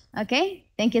what. Okay?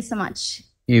 Thank you so much.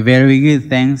 Very good.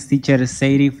 Thanks, Teacher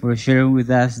Sadie, for sharing with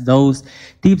us those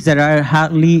tips that are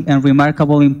highly and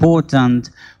remarkably important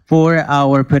for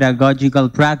our pedagogical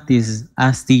practice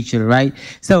as teacher, right?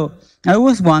 So I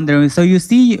was wondering, so you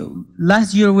see,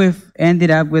 last year we've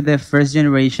ended up with the first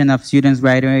generation of students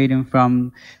graduating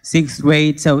from 6th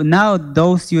grade. So now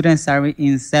those students are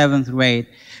in 7th grade.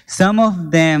 Some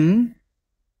of them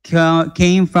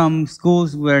came from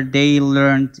schools where they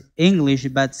learned English,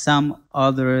 but some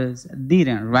others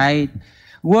didn't, right?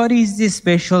 What is the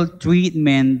special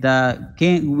treatment that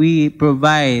can we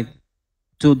provide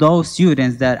to those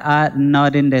students that are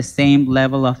not in the same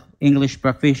level of English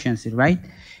proficiency, right?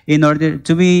 In order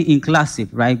to be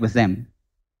inclusive, right, with them.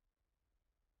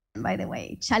 By the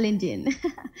way, challenging.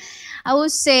 I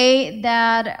would say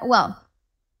that, well,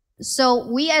 so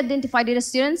we identified the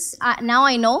students. Now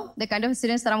I know the kind of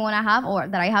students that I'm going to have or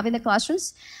that I have in the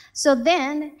classrooms. So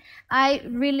then I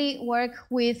really work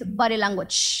with body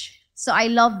language. So I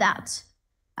love that.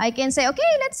 I can say, okay,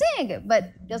 let's sing,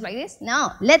 but just like this,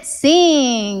 no, let's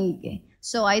sing.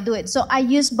 So I do it. So I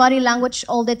use body language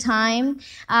all the time.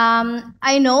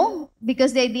 I know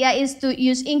because the idea is to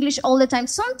use English all the time.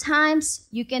 Sometimes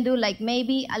you can do like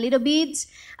maybe a little bit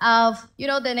of, you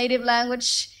know, the native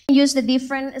language. Use the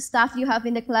different stuff you have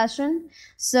in the classroom.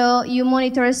 So you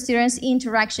monitor students'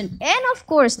 interaction. And of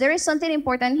course, there is something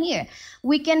important here.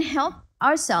 We can help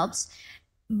ourselves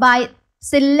by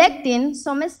selecting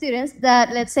some students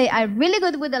that, let's say, are really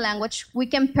good with the language, we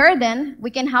can pair them,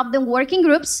 we can have them work in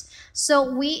groups,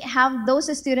 so we have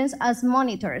those students as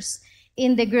monitors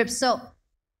in the group. So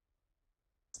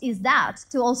is that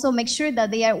to also make sure that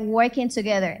they are working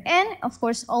together, and of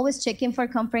course always checking for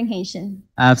comprehension.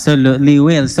 Absolutely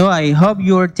will. So I hope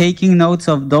you're taking notes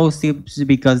of those tips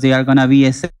because they are going to be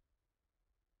a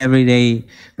everyday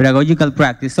pedagogical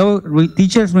practice. So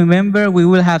teachers, remember, we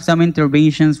will have some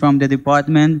interventions from the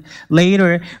department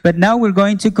later, but now we're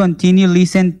going to continue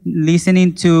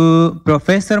listening to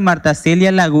Professor Marta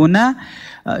Celia Laguna.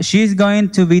 She's going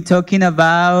to be talking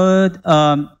about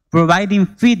providing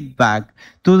feedback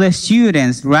to the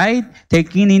students, right?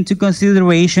 Taking into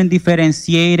consideration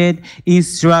differentiated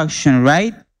instruction,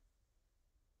 right?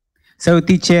 So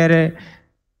teacher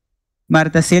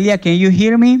Marta Celia, can you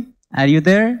hear me? Are you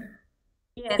there?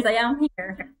 Yes, I am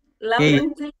here. Loud Okay.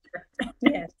 and clear.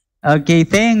 Yes. Okay,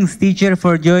 thanks, teacher,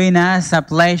 for joining us. A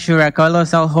pleasure, a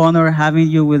colossal honor having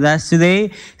you with us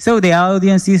today. So the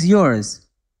audience is yours.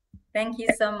 Thank you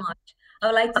so much. I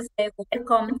would like to say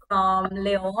welcome from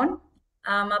Leon.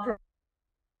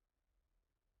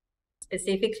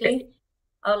 Specifically,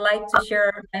 I would like to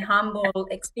share my humble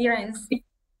experience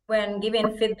when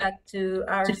giving feedback to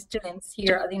our students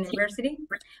here at the university.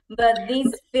 But this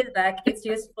feedback is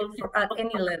useful for at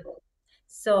any level.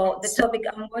 So the topic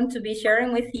I'm going to be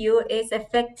sharing with you is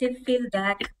effective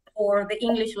feedback for the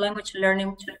English language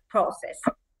learning process.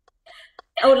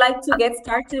 I would like to get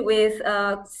started with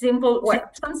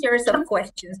some series of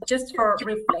questions just for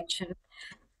reflection.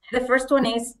 The first one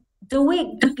is, do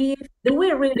we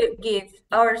really give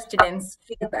our students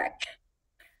feedback?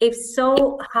 If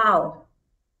so, how?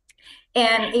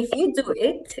 And if you do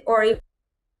it, or is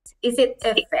it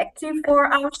effective for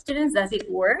our students? Does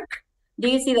it work? Do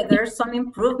you see that there's some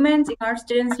improvement in our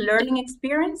students' learning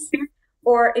experience?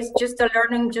 Or is just a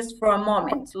learning just for a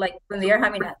moment, like when they are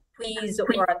having a quiz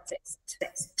or a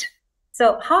test?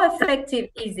 So how effective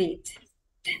is it?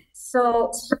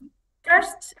 So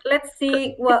first, let's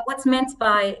see what's meant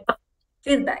by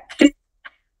feedback.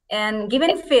 And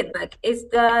given feedback is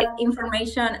the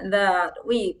information that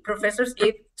we professors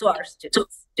give to our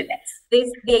students.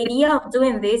 The idea of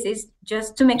doing this is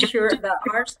just to make sure that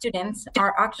our students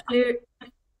are actually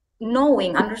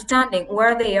knowing, understanding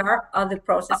where they are at the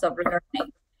process of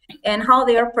learning and how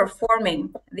they are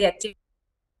performing the activity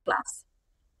class.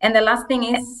 And the last thing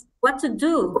is what to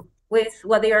do with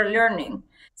what they are learning.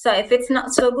 So if it's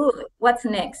not so good, what's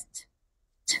next?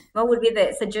 What would be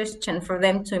the suggestion for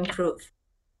them to improve?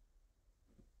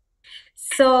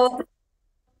 So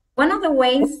one of the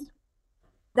ways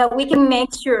that we can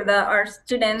make sure that our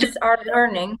students are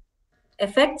learning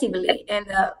effectively and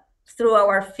through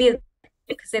our feedback,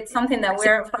 because it's something that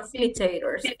we're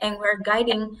facilitators and we're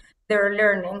guiding their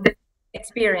learning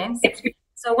experience.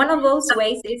 So one of those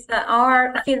ways is that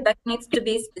our feedback needs to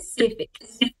be specific.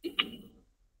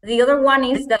 The other one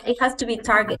is that it has to be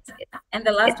targeted. And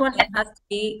the last one, it has to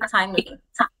be timely.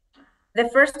 The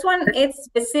first one is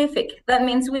specific. That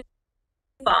means we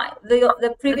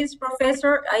the previous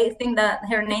professor, I think that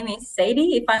her name is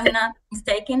Sadie, if I'm not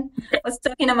mistaken, was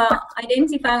talking about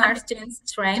identifying our students'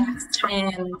 strengths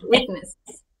and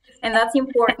weaknesses. And that's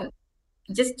important,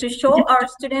 just to show our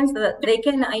students that they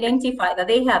can identify that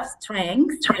they have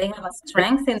strengths, they have a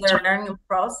strength in their learning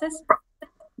process,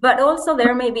 but also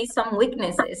there may be some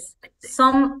weaknesses,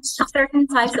 some certain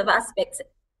types of aspects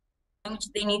which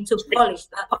they need to polish.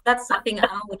 That's something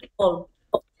I would call,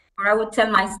 or I would tell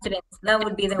my students, that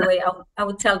would be the way I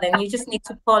would tell them. You just need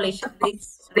to polish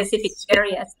these specific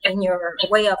areas in your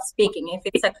way of speaking, if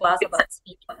it's a class about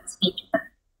speaking.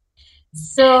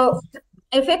 So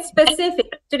if it's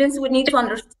specific, students would need to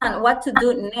understand what to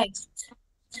do next.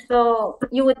 So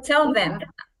you would tell them,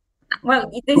 well,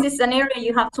 this is an area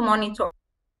you have to monitor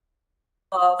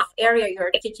of area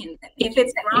you're teaching them. If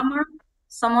it's grammar,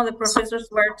 some of the professors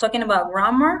were talking about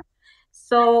grammar.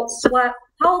 So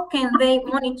how can they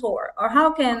monitor, or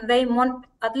how can they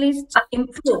at least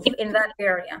improve in that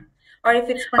area? Or if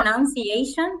it's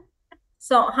pronunciation,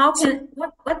 so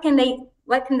what can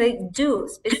they do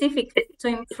specifically to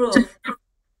improve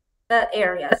that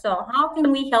area? So how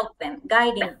can we help them,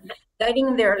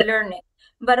 guiding their learning?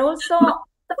 But also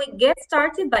we get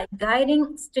started by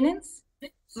guiding students,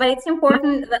 but it's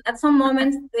important that at some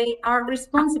moments they are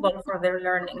responsible for their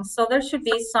learning. So there should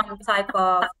be some type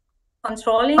of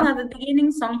controlling at the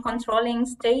beginning, some controlling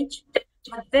stage,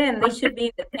 but then they should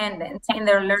be dependent in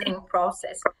their learning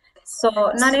process.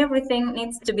 So not everything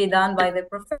needs to be done by the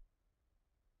professor,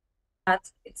 but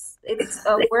it's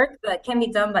a work that can be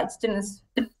done by students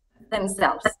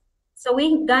themselves. So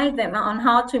we guide them on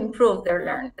how to improve their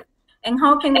learning. And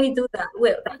how can we do that?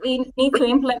 Well, we need to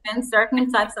implement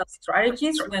certain types of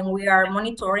strategies when we are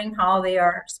monitoring how they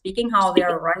are speaking, how they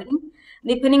are writing,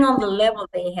 depending on the level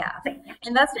they have.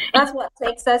 And that's what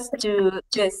takes us to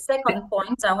the second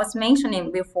point I was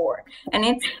mentioning before. And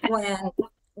it's when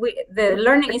the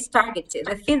learning is targeted,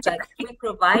 the feedback we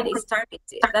provide is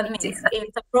targeted. That means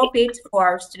it's appropriate for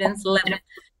our students' level.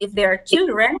 If they are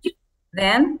children,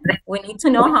 then we need to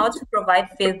know how to provide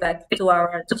feedback to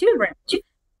our children.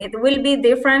 It will be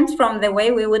different from the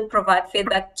way we would provide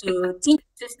feedback to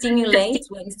stimulate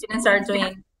when students are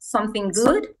doing something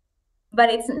good. But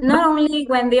it's not only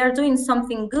when they are doing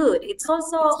something good, it's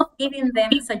also giving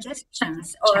them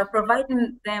suggestions or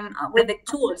providing them with the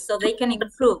tools so they can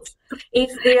improve.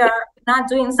 If they are not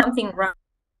doing something right,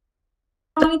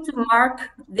 only to mark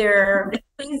their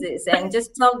quizzes and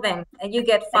just tell them you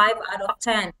get 5 out of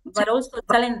 10, but also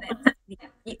telling them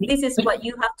this is what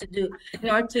you have to do in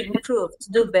order to improve,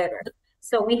 to do better.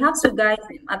 So we have to guide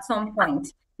them at some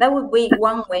point. That would be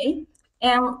one way.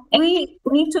 And we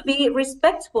need to be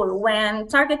respectful when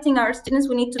targeting our students.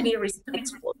 We need to be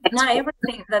respectful. Not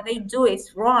everything that they do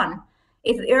is wrong.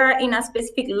 If they are in a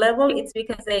specific level, it's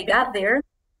because they got there,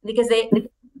 because they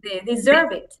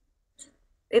deserve it.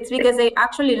 It's because they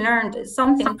actually learned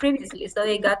something previously, so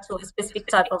they got to a specific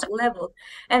type of level.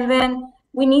 And then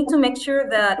we need to make sure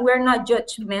that we're not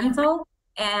judgmental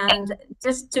and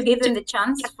just to give them the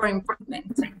chance for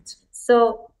improvement.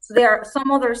 So there are some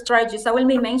other strategies. I will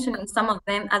be mentioning some of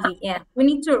them at the end. We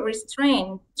need to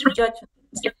restrain judgment,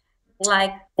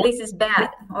 like this is bad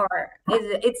or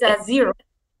it's a 0.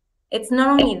 It's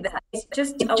not only that, it's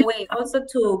just a way also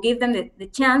to give them the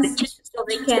chance so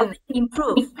they can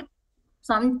improve.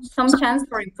 Some chance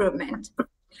for improvement.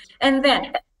 And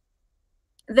then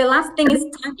the last thing is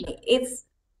timely. It's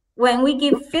when we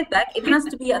give feedback, it has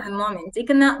to be at the moment. It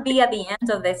cannot be at the end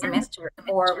of the semester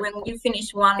or when you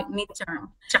finish one midterm.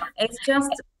 It's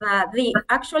just that they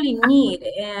actually need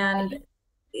and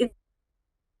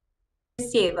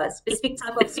receive a specific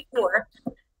type of score.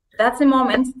 That's the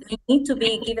moment they need to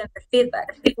be given the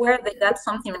feedback where they got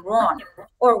something wrong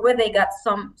or where they got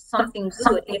something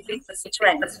good if it's a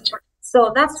strength.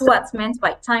 So that's what's meant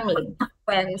by timely.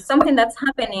 When something that's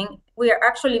happening, we are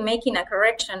actually making a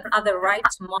correction at the right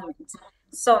moment.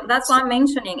 So that's why I'm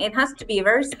mentioning it has to be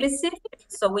very specific.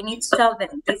 So we need to tell them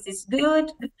this is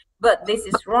good, but this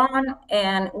is wrong,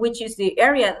 and which is the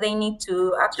area they need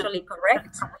to actually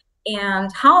correct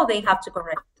and how they have to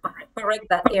correct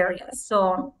that area.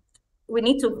 So we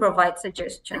need to provide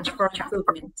suggestions for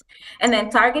improvement. And then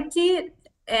targeted,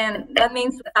 and that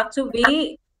means we have to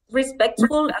be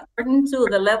respectful according to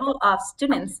the level of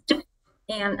students.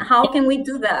 And how can we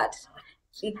do that?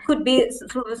 It could be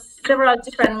through several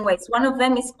different ways. One of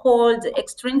them is called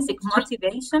extrinsic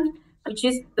motivation, which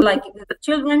is like the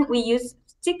children, we use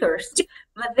stickers,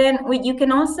 but then you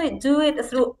can also do it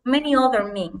through many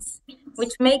other means,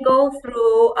 which may go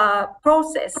through a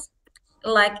process,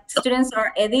 like students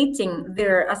are editing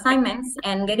their assignments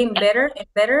and getting better and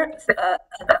better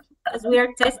as we are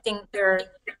testing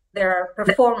their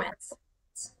performance.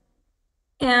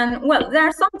 And well, there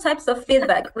are some types of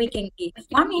feedback we can give.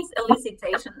 One is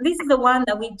elicitation. This is the one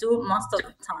that we do most of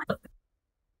the time.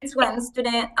 It's when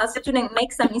a student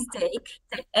makes a mistake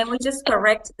and we just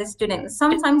correct the student.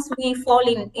 Sometimes we fall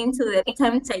into the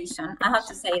temptation, I have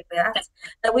to say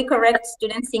that we correct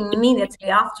students immediately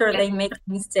after they make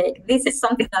a mistake. This is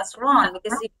something that's wrong,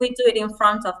 because if we do it in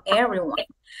front of everyone,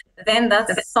 then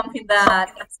that's something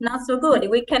that it's not so good.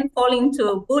 We can fall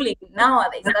into bullying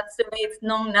nowadays. That's the way it's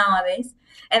known nowadays.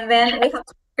 And then we have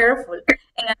to be careful.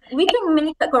 And we can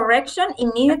make a correction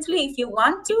immediately if you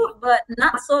want to, but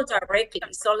not so directly.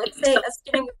 So let's say a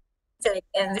student mistake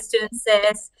and the student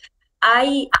says,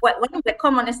 one of the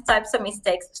commonest types of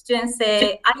mistakes, students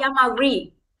say, I am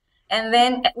agree. And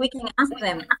then we can ask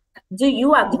them, do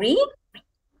you agree?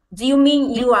 Do you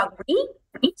mean you agree?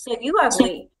 So you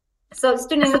agree. So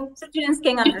students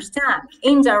can understand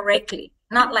indirectly,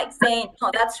 not like saying,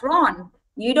 no, that's wrong.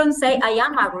 You don't say I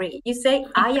am agree, you say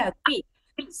I agree.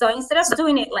 So instead of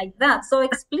doing it like that, so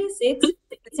explicit,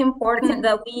 it's important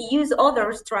that we use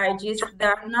other strategies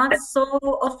that are not so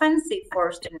offensive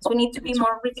for students. We need to be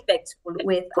more respectful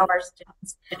with our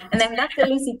students. And then that's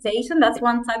elicitation, that's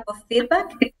one type of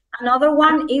feedback. Another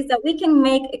one is that we can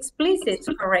make explicit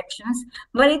corrections,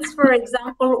 but it's, for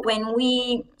example, when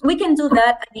we can do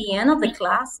that at the end of the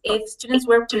class if students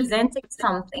were presenting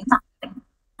something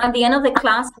at the end of the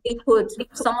class, we put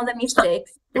some of the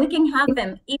mistakes. We can have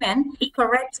them even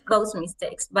correct those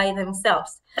mistakes by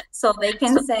themselves. So they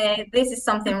can say, this is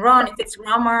something wrong. If it's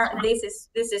grammar, this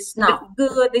is not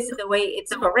good. This is the way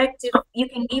it's corrected. You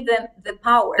can give them the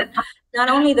power. Not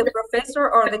only the professor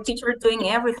or the teacher doing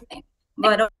everything,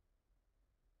 but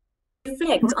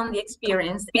reflect on the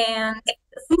experience and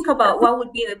think about what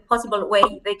would be the possible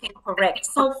way they can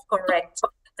self-correct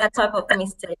that type of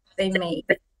mistake they made.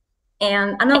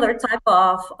 And another type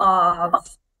of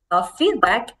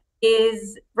feedback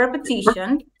is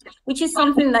repetition, which is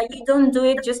something that you don't do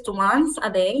it just once a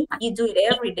day. You do it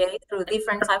every day through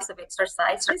different types of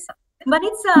exercises. But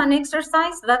it's an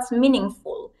exercise that's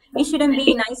meaningful. It shouldn't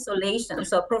be in isolation.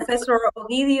 So Professor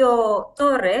Ovidio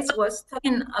Torres was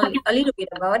talking a little bit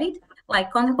about it,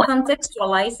 like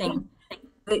contextualizing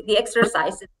the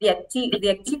exercises, the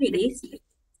activities.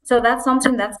 So that's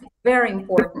something that's very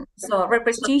important. So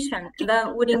repetition,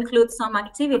 that would include some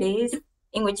activities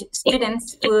in which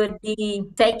students would be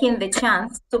taking the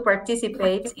chance to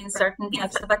participate in certain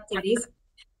types of activities,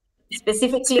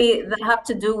 specifically that have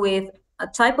to do with a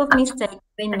type of mistake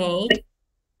they made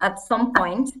at some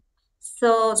point,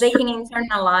 so they can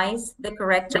internalize the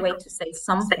correct way to say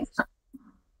something.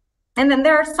 And then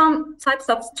there are some types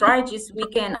of strategies we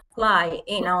can apply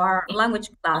in our language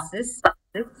classes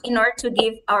in order to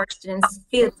give our students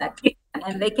feedback.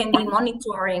 And they can be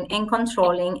monitoring and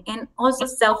controlling and also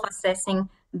self-assessing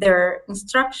their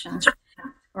instructions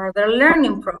or their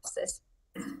learning process.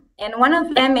 And one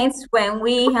of them is when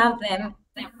we have them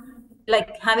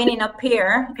like having in a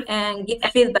pair and give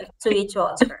feedback to each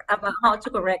other about how to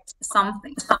correct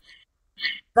something.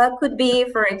 That could be,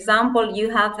 for example, you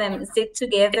have them sit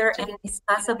together and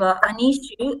discuss about an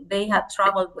issue they have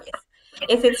troubled with.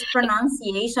 If it's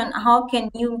pronunciation, how can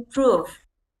you improve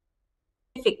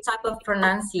specific type of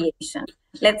pronunciation?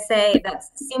 Let's say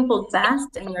that's simple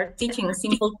past and you're teaching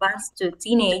simple past to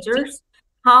teenagers.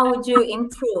 How would you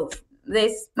improve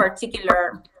this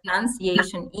particular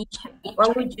pronunciation issue?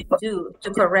 What would you do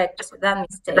to correct that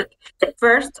mistake?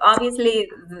 First, obviously,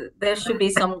 there should be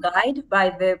some guide by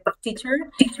the teacher,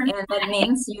 and that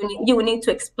means you need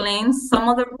to explain some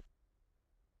of the,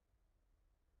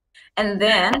 and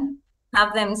then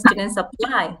have them students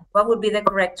apply what would be the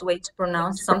correct way to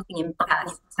pronounce something in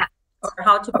past, or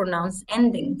how to pronounce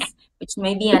endings, which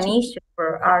may be an issue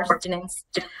for our students.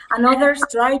 Another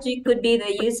strategy could be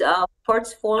the use of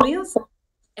portfolios,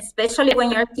 especially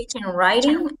when you're teaching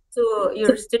writing to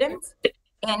your students.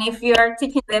 And if you are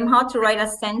teaching them how to write a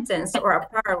sentence or a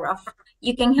paragraph,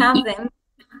 you can have them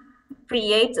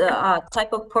create a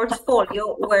type of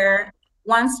portfolio where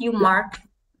once you mark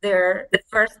their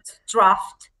first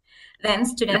draft, then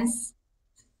students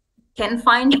can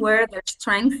find where their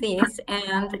strength is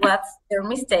and what's their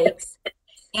mistakes,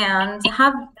 and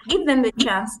give them the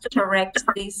chance to correct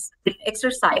these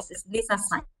exercises, these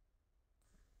assignments.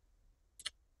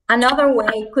 Another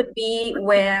way could be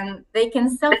when they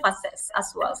can self-assess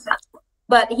as well.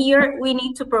 But here we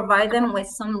need to provide them with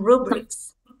some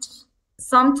rubrics,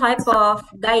 some type of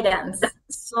guidance.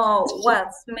 So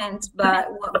what's meant by,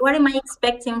 what am I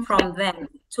expecting from them?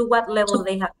 To what level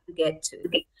they have to get to?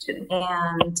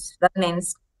 And that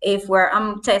means if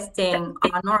I'm testing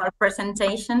an oral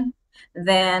presentation,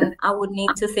 then I would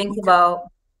need to think about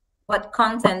what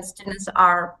content students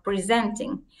are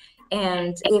presenting,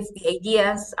 and if the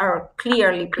ideas are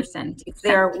clearly presented, if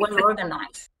they are well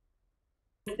organized,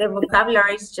 if the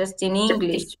vocabulary is just in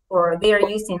English, or they are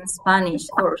using Spanish,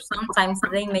 or sometimes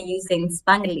they may use in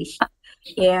Spanglish.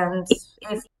 And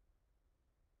if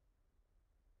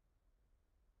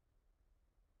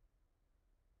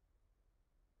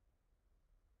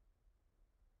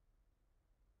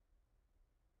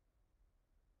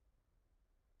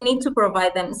need to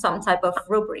provide them some type of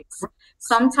rubrics,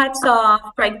 some types of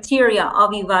criteria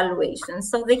of evaluation,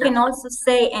 so they can also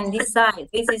say and decide,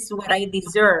 this is what I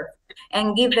deserve,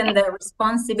 and give them the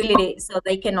responsibility so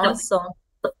they can also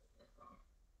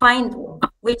find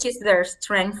which is their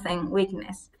strength and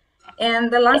weakness.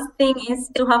 And the last thing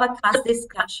is to have a class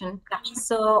discussion.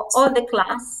 So all the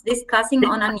class discussing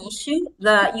on an issue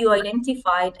that you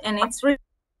identified, and it's really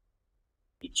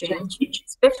change,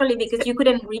 especially because you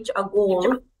couldn't reach a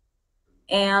goal,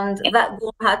 and that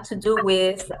goal had to do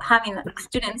with having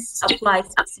students apply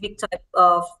specific type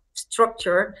of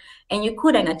structure, and you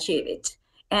couldn't achieve it.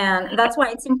 And that's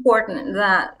why it's important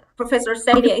that Professor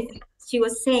Sadie, I think she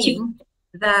was saying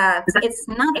that it's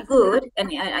not good, and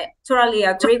I totally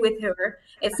agree with her,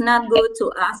 it's not good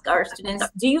to ask our students,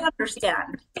 do you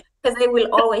understand? Because they will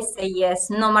always say yes,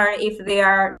 no matter if they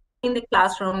are in the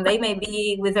classroom. They may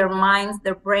be with their minds,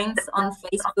 their brains on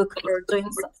Facebook or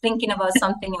thinking about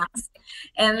something else.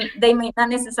 And they may not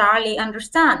necessarily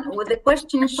understand. What the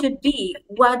question should be,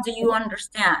 what do you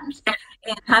understand?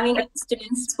 And having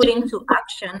students put into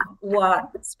action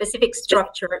what specific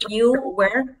structure you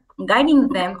were guiding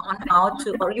them on how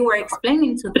to, or you were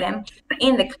explaining to them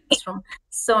in the classroom.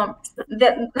 So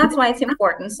that's why it's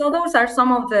important. So those are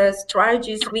some of the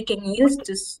strategies we can use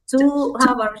to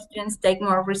have our students take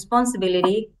more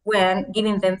responsibility when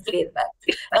giving them feedback.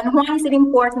 And why is it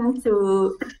important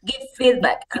to give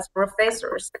feedback as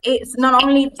professors? It's not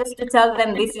only just to tell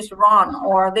them this is wrong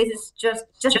or this is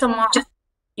just a mark.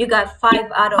 You got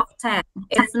 5 out of 10.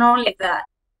 It's not only that.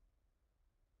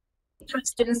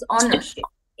 Students' ownership.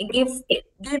 It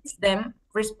gives them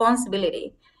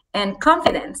responsibility and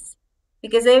confidence,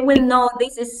 because they will know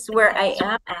this is where I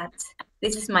am at.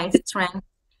 This is my strength,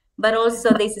 but also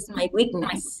this is my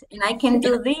weakness. And I can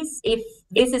do this if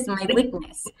this is my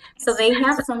weakness. So they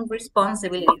have some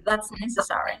responsibility that's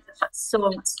necessary.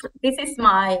 So this is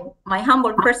my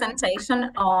humble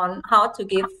presentation on how to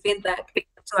give feedback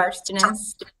to our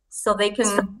students so they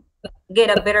can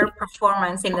get a better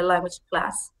performance in the language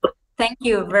class. Thank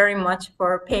you very much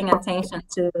for paying attention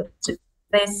to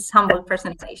this humble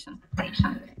presentation.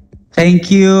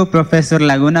 Thank you, Professor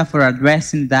Laguna, for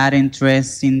addressing that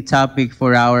interesting topic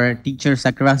for our teachers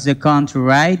across the country,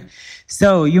 right?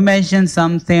 So you mentioned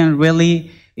something really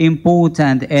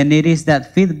important, and it is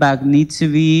that feedback needs to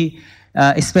be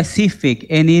specific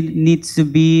and it needs to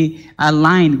be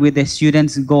aligned with the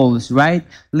students' goals, right?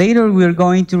 Later, we're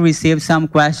going to receive some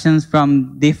questions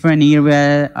from different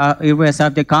areas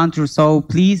of the country, so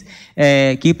please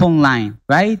keep online,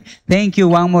 right? Thank you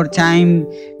one more time,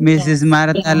 Mrs.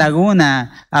 Marta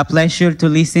Laguna. A pleasure to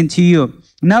listen to you.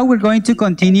 Now we're going to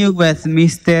continue with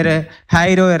Mr.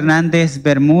 Jairo Hernandez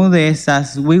Bermudez.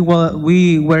 As we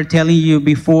were telling you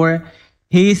before,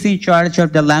 he is in charge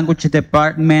of the language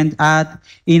department at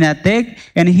INATEC,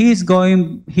 and he's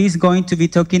going to be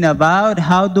talking about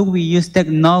how do we use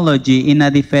technology in a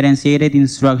differentiated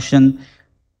instruction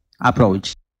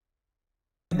approach.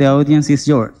 The audience is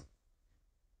yours.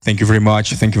 Thank you very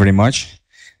much. Thank you very much.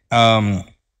 I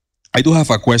do have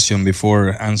a question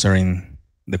before answering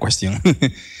the question.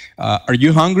 Are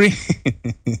you hungry?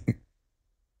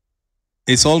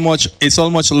 It's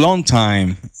almost long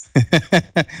time.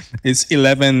 It's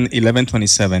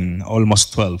 11:27,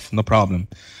 almost 12. No problem.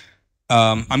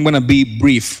 I'm gonna be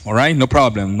brief. All right, no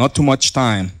problem. Not too much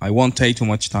time. I won't take too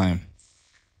much time.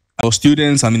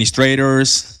 Students,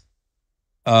 administrators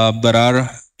that are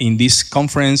in this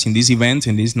conference, in this event,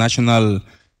 in this national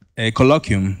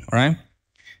colloquium. All right,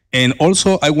 and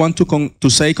also I want to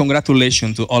say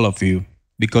congratulations to all of you,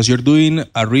 because you're doing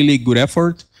a really good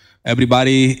effort.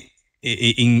 Everybody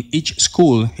in each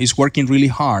school is working really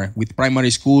hard with primary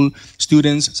school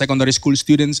students, secondary school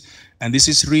students, and this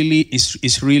is really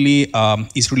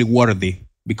worthy,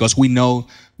 because we know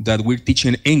that we're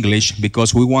teaching English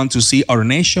because we want to see our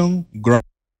nation grow.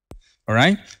 All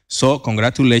right, so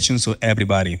congratulations to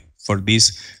everybody for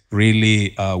this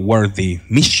really worthy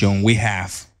mission we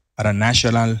have at a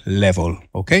national level.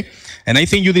 Okay, and I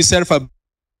think you deserve a. I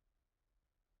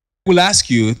will ask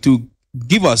you to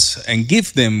give us and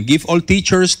give all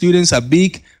teachers, students a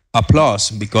big applause,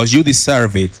 because you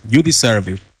deserve it. You deserve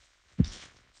it.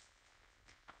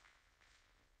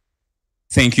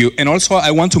 Thank you. And also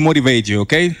I want to motivate you,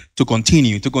 okay, to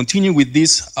continue with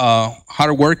this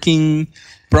hardworking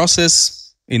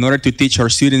process in order to teach our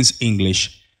students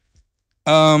English.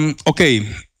 Okay,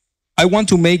 I want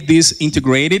to make this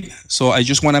integrated, so I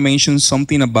just want to mention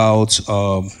something about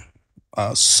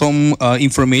some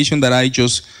information that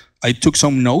I took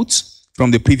some notes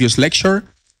from the previous lecture,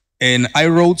 and I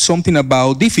wrote something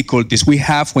about difficulties we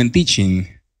have when teaching.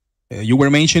 You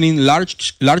were mentioning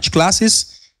large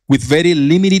classes with very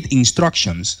limited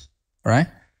instructions, right?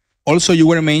 Also, you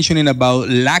were mentioning about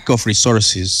lack of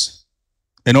resources.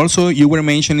 And also, you were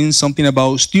mentioning something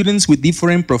about students with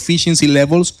different proficiency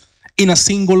levels in a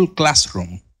single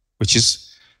classroom, which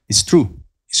is true.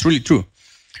 It's really true.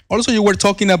 Also, you were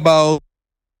talking about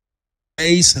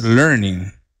based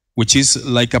learning, which is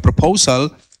like a proposal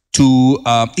to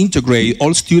integrate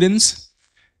all students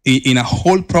in a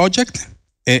whole project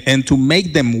and to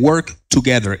make them work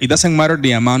together. It doesn't matter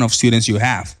the amount of students you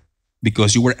have,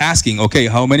 because you were asking, okay,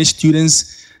 how many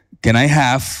students can I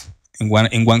have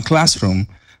in one classroom?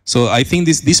 So I think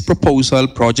this proposal,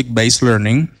 project-based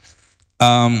learning,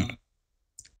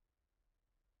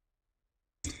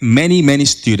 many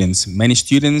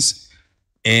students,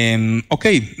 and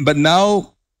okay, but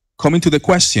now coming to the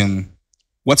question,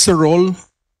 what's the role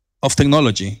of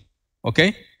technology?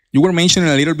 Okay, You were mentioning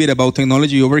a little bit about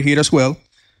technology over here as well.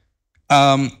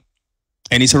 And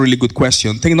it's a really good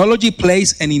question. Technology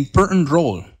plays an important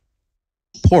role.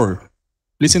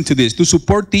 Listen to this, to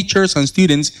support teachers and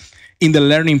students in the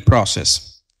learning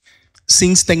process.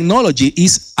 Since technology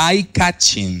is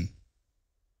eye-catching,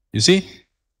 you see,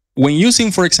 when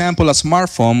using, for example, a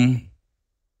smartphone,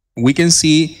 we can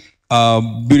see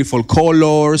beautiful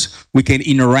colors, we can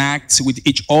interact with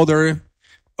each other,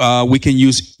 we can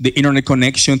use the internet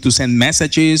connection to send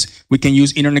messages, we can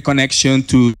use internet connection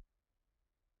to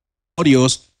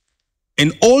audios,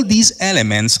 and all these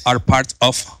elements are part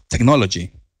of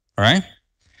technology, all right?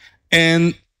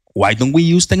 And why don't we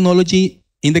use technology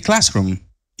in the classroom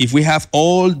if we have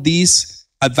all these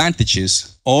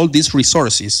advantages, all these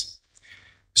resources?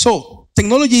 So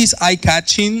technology is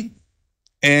eye-catching,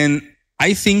 and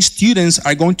I think students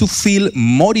are going to feel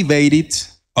motivated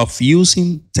of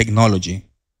using technology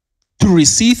to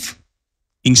receive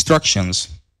instructions.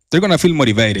 They're going to feel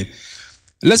motivated.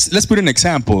 Let's put an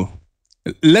example.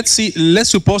 Let's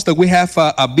suppose that we have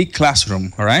a big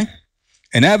classroom, all right?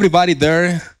 And everybody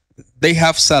there, they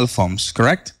have cell phones,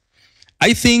 correct?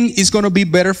 I think it's going to be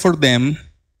better for them,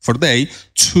 to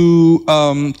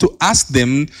ask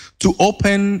them to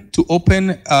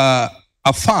open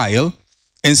a file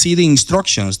and see the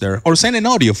instructions there, or send an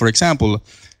audio, for example.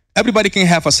 Everybody can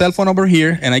have a cell phone over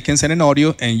here, and I can send an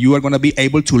audio, and you are going to be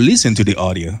able to listen to the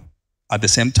audio at the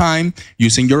same time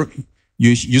using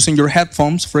your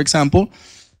headphones, for example.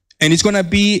 And it's going to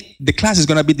be, the class is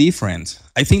going to be different.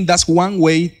 I think that's one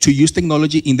way to use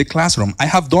technology in the classroom. I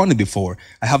have done it before.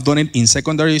 I have done it in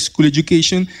secondary school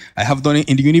education. I have done it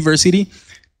in the university.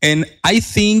 And I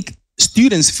think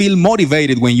students feel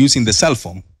motivated when using the cell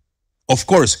phone. Of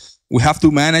course, we have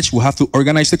to manage, we have to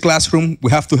organize the classroom,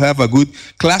 we have to have a good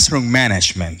classroom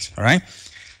management, all right?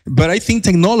 But I think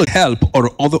technology help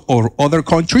or other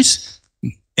countries,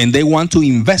 and they want to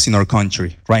invest in our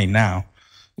country right now.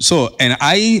 So, and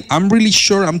I'm really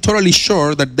sure, I'm totally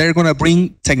sure that they're going to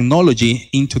bring technology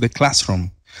into the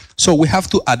classroom. So we have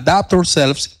to adapt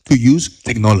ourselves to use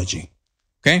technology,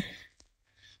 okay?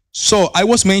 So I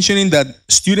was mentioning that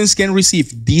students can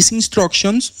receive these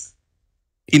instructions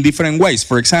in different ways.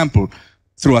 For example,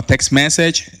 through a text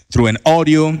message, through an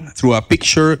audio, through a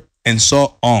picture, and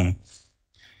so on.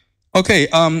 Okay,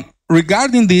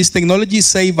 regarding this, technology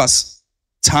saves us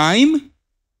time,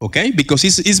 okay? Because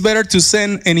it's better to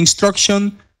send an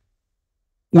instruction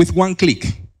with one click.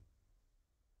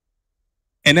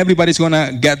 And everybody's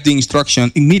gonna get the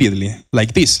instruction immediately,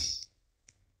 like this,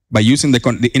 by using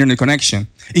the internet connection.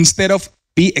 Instead of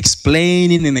be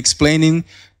explaining and explaining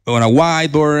on a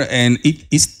whiteboard, and it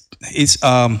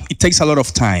takes a lot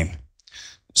of time.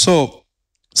 So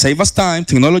save us time,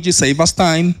 technology save us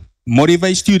time,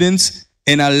 motivate students,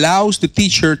 and allows the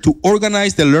teacher to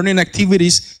organize the learning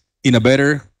activities in a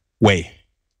better way.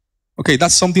 Okay,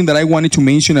 that's something that I wanted to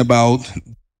mention about. For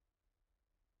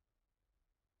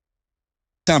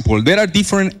example, there are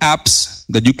different apps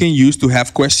that you can use to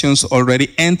have questions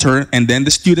already entered, and then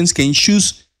the students can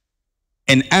choose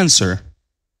an answer.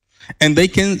 And they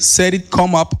can set it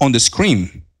come up on the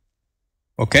screen,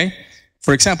 okay?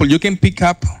 For example, you can pick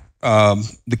up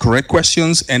the correct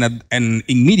questions and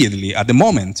immediately, at the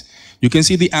moment, you can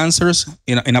see the answers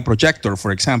in a projector,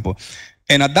 for example.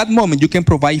 And at that moment, you can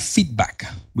provide feedback,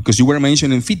 because you were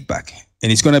mentioning feedback. And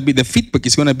it's going to be, the feedback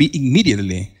is going to be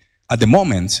immediately, at the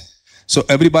moment. So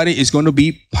everybody is going to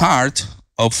be part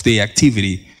of the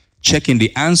activity, checking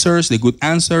the answers, the good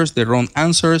answers, the wrong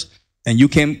answers, and you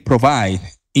can provide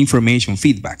information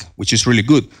feedback, which is really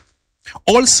good.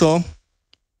 Also,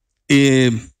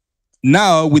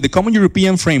 now with the Common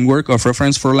European Framework of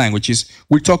Reference for Languages,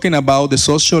 we're talking about the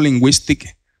sociolinguistic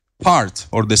part,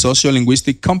 or the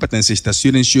sociolinguistic competencies that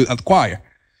students should acquire.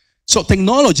 So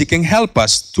technology can help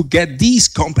us to get these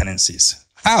competencies.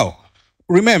 How?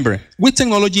 Remember, with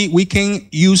technology, we can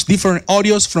use different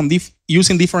audios from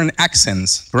using different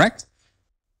accents, correct?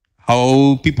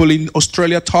 How people in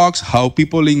Australia talk, how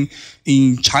people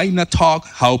in China talk,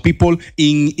 how people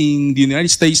in the United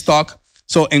States talk.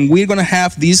 So, and we're going to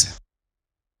have these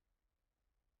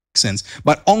accents,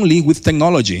 but only with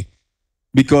technology.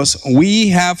 Because we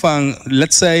have,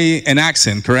 let's say, an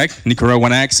accent, correct?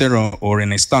 Nicaraguan accent or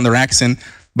a standard accent,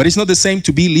 but it's not the same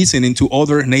to be listening to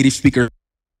other native speakers.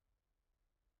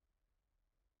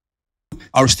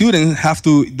 Our students have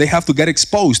to get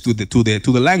exposed to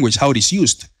the language, how it is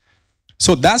used.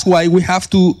 So that's why we have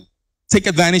to take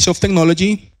advantage of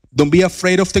technology. Don't be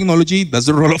afraid of technology. That's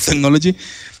the role of technology.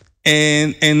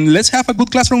 And let's have a good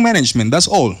classroom management. That's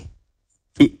all.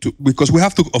 Because we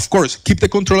have to, of course, keep the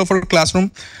control of our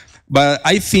classroom, But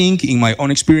I think in my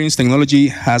own experience, technology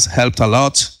has helped a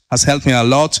lot, has helped me a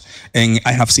lot, and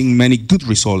I have seen many good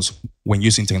results when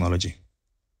using technology.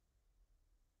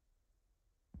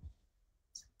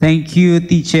 Thank you,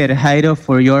 teacher Jairo,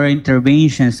 for your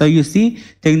intervention. So you see,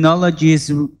 technology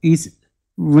is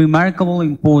remarkable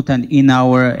important in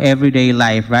our everyday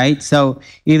life, right? So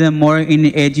even more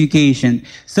in education.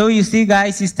 So you see,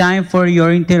 guys, it's time for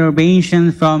your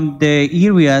intervention from the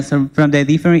areas, or from the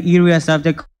different areas of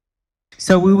the.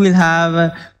 So we will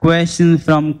have questions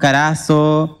from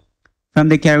Carazo, from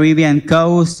the Caribbean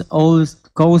coast,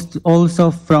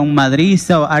 also from Madrid.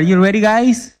 So are you ready,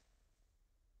 guys?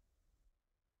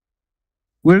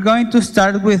 We're going to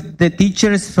start with the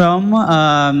teachers from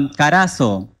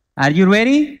Carazo. Are you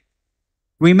ready?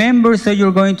 Remember, so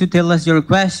you're going to tell us your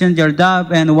question, your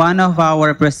doubt, and one of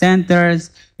our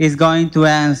presenters is going to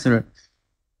answer.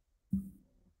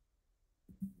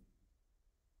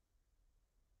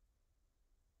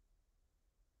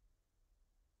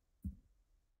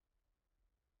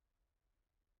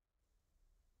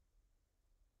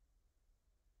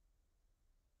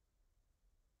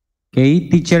 Okay,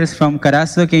 teachers from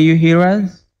Carazo, can you hear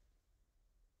us?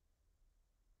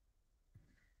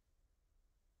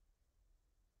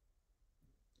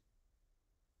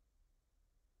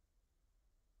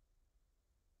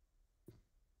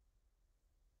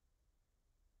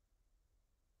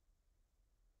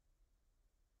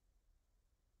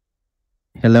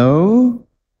 Hello?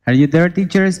 Are you there,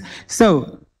 teachers?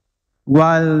 So,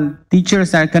 while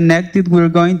teachers are connected, we're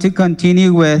going to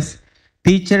continue with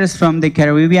teachers from the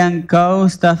Caribbean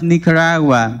coast of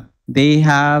Nicaragua. They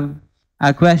have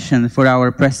a question for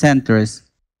our presenters.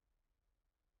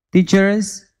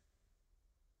 Teachers?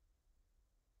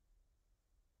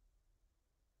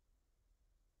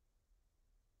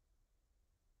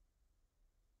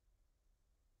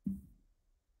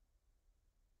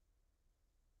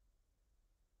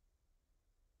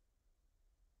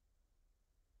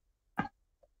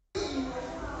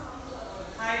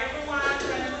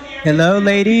 Hello,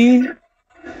 lady. Hello,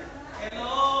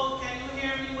 can you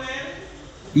hear me well?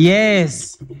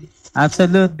 Yes,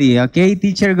 absolutely. Okay,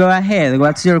 teacher, go ahead.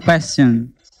 What's your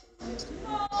question?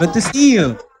 Good to see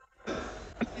you. First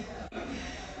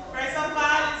of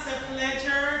all, it's a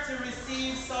pleasure to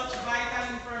receive such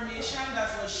vital information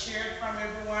that was shared from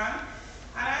everyone.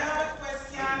 And I have a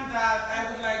question that I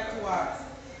would like to ask.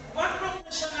 What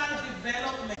professional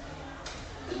development?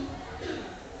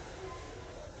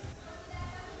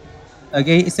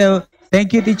 Okay, so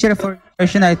thank you, teacher, for your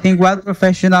question. I think what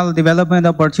professional development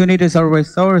opportunities or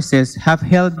resources have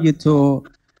helped you to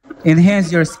enhance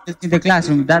your skills in the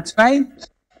classroom? That's right?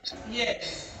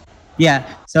 Yes. Yeah,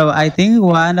 so I think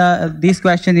this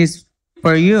question is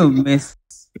for you, Miss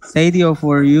Sadie, or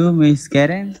for you, Miss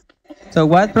Karen. So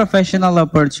what professional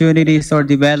opportunities or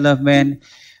development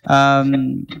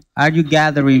are you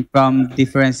gathering from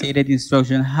differentiated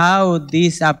instruction? How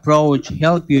this approach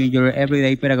help you in your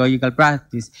everyday pedagogical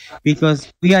practice?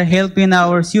 Because we are helping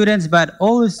our students, but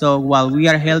also while we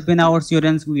are helping our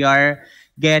students, we are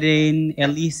getting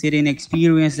eliciting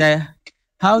experience.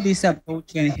 How this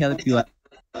approach can help you.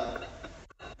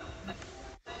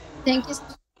 Thank you.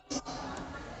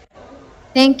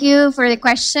 Thank you for the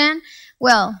question.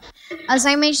 Well, as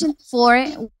I mentioned before,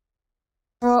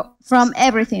 from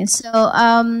everything. So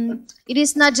it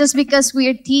is not just because we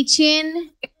are teaching.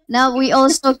 Now we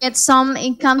also get some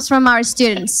incomes from our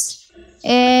students.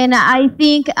 And I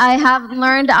think I have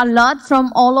learned a lot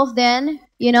from all of them,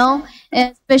 you know,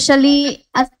 especially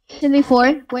as I mentioned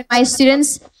before, when my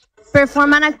students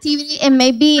perform an activity and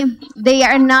maybe they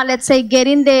are not, let's say,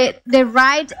 getting the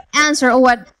right answer or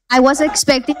what I was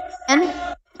expecting,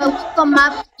 but we come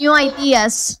up with new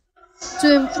ideas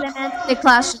to implement the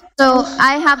classroom. So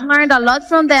I have learned a lot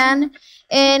from them,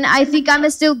 and I think I'm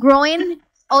still growing,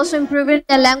 also improving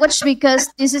the language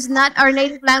because this is not our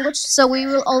native language, so we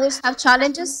will always have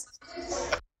challenges.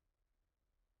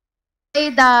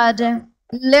 Say that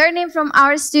learning from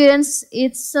our students,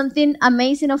 it's something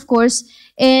amazing, of course,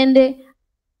 and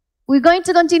we're going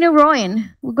to continue growing.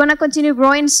 We're going to continue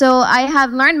growing. So I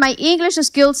have learned my English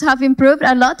skills have improved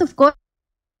a lot, of course.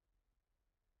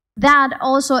 That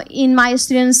also in my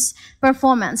students'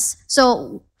 performance.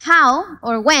 So how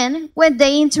or when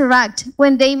they interact,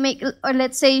 when they make, or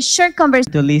let's say, short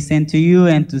conversation. To listen to you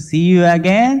and to see you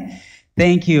again.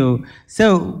 Thank you.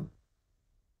 So,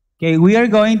 okay, we are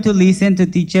going to listen to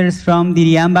teachers from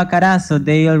Diriamba Carazo.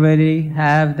 They already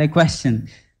have the question.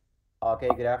 Okay,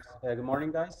 good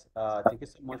morning, guys. Thank you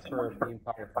so much for being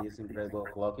part of this incredible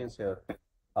colloquium. So,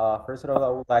 first of all, I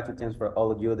would like to thank for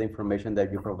all of you the information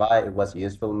that you provide. It was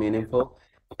useful, meaningful,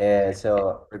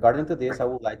 So regarding to this, I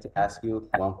would like to ask you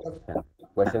one question.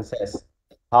 Question says,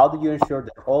 how do you ensure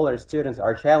that all our students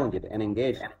are challenged and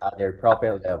engaged at their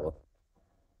proper level?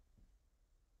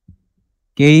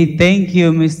 Okay, thank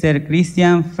you, Mr.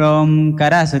 Christian from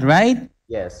Carazo, right?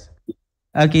 Yes.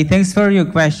 Okay, thanks for your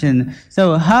question.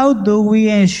 So how do we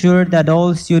ensure that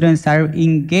all students are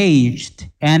engaged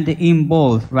and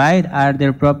involved, right, at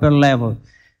their proper level?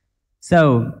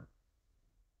 So,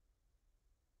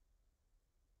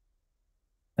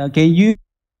 can you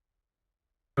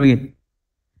read?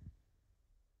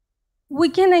 We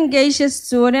can engage the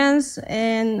students,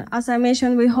 and as I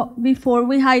mentioned before,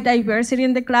 we have diversity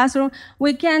in the classroom.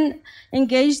 We can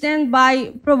engage them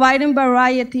by providing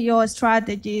variety of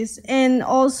strategies, and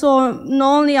also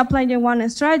not only applying one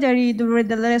strategy during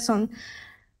the lesson,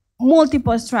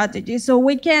 multiple strategies. So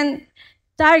we can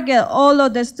target all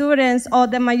of the students or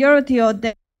the majority of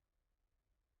them,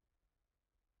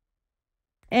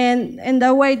 and in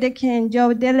that way they can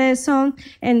enjoy the lesson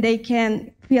and they can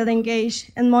feel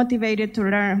engaged and motivated to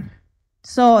learn.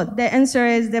 So the answer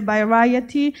is the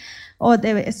variety of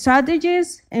the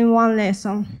strategies in one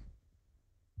lesson.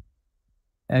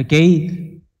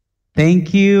 Okay,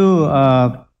 thank you,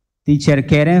 Teacher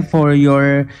Karen, for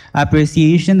your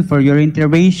appreciation, for your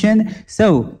intervention.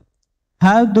 So,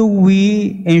 how do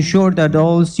we ensure that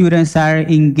all students are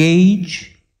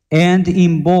engaged and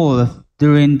involved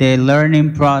during the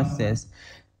learning process?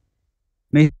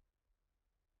 Mr.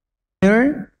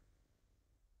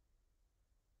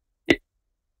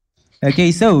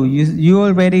 Okay, so you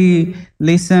already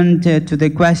listened to the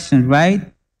question,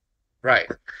 right? Right.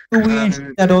 Do we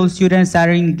ensure that all students are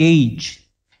engaged,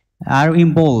 are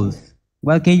involved?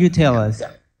 What can you tell us?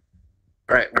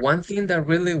 Right. One thing that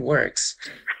really works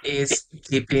is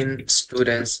keeping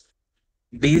students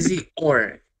busy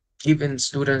or giving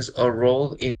students a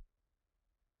role in.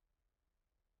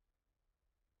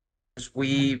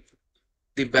 We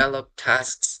develop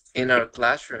tasks in our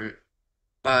classroom,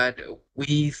 but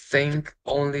we think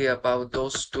only about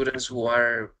those students who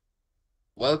are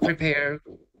well prepared,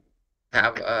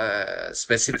 have a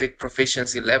specific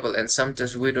proficiency level, and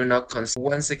sometimes we do not consider.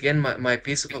 Once again, my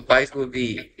piece of advice will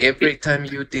be every time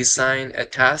you design a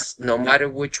task, no matter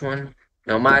which one,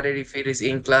 no matter if it is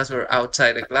in class or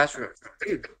outside the classroom,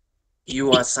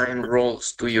 you assign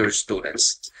roles to your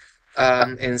students.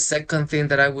 And second thing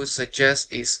that I would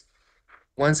suggest is,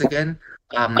 once again,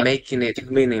 making it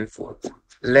meaningful.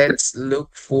 Let's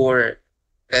look for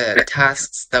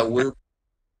tasks that will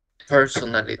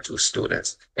personally to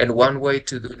students. And one way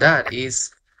to do that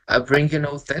is bringing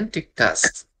authentic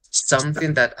tasks,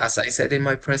 something that, as I said in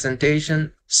my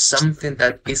presentation, something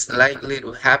that is likely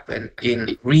to happen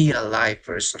in real life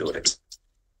for students.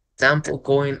 Example,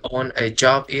 going on a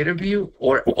job interview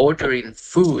or ordering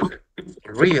food,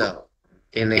 real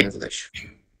in English.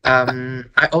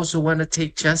 I also want to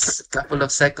take just a couple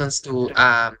of seconds to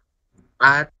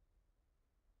add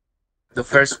the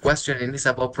first question, and it's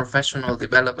about professional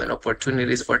development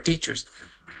opportunities for teachers.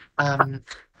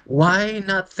 Why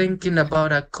not thinking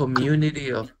about a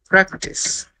community of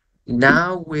practice?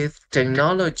 Now with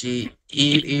technology,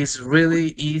 it is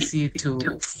really easy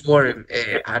to form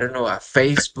I don't know, a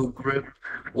Facebook group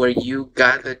where you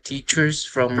gather teachers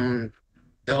from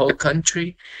the whole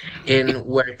country and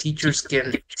where teachers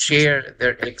can share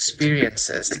their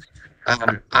experiences.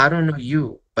 I don't know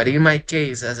you, but in my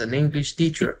case, as an English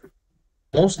teacher,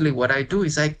 mostly what I do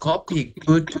is I copy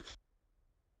good.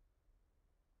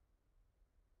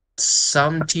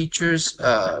 Some teachers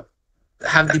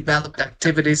have developed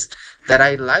activities that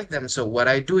I like them. So what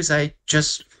I do is I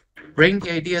just bring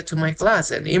the idea to my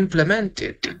class and implement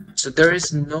it. So there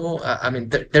is no,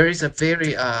 there is a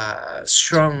very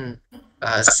strong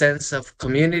sense of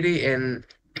community, and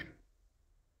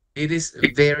it is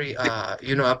very,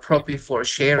 appropriate for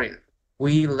sharing.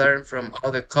 We learn from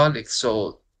other colleagues,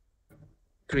 so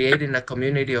creating a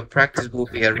community of practice will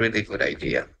be a really good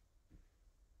idea.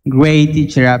 Great,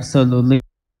 teacher, absolutely.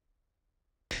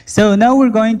 So now we're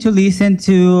going to listen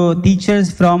to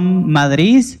teachers from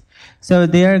Madrid. So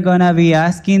they're gonna be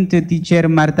asking to teacher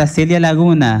Marta Celia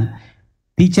Laguna.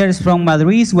 Teachers from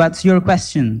Madrid, what's your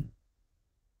question?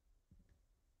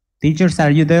 Teachers, are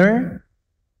you there?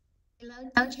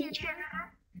 Hello, teacher.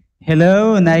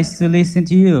 Hello, nice to listen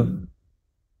to you.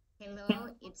 Hello,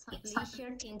 it's a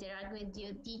pleasure to interact with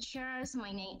you, teachers.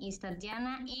 My name is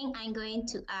Tatiana, and I'm going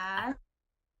to ask,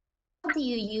 how do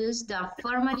you use the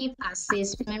formative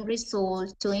assessment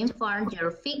results to inform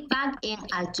your feedback and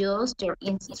adjust your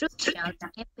instructions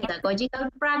and pedagogical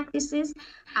practices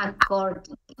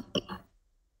accordingly?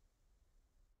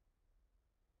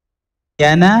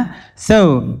 Diana,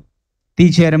 so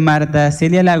Teacher Marta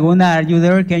Celia Laguna, are you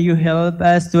there? Can you help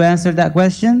us to answer that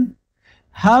question?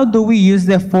 How do we use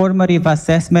the formative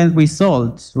assessment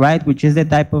results, right, which is the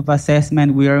type of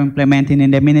assessment we are implementing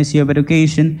in the Ministry of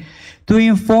Education, to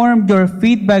inform your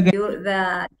feedback?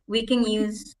 That we can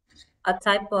use a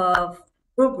type of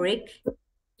rubric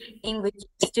in which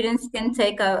students can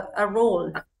take a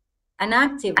role, an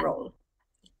active role.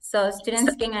 So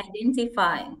students can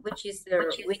identify which is their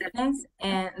weakness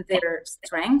and their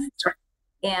strength,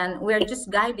 and we're just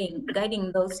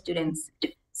guiding those students.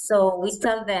 So we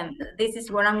tell them, this is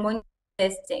what I'm going to be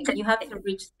testing. You have to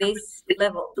reach this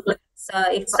level. So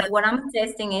if what I'm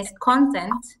testing is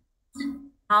content,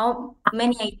 how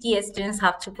many ideas students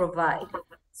have to provide.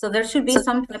 So there should be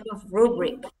some type of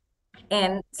rubric,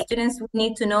 and students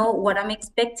need to know what I'm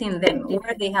expecting them,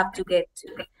 where they have to get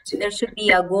to. There should be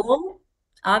a goal,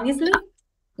 obviously,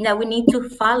 that we need to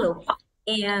follow.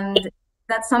 And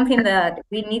that's something that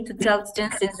we need to tell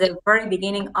students since the very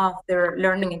beginning of their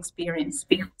learning experience.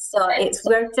 So if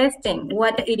we're testing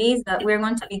what it is that we're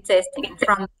going to be testing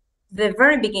from the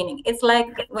very beginning, it's like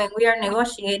when we are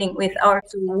negotiating with our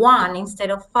 1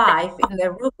 instead of 5 in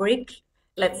the rubric.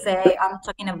 Let's say I'm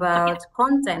talking about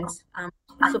content. I'm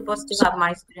supposed to have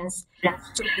my students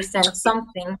to present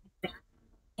something,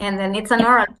 and then it's an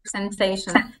oral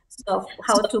presentation. So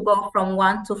how to go from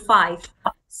 1 to 5.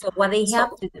 So what they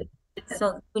have to do.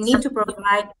 So we need to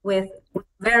provide with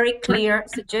very clear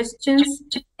suggestions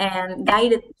and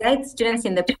guide students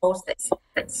in the process.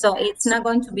 So it's not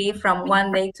going to be from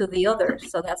one day to the other.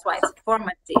 So that's why it's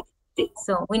formative.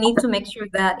 So we need to make sure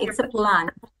that it's a plan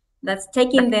that's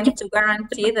taking them to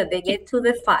guarantee that they get to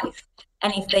the 5.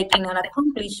 And if they cannot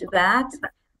accomplish that,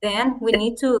 then we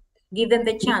need to give them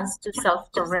the chance to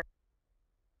self-correct.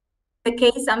 The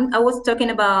case I was talking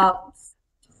about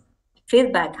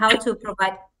feedback, how to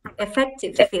provide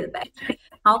effective feedback.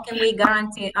 How can we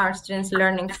guarantee our students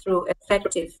learning through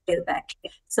effective feedback?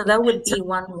 So that would be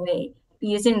one way,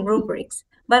 using rubrics,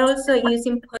 but also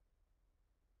using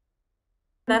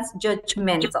that's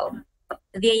judgmental.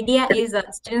 The idea is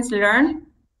that students learn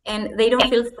and they don't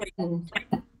feel threatened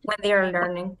when they are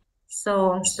learning.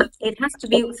 So it has to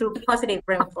be through positive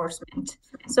reinforcement.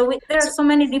 So there are so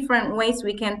many different ways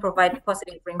we can provide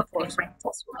positive reinforcement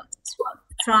as well.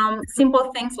 From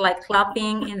simple things like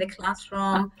clapping in the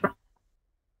classroom,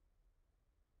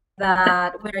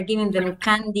 that we're giving them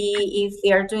candy if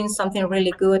they are doing something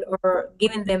really good, or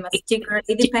giving them a sticker.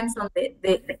 It depends on the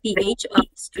age of the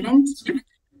student,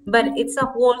 but it's a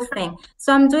whole thing.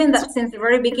 So I'm doing that since the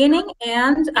very beginning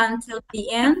and until the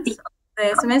end of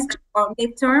the semester or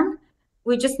midterm.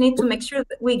 We just need to make sure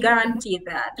that we guarantee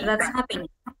that that's happening.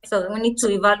 So we need to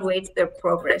evaluate their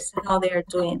progress, how they are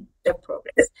doing their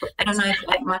progress. I don't know if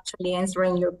I'm actually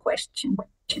answering your question,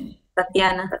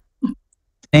 Tatiana.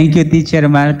 Thank you, Teacher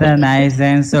Marta. Nice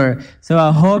answer. So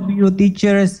I hope you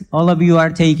teachers, all of you are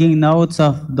taking notes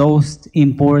of those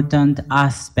important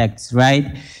aspects,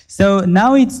 right? So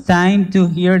now it's time to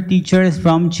hear teachers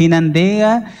from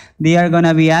Chinandega. They are going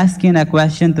to be asking a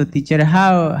question to Teacher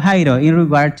Jairo in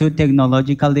regard to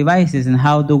technological devices and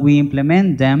how do we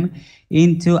implement them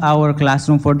into our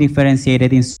classroom for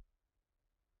differentiated instruction.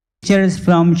 Teachers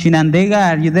from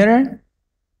Chinandega, are you there?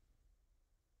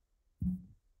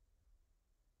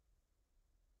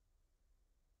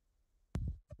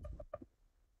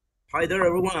 Hi there,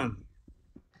 everyone.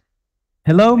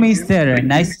 Hello, mister.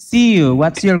 Nice to see you.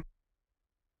 What's your...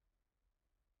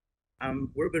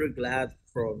 We're very glad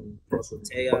from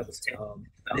Sotea,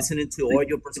 listening to all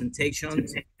your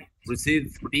presentations,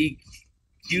 received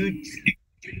huge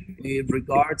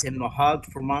regards and a hug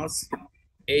from us.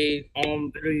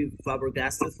 I'm very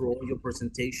flabbergasted for all your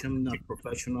presentation,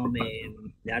 professional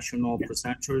and national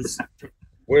presenters.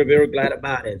 We're very glad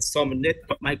about it. So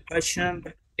my question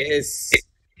is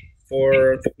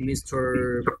for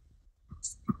Mr.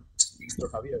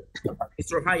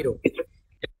 Jairo.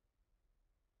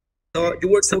 So you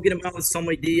were talking about some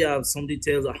ideas, some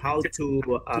details of how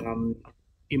to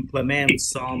implement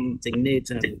some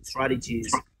techniques and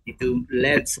strategies to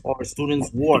let our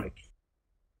students work.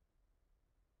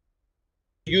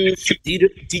 Use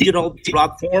digital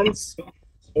platforms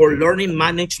or learning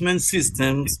management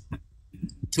systems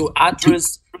to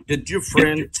address the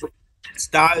different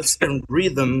styles and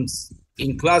rhythms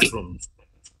in classrooms,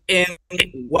 and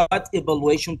what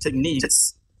evaluation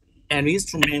techniques and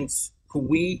instruments could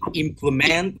we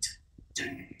implement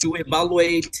to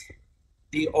evaluate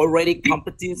the already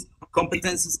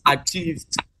competences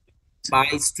achieved by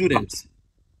students?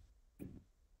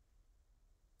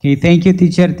 Okay, thank you,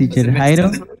 Teacher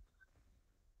Jairo.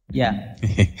 Yeah.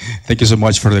 Thank you so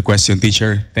much for the question,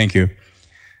 teacher. Thank you.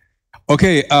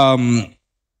 Okay, I'm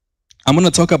going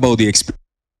to talk about the experience.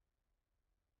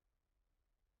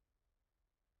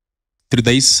 3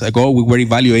 days ago, we were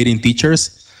evaluating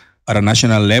teachers at a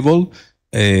national level,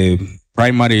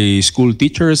 primary school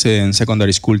teachers and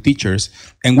secondary school teachers.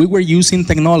 And we were using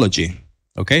technology,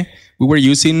 okay? We were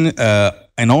using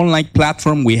an online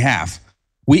platform we have.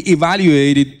 We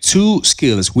evaluated 2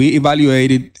 skills. We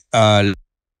evaluated and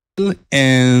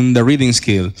the reading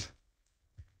skill.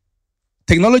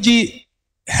 Technology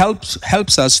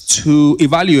helps us to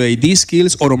evaluate these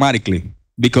skills automatically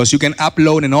because you can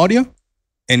upload an audio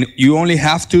and you only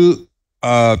have to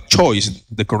select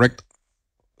the correct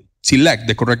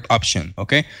option,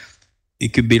 okay?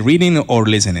 It could be reading or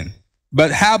listening.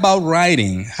 But how about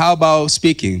writing? How about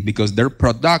speaking? Because they're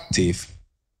productive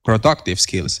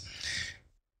skills.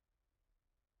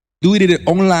 Do it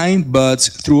online, but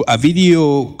through a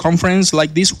video conference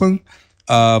like this one.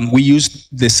 We use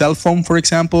the cell phone, for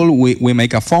example. We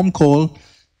make a phone call.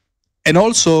 And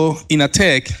also in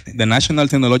tech, the National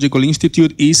Technological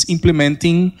Institute is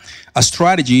implementing a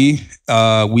strategy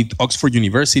with Oxford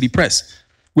University Press,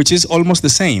 which is almost the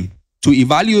same, to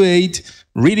evaluate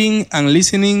reading and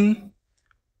listening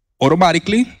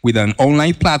automatically with an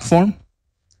online platform,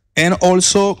 and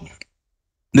also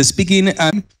the speaking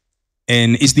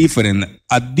and it's different.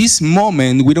 At this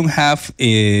moment, we don't have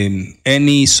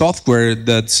any software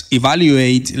that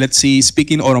evaluate, let's say,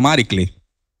 speaking automatically,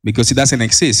 because it doesn't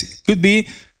exist. It could be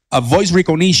a voice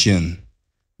recognition,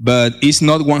 but it's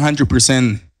not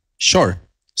 100% sure.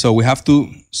 So we have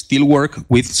to still work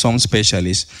with some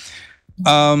specialists.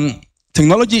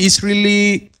 Technology is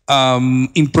really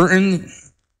important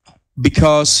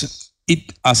because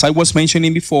as I was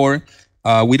mentioning before,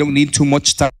 we don't need too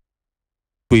much time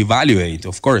to evaluate,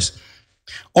 of course.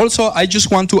 Also, I just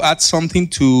want to add something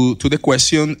to the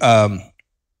question,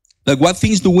 like what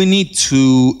things do we need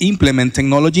to implement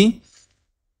technology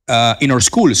in our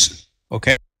schools,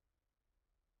 okay?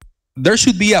 There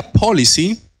should be a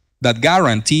policy that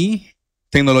guarantee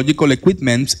technological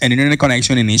equipment and internet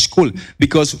connection in each school,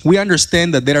 because we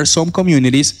understand that there are some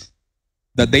communities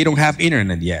that they don't have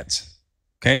internet yet,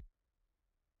 okay?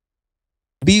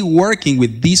 Be working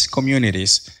with these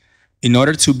communities in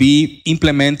order to be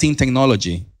implementing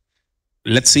technology.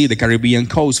 Let's see the Caribbean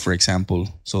coast, for example.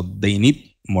 So they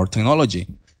need more technology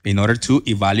in order to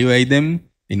evaluate them,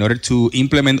 in order to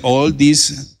implement all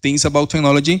these things about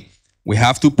technology. We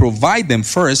have to provide them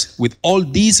first with all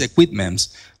these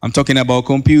equipments. I'm talking about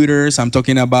computers, I'm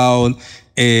talking about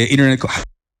internet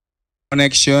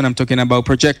connection, I'm talking about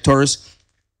projectors.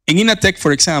 In Inatech,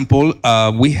 for example,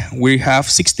 we have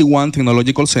 61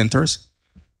 technological centers.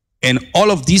 And all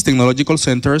of these technological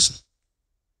centers,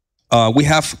 we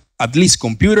have at least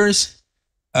computers,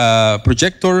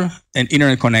 projector, and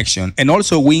internet connection. And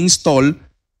also we install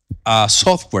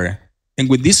software. And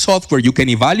with this software, you can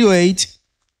evaluate,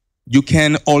 you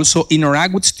can also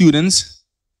interact with students.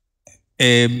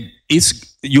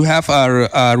 You have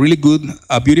a really good,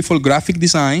 beautiful graphic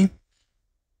design,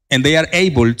 and they are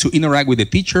able to interact with the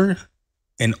teacher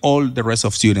and all the rest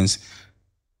of students.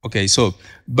 Okay, so,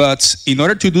 but in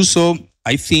order to do so,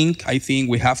 I think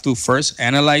we have to first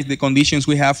analyze the conditions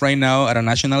we have right now at a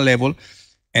national level,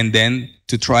 and then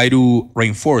to try to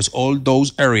reinforce all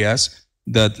those areas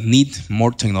that need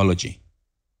more technology.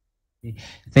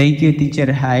 Thank you, Teacher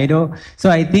Jairo.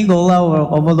 So I think all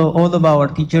of our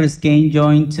teachers can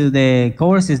join to the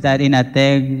courses that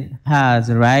Inatech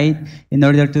has, right? In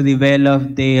order to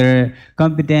develop their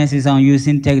competencies on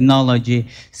using technology.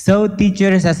 So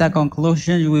teachers, as a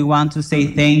conclusion, we want to say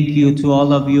thank you to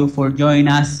all of you for joining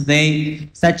us today.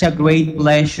 Such a great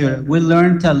pleasure. We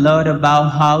learned a lot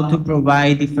about how to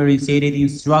provide differentiated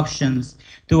instructions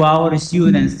to our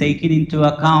students, taking into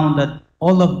account that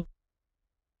all of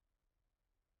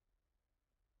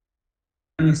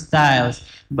styles,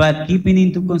 but keeping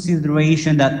into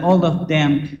consideration that all of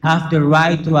them have the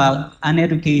right to an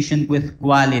education with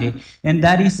quality. And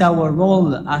that is our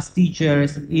role as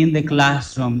teachers in the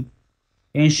classroom.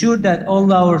 Ensure that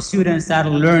all our students are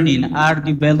learning, are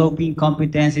developing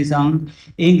competencies on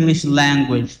English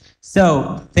language.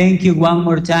 So, thank you one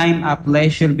more time. A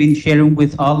pleasure being sharing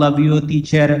with all of you,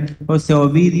 Teacher Jose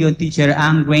Ovidio, Teacher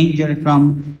Ann Granger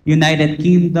from United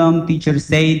Kingdom, Teacher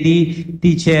Sadie,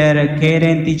 Teacher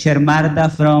Karen, Teacher Marta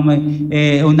from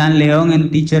Unan Leon,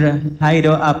 and Teacher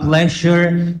Jairo. A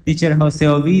pleasure. Teacher Jose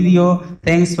Ovidio,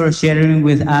 thanks for sharing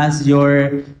with us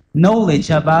your knowledge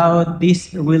about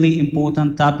these really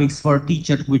important topics for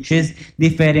teachers, which is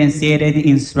differentiated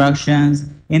instructions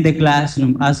in the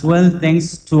classroom. As well,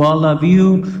 thanks to all of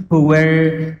you who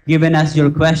were giving us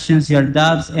your questions, your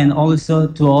doubts, and also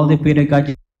to all the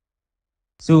pedagogic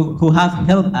who have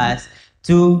helped us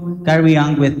to carry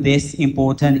on with this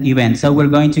important event. So we're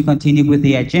going to continue with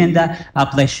the agenda. A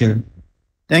pleasure.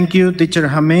 Thank you, Teacher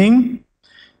Hameen.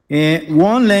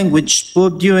 One language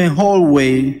put you in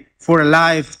hallway for a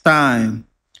lifetime.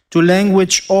 Two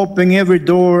language open every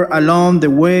door along the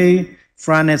way.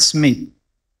 Franet Smith.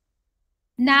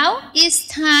 Now it's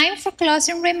time for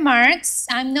closing remarks.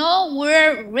 I know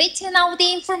we're writing out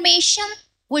the information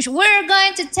which we're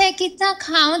going to take into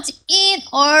account in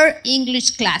our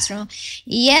English classroom.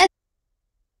 Yes.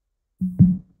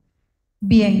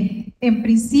 Bien, en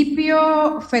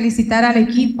principio felicitar al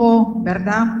equipo,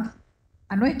 ¿verdad?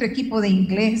 A nuestro equipo de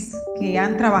inglés que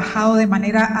han trabajado de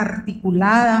manera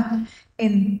articulada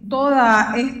en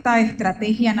toda esta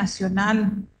estrategia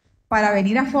nacional para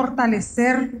venir a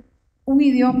fortalecer un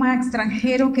idioma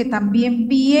extranjero que también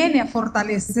viene a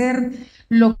fortalecer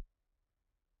lo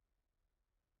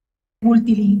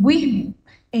multilingüismo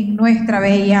en nuestra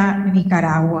bella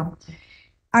Nicaragua.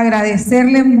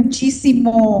 Agradecerle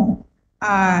muchísimo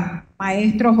al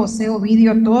maestro José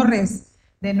Ovidio Torres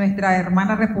de nuestra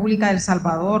hermana República del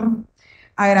Salvador,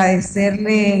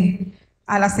 agradecerle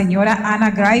a la señora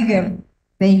Ana Greiger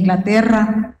de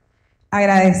Inglaterra,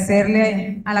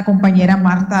 agradecerle a la compañera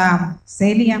Marta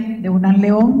Celia de UNAM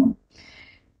León,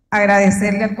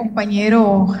 agradecerle al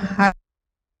compañero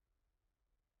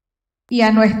y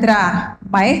a nuestra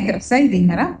maestra Seidy,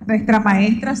 ¿verdad? Nuestra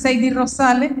maestra Seidy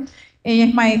Rosales. Ella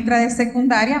es maestra de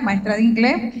secundaria, maestra de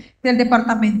inglés del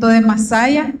departamento de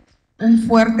Masaya. Un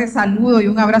fuerte saludo y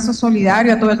un abrazo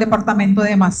solidario a todo el departamento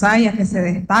de Masaya que se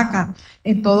destaca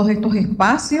en todos estos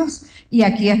espacios. Y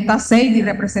aquí está Seidy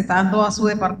representando a su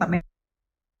departamento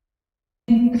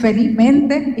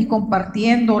felizmente y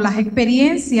compartiendo las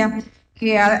experiencias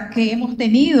que hemos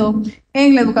tenido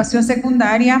en la educación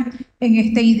secundaria en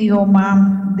este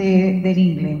idioma del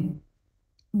inglés.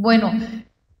 Bueno,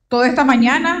 toda esta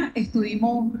mañana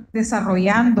estuvimos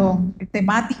desarrollando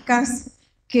temáticas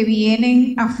que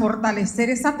vienen a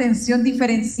fortalecer esa atención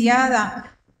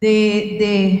diferenciada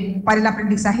para el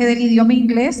aprendizaje del idioma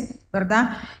inglés,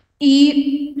 ¿verdad?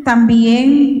 Y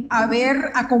también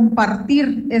a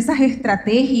compartir esas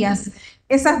estrategias,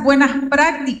 esas buenas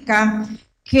prácticas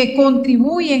que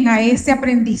contribuyen a ese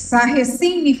aprendizaje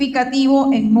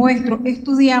significativo en nuestros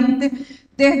estudiantes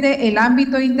desde el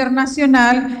ámbito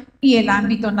internacional y el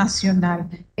ámbito nacional.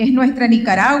 Es nuestra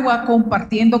Nicaragua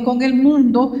compartiendo con el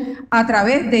mundo a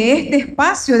través de este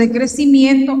espacio de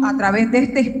crecimiento, a través de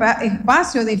este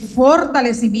espacio de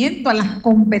fortalecimiento a las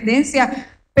competencias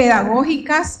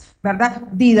pedagógicas, ¿verdad?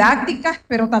 Didácticas,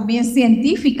 pero también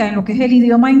científicas en lo que es el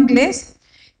idioma inglés.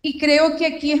 Y creo que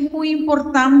aquí es muy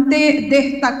importante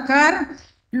destacar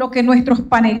lo que nuestros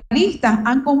panelistas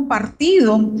han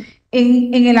compartido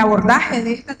en el abordaje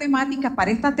de esta temática para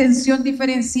esta atención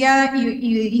diferenciada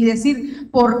y decir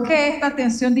por qué esta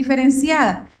atención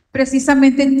diferenciada.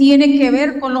 Precisamente tiene que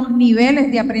ver con los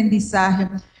niveles de aprendizaje.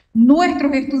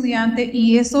 Nuestros estudiantes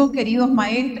y esos queridos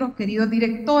maestros, queridos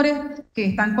directores que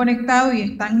están conectados y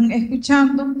están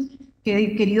escuchando,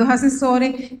 queridos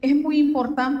asesores, es muy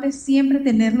importante siempre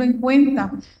tenerlo en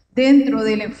cuenta dentro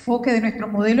del enfoque de nuestro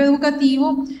modelo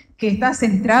educativo que está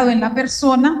centrado en la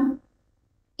persona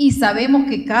y sabemos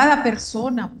que cada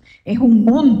persona es un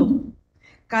mundo,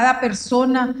 cada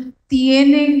persona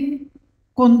tiene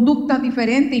conductas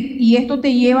diferentes y esto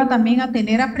te lleva también a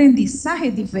tener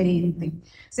aprendizajes diferentes.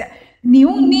 O sea, ni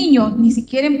un niño, ni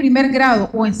siquiera en primer grado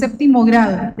o en séptimo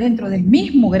grado, dentro del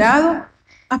mismo grado,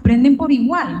 aprenden por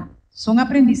igual. Son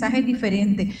aprendizajes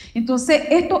diferentes. Entonces,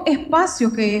 estos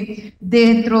espacios que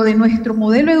dentro de nuestro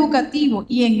modelo educativo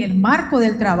y en el marco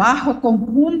del trabajo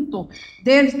conjunto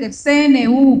del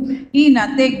CNU,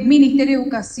 INATEC, Ministerio de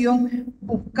Educación,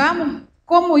 buscamos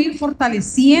cómo ir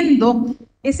fortaleciendo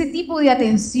ese tipo de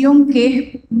atención que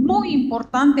es muy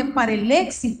importante para el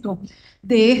éxito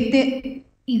de este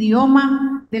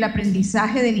idioma del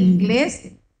aprendizaje del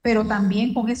inglés, pero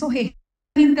también con esos ejemplos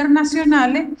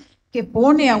internacionales que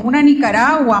pone a una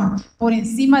Nicaragua por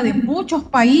encima de muchos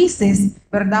países,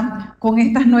 ¿verdad? Con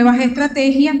estas nuevas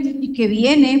estrategias y que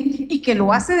viene y que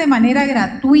lo hace de manera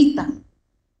gratuita.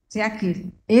 O sea que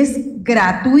es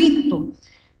gratuito.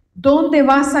 ¿Dónde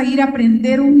vas a ir a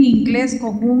aprender un inglés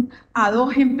con un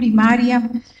A2 en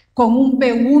primaria, con un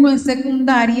B1 en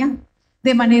secundaria?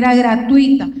 De manera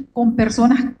gratuita, con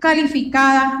personas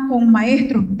calificadas, con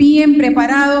maestros bien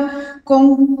preparados,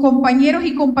 con compañeros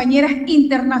y compañeras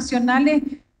internacionales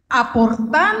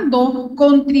aportando,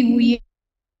 contribuyendo,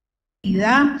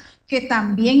 que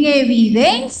también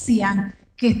evidencian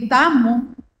que estamos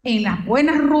en las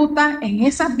buenas rutas, en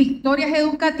esas victorias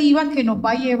educativas que nos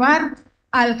va a llevar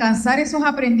alcanzar esos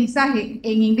aprendizajes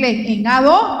en inglés en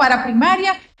A2 para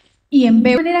primaria y en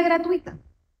B de manera gratuita,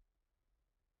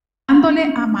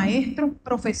 dándole a maestros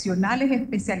profesionales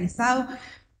especializados,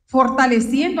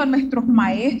 fortaleciendo a nuestros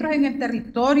maestros en el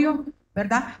territorio,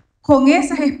 ¿verdad? Con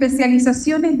esas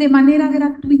especializaciones de manera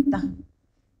gratuita.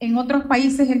 En otros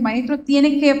países el maestro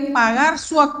tiene que pagar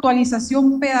su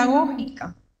actualización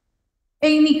pedagógica.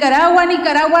 En Nicaragua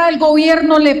el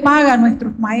gobierno le paga a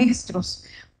nuestros maestros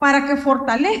para que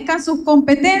fortalezcan sus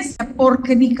competencias,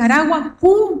 porque Nicaragua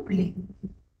cumple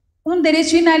un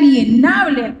derecho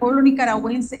inalienable al pueblo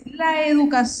nicaragüense, la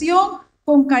educación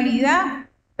con calidad,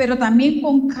 pero también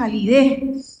con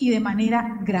calidez y de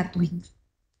manera gratuita.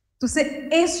 Entonces,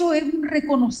 eso es un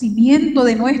reconocimiento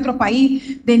de nuestro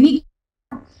país, de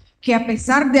Nicaragua, que a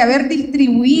pesar de haber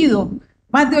distribuido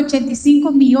más de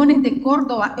 85 millones de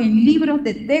Córdoba en libros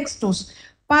de textos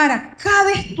para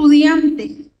cada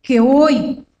estudiante que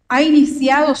hoy ha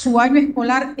iniciado su año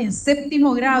escolar en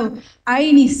 7º grado, ha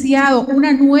iniciado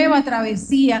una nueva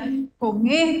travesía con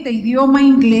este idioma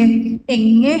inglés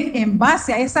en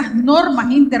base a esas normas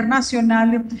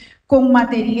internacionales, con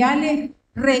materiales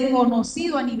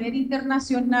reconocidos a nivel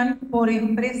internacional por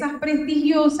empresas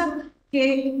prestigiosas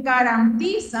que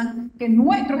garantizan que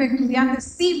nuestros estudiantes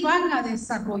sí van a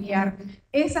desarrollar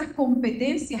esas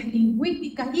competencias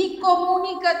lingüísticas y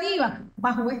comunicativas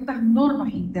bajo estas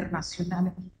normas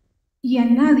internacionales. Y a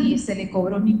nadie se le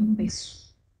cobró ni un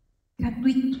peso.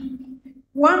 Gratuito.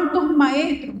 ¿Cuántos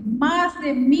maestros, más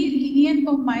de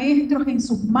 1.500 maestros en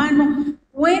sus manos,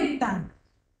 cuentan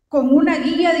con una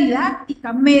guía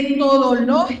didáctica,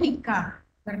 metodológica,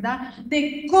 ¿verdad?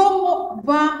 De cómo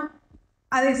va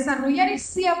a desarrollar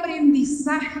ese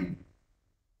aprendizaje,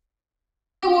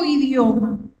 nuevo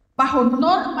idioma, bajo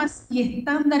normas y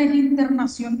estándares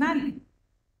internacionales?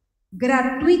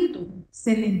 Gratuito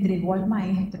se le entregó al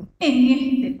maestro en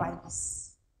este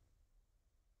país.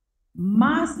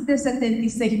 Más de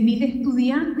 76.000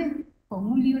 estudiantes con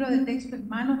un libro de texto en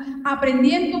mano,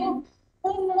 aprendiendo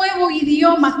un nuevo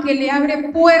idioma que le abre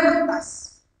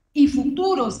puertas y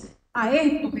futuros a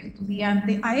estos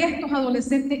estudiantes, a estos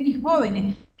adolescentes y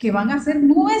jóvenes que van a ser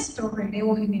nuestro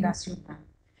relevo generacional.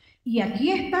 Y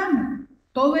aquí estamos,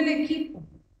 todo el equipo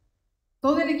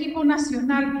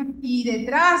nacional, y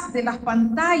detrás de las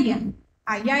pantallas,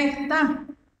 allá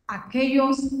están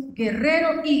aquellos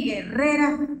guerreros y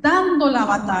guerreras dando la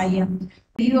batalla,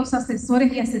 queridos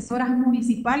asesores y asesoras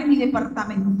municipales y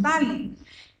departamentales,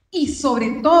 y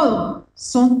sobre todo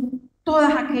son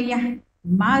todas aquellas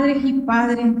madres y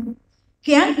padres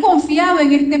que han confiado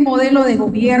en este modelo de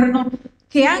gobierno,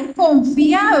 que han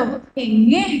confiado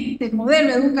en este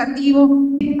modelo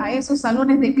educativo, a esos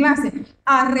salones de clase,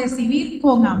 a recibir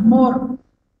con amor,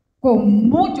 con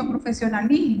mucho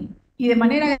profesionalismo y de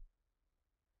manera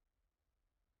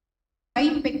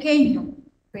país pequeño,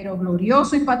 pero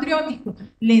glorioso y patriótico,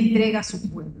 le entrega a su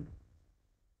pueblo.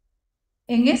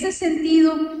 En ese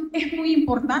sentido, es muy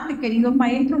importante, queridos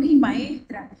maestros y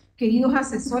maestras, queridos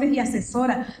asesores y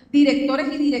asesoras,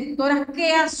 directores y directoras,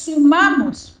 que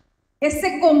asumamos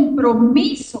ese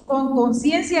compromiso con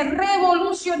conciencia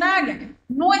revolucionaria,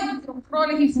 nuestros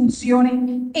roles y funciones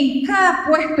en cada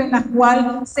puesto en la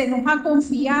cual se nos ha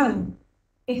confiado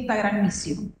esta gran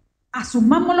misión.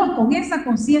 Asumámoslo con esa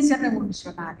conciencia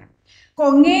revolucionaria,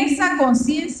 con esa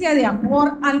conciencia de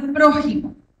amor al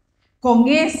prójimo, con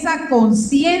esa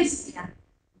conciencia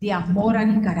de amor a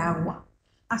Nicaragua.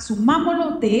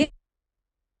 Asumámoslo de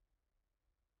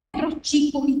nuestros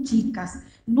chicos y chicas,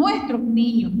 nuestros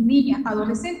niños, niñas,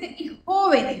 adolescentes y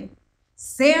jóvenes,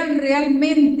 sean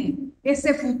realmente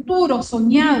ese futuro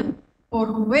soñado por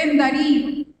Rubén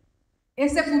Darío,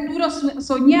 ese futuro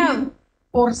soñado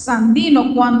por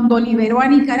Sandino cuando liberó a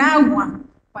Nicaragua,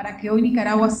 para que hoy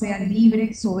Nicaragua sea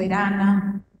libre,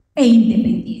 soberana e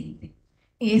independiente.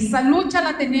 Esa lucha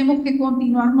la tenemos que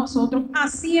continuar nosotros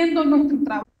haciendo nuestro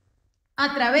trabajo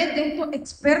a través de estos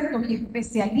expertos y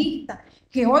especialistas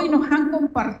que hoy nos han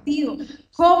compartido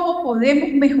cómo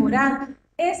podemos mejorar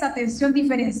esa atención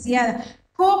diferenciada,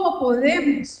 cómo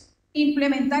podemos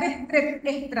implementar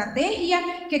estrategias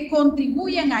que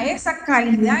contribuyan a esa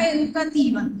calidad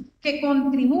educativa, que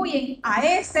contribuyen a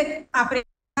ese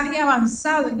aprendizaje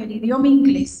avanzado en el idioma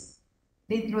inglés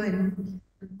dentro del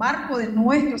marco de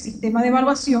nuestro sistema de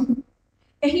evaluación.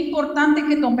 Es importante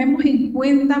que tomemos en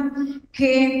cuenta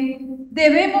que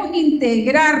debemos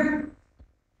integrar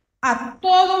a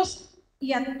todos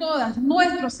y a todas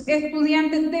nuestros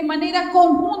estudiantes de manera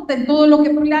conjunta en todo lo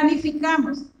que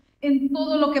planificamos, en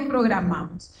todo lo que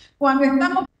programamos.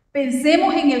 Cuando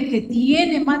pensemos en el que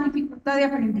tiene más dificultad de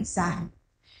aprendizaje,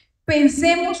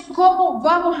 Pensemos cómo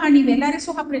vamos a nivelar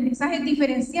esos aprendizajes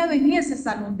diferenciados en ese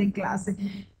salón de clase.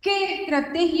 ¿Qué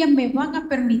estrategias me van a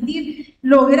permitir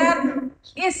lograr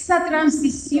esa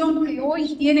transición que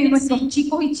hoy tienen nuestros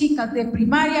chicos y chicas de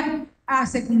primaria a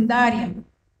secundaria?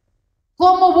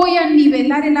 ¿Cómo voy a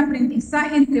nivelar el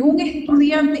aprendizaje entre un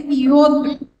estudiante y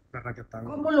otro?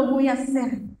 ¿Cómo lo voy a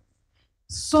hacer?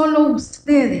 Solo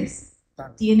ustedes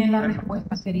tienen la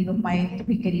respuesta, queridos maestros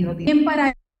y queridos directores.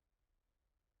 Para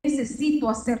necesito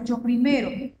hacer yo primero,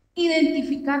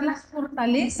 identificar las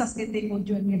fortalezas que tengo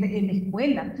yo en la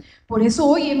escuela. Por eso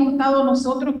hoy hemos estado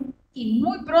nosotros y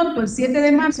muy pronto, el 7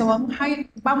 de marzo,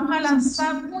 vamos a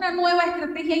lanzar una nueva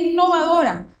estrategia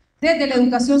innovadora desde la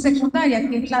educación secundaria,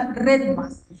 que es la red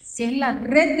más, que es la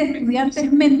red de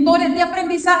estudiantes mentores de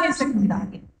aprendizaje en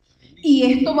secundaria.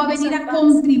 Y esto va a venir a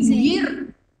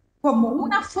contribuir como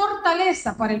una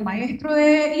fortaleza para el maestro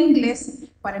de inglés,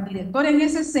 para el director en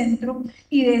ese centro,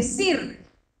 y decir,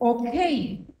 ok,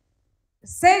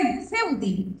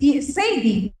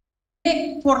 Sadie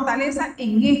fortaleza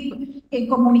en esto, en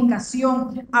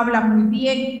comunicación, habla muy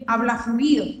bien, habla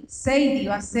fluido. Sadie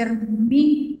va a ser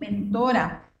mi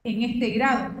mentora en este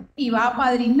grado y va a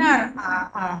apadrinar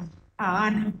a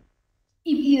Ana.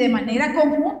 Y de manera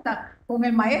conjunta, con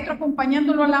el maestro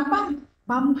acompañándolo a la par,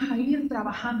 vamos a ir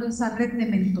trabajando esa red de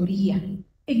mentoría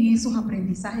en esos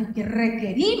aprendizajes que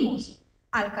requerimos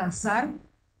alcanzar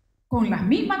con la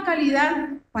misma calidad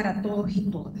para todos y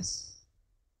todas.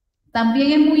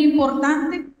 También es muy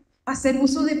importante hacer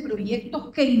uso de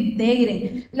proyectos que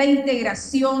integren la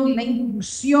integración, la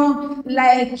inclusión,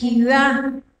 la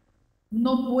equidad.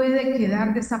 No puede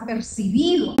quedar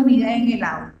desapercibido la unidad en el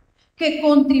aula, que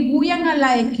contribuyan a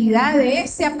la equidad de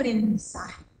ese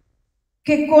aprendizaje,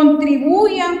 que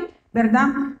contribuyan, ¿verdad?,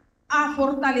 a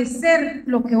fortalecer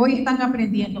lo que hoy están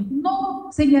aprendiendo. No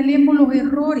señalemos los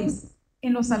errores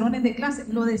en los salones de clase,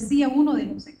 lo decía uno de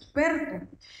los expertos,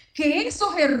 que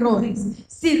esos errores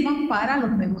sirvan para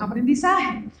los nuevos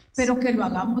aprendizajes, pero que lo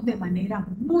hagamos de manera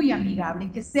muy amigable,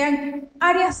 que sean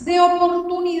áreas de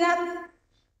oportunidad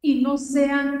y no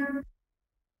sean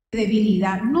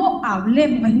debilidad. No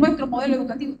hablemos en nuestro modelo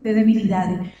educativo de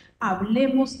debilidades,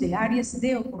 hablemos de áreas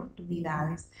de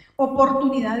oportunidades,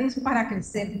 oportunidades para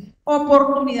crecer,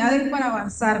 oportunidades para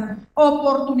avanzar,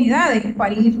 oportunidades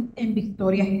para ir en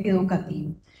victorias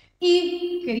educativas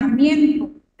y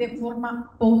crecimiento de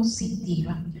forma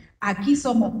positiva. Aquí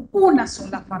somos una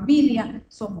sola familia,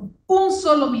 somos un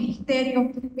solo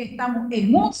ministerio, estamos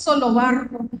en un solo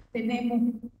barco,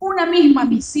 tenemos una misma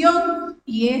misión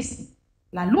y es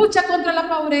la lucha contra la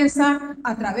pobreza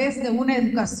a través de una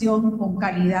educación con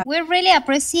calidad. We really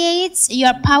appreciate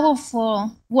your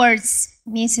powerful words,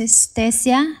 Mrs.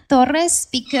 Tesia Torres,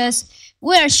 because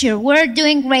we're sure we're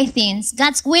doing great things.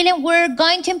 God's willing, we're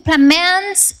going to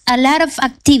implement a lot of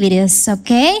activities,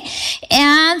 okay?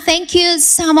 And thank you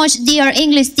so much, dear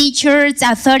English teachers,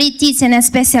 authorities, and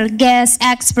special guest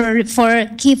experts for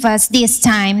giving us these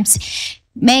times.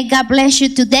 May God bless you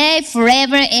today,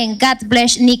 forever, and God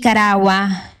bless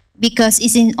Nicaragua, because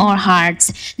it's in our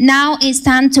hearts. Now it's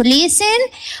time to listen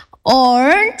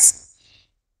our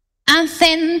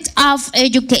anthem of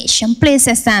education. Please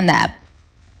stand up.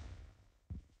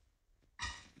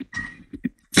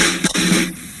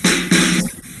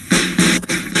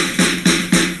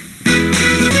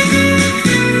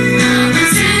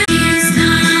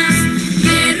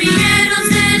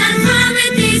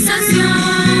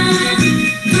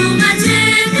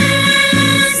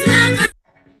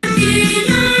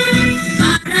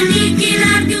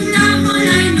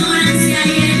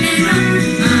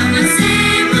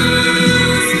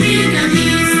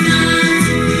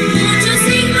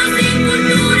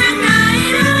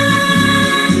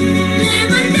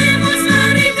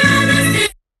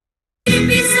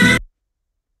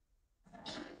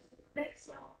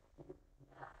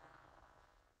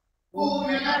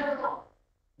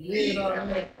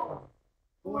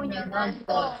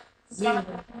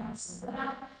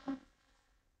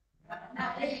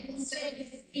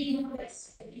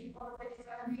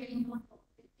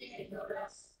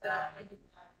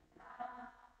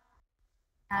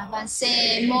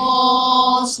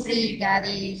 Avancemos,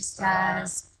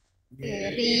 brigadistas,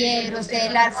 guerrilleros de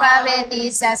la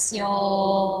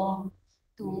alfabetización.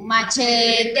 Tu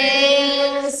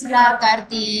machete es la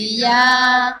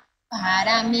cartilla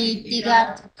para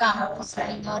mitigar tu campos,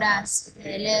 la ignorancia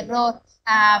del error.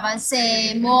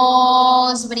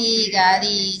 Avancemos,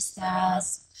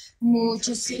 brigadistas.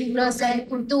 Muchos siglos de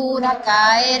cultura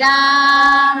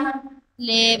caerán.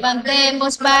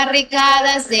 Levantemos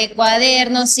barricadas de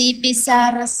cuadernos y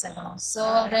pizarras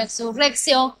sobre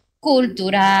resurrección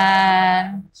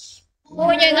cultural.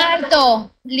 Puño en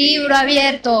alto, libro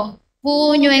abierto.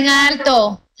 Puño en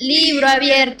alto, libro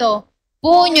abierto.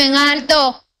 Puño en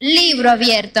alto, libro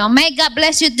abierto. May God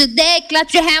bless you today. Clap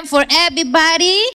your hand for everybody.